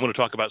earlier, I'm going to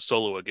talk about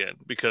Solo again,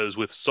 because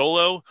with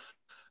Solo,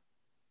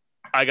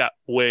 I got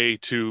way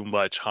too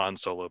much Han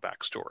Solo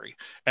backstory,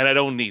 and I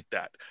don't need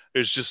that.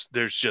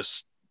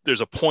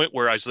 There's a point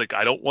where I was like,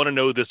 I don't want to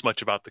know this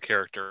much about the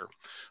character,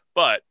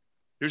 but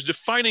there's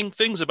defining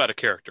things about a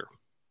character,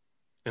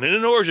 and in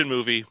an origin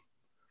movie,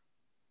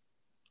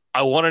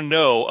 I want to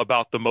know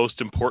about the most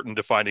important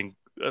defining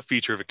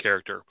feature of a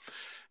character.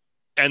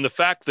 And the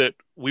fact that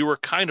we were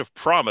kind of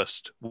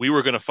promised we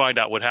were going to find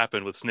out what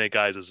happened with Snake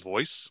Eyes'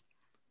 voice,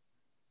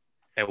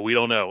 and we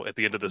don't know at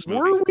the end of this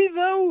movie. Were we,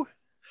 though?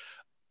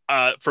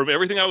 From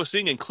everything I was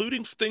seeing,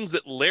 including things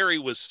that Larry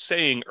was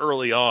saying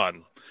early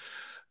on,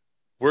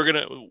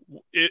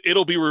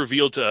 it'll be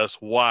revealed to us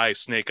why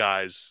Snake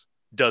Eyes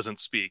doesn't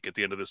speak at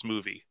the end of this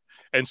movie.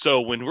 And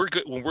so when we're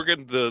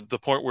getting to the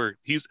point where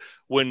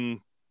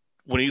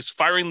when he's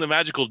firing the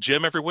magical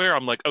gem everywhere,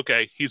 I'm like,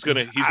 okay, he's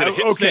gonna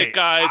hit Snake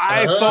Eyes.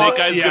 Snake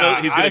Eyes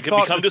he's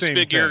gonna become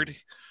disfigured.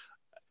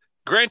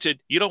 Granted,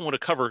 you don't want to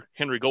cover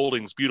Henry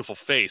Golding's beautiful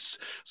face,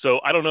 so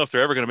I don't know if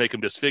they're ever going to make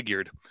him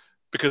disfigured,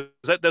 because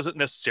that doesn't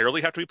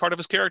necessarily have to be part of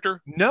his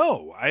character.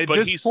 No, at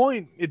this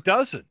point, it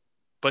doesn't.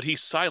 But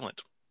he's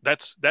silent.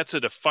 That's a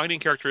defining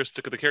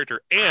characteristic of the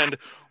character. And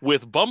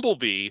with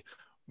Bumblebee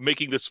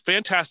making this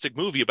fantastic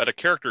movie about a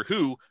character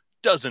who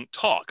doesn't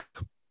talk,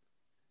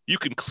 you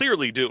can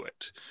clearly do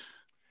it.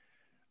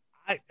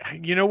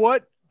 You know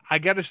what? I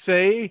got to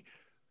say,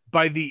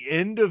 by the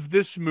end of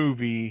this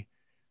movie,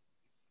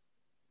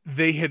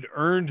 they had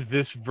earned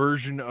this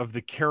version of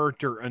the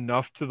character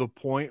enough to the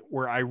point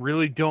where I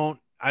really don't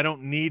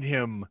need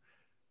him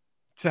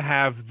to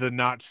have the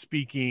not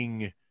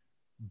speaking,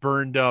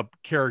 burned up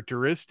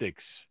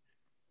characteristics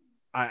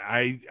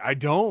I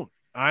don't.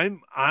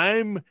 And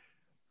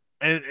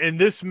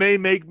this may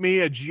make me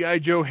a G.I.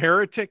 Joe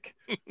heretic,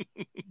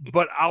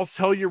 but I'll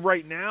tell you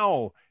right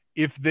now,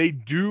 if they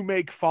do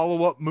make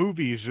follow-up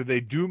movies or they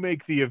do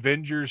make the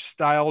Avengers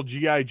style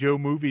G.I. Joe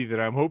movie that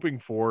I'm hoping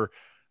for,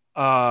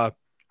 I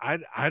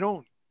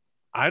don't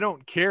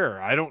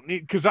care. I don't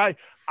need, because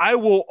I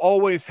will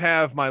always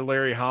have my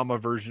Larry Hama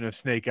version of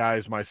Snake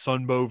Eyes, my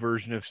Sunbow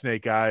version of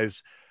Snake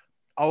Eyes.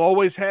 I'll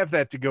always have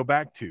that to go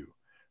back to.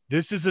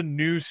 This is a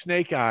new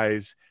Snake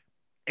Eyes,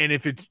 and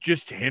if it's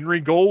just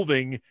Henry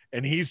Golding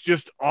and he's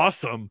just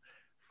awesome,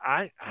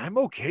 I'm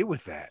okay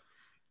with that.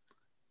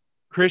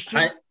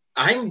 Christian?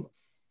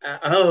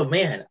 Oh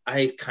man,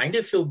 I kind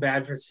of feel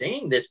bad for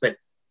saying this, but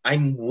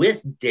I'm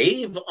with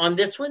Dave on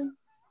this one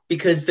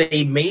because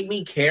they made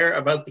me care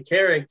about the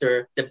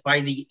character that by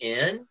the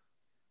end,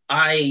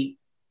 I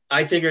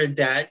figured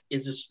that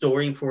is a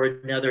story for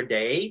another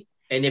day.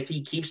 And if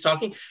he keeps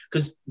talking,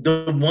 because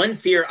the one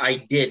fear I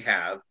did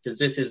have, because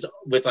this is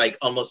with like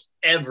almost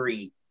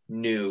every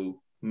new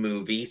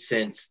movie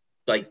since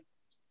like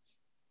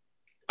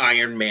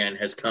Iron Man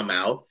has come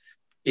out,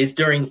 is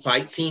during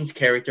fight scenes,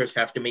 characters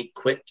have to make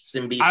quips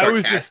and be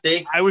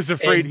sarcastic. I was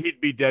afraid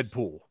he'd be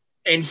Deadpool.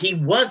 And he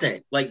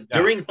wasn't. Like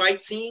during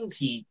fight scenes,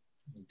 he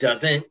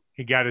doesn't.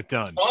 He got it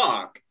done.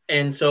 Talk.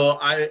 And so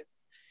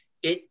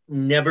it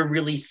never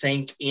really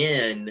sank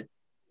in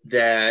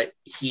that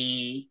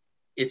he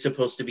is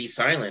supposed to be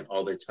silent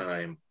all the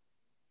time.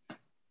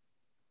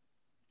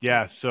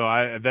 Yeah,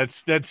 so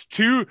that's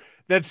two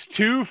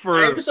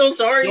for I'm so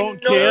sorry.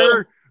 Don't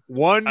care.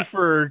 One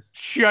for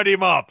shut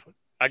him up.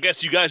 I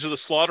guess you guys are the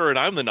slaughter and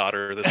I'm the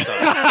nodder this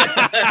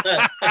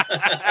time.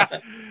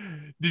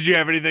 Did you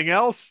have anything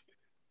else?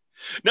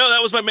 No,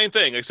 that was my main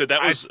thing. I said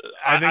that was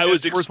I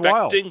was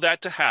expecting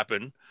that to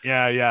happen.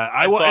 Yeah.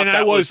 I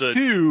was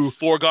too.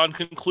 Foregone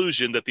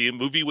conclusion that the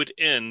movie would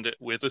end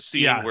with a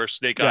scene where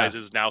Snake Eyes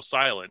is now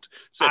silent.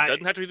 So it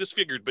doesn't have to be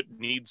disfigured, but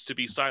needs to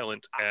be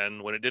silent.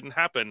 And when it didn't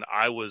happen,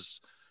 I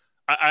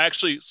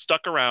actually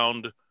stuck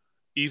around,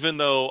 even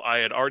though I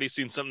had already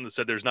seen something that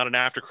said there's not an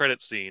after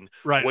credit scene,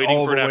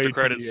 waiting for an after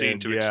credit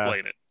scene to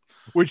explain it.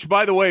 Which,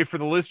 by the way, for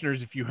the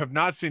listeners, if you have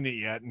not seen it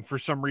yet, and for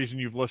some reason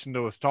you've listened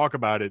to us talk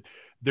about it,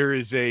 there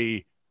is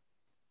a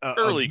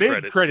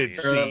mid-credit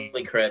scene.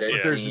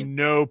 There's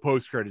no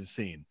post-credit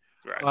scene.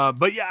 Right.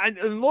 But yeah,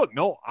 and look,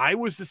 no, I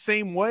was the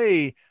same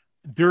way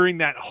during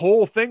that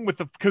whole thing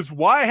because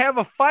why have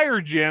a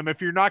fire gem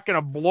if you're not going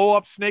to blow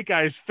up Snake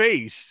Eyes'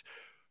 face?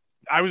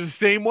 I was the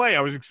same way.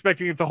 I was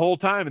expecting it the whole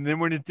time. And then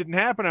when it didn't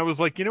happen, I was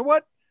like, you know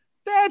what?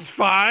 That's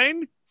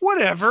fine.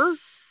 Whatever.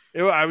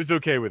 I was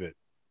okay with it.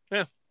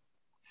 Yeah.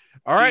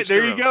 All right.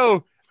 There you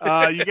go.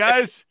 You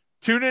guys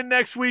tune in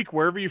next week,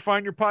 wherever you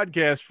find your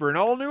podcast, for an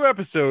all new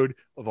episode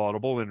of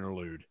Audible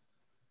Interlude.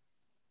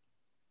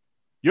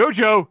 Yo,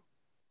 Joe.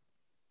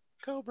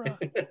 Cobra.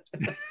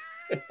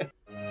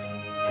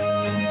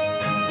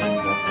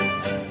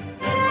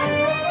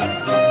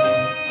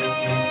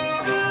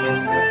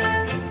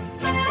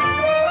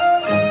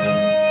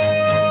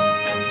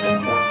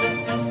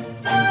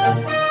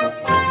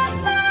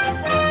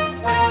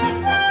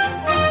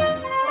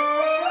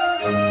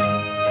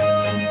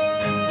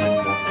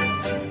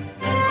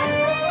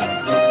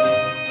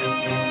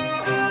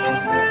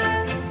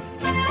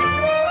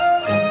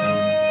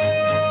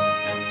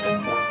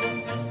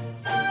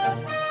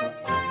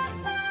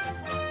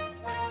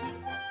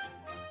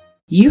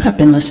 You have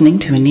been listening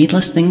to a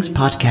Needless Things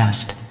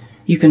podcast.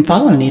 You can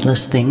follow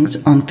Needless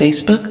Things on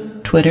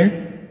Facebook, Twitter,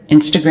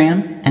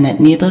 Instagram, and at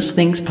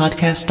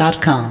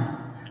needlessthingspodcast.com.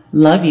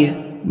 Love you.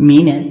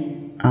 Mean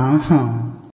it. Uh-huh.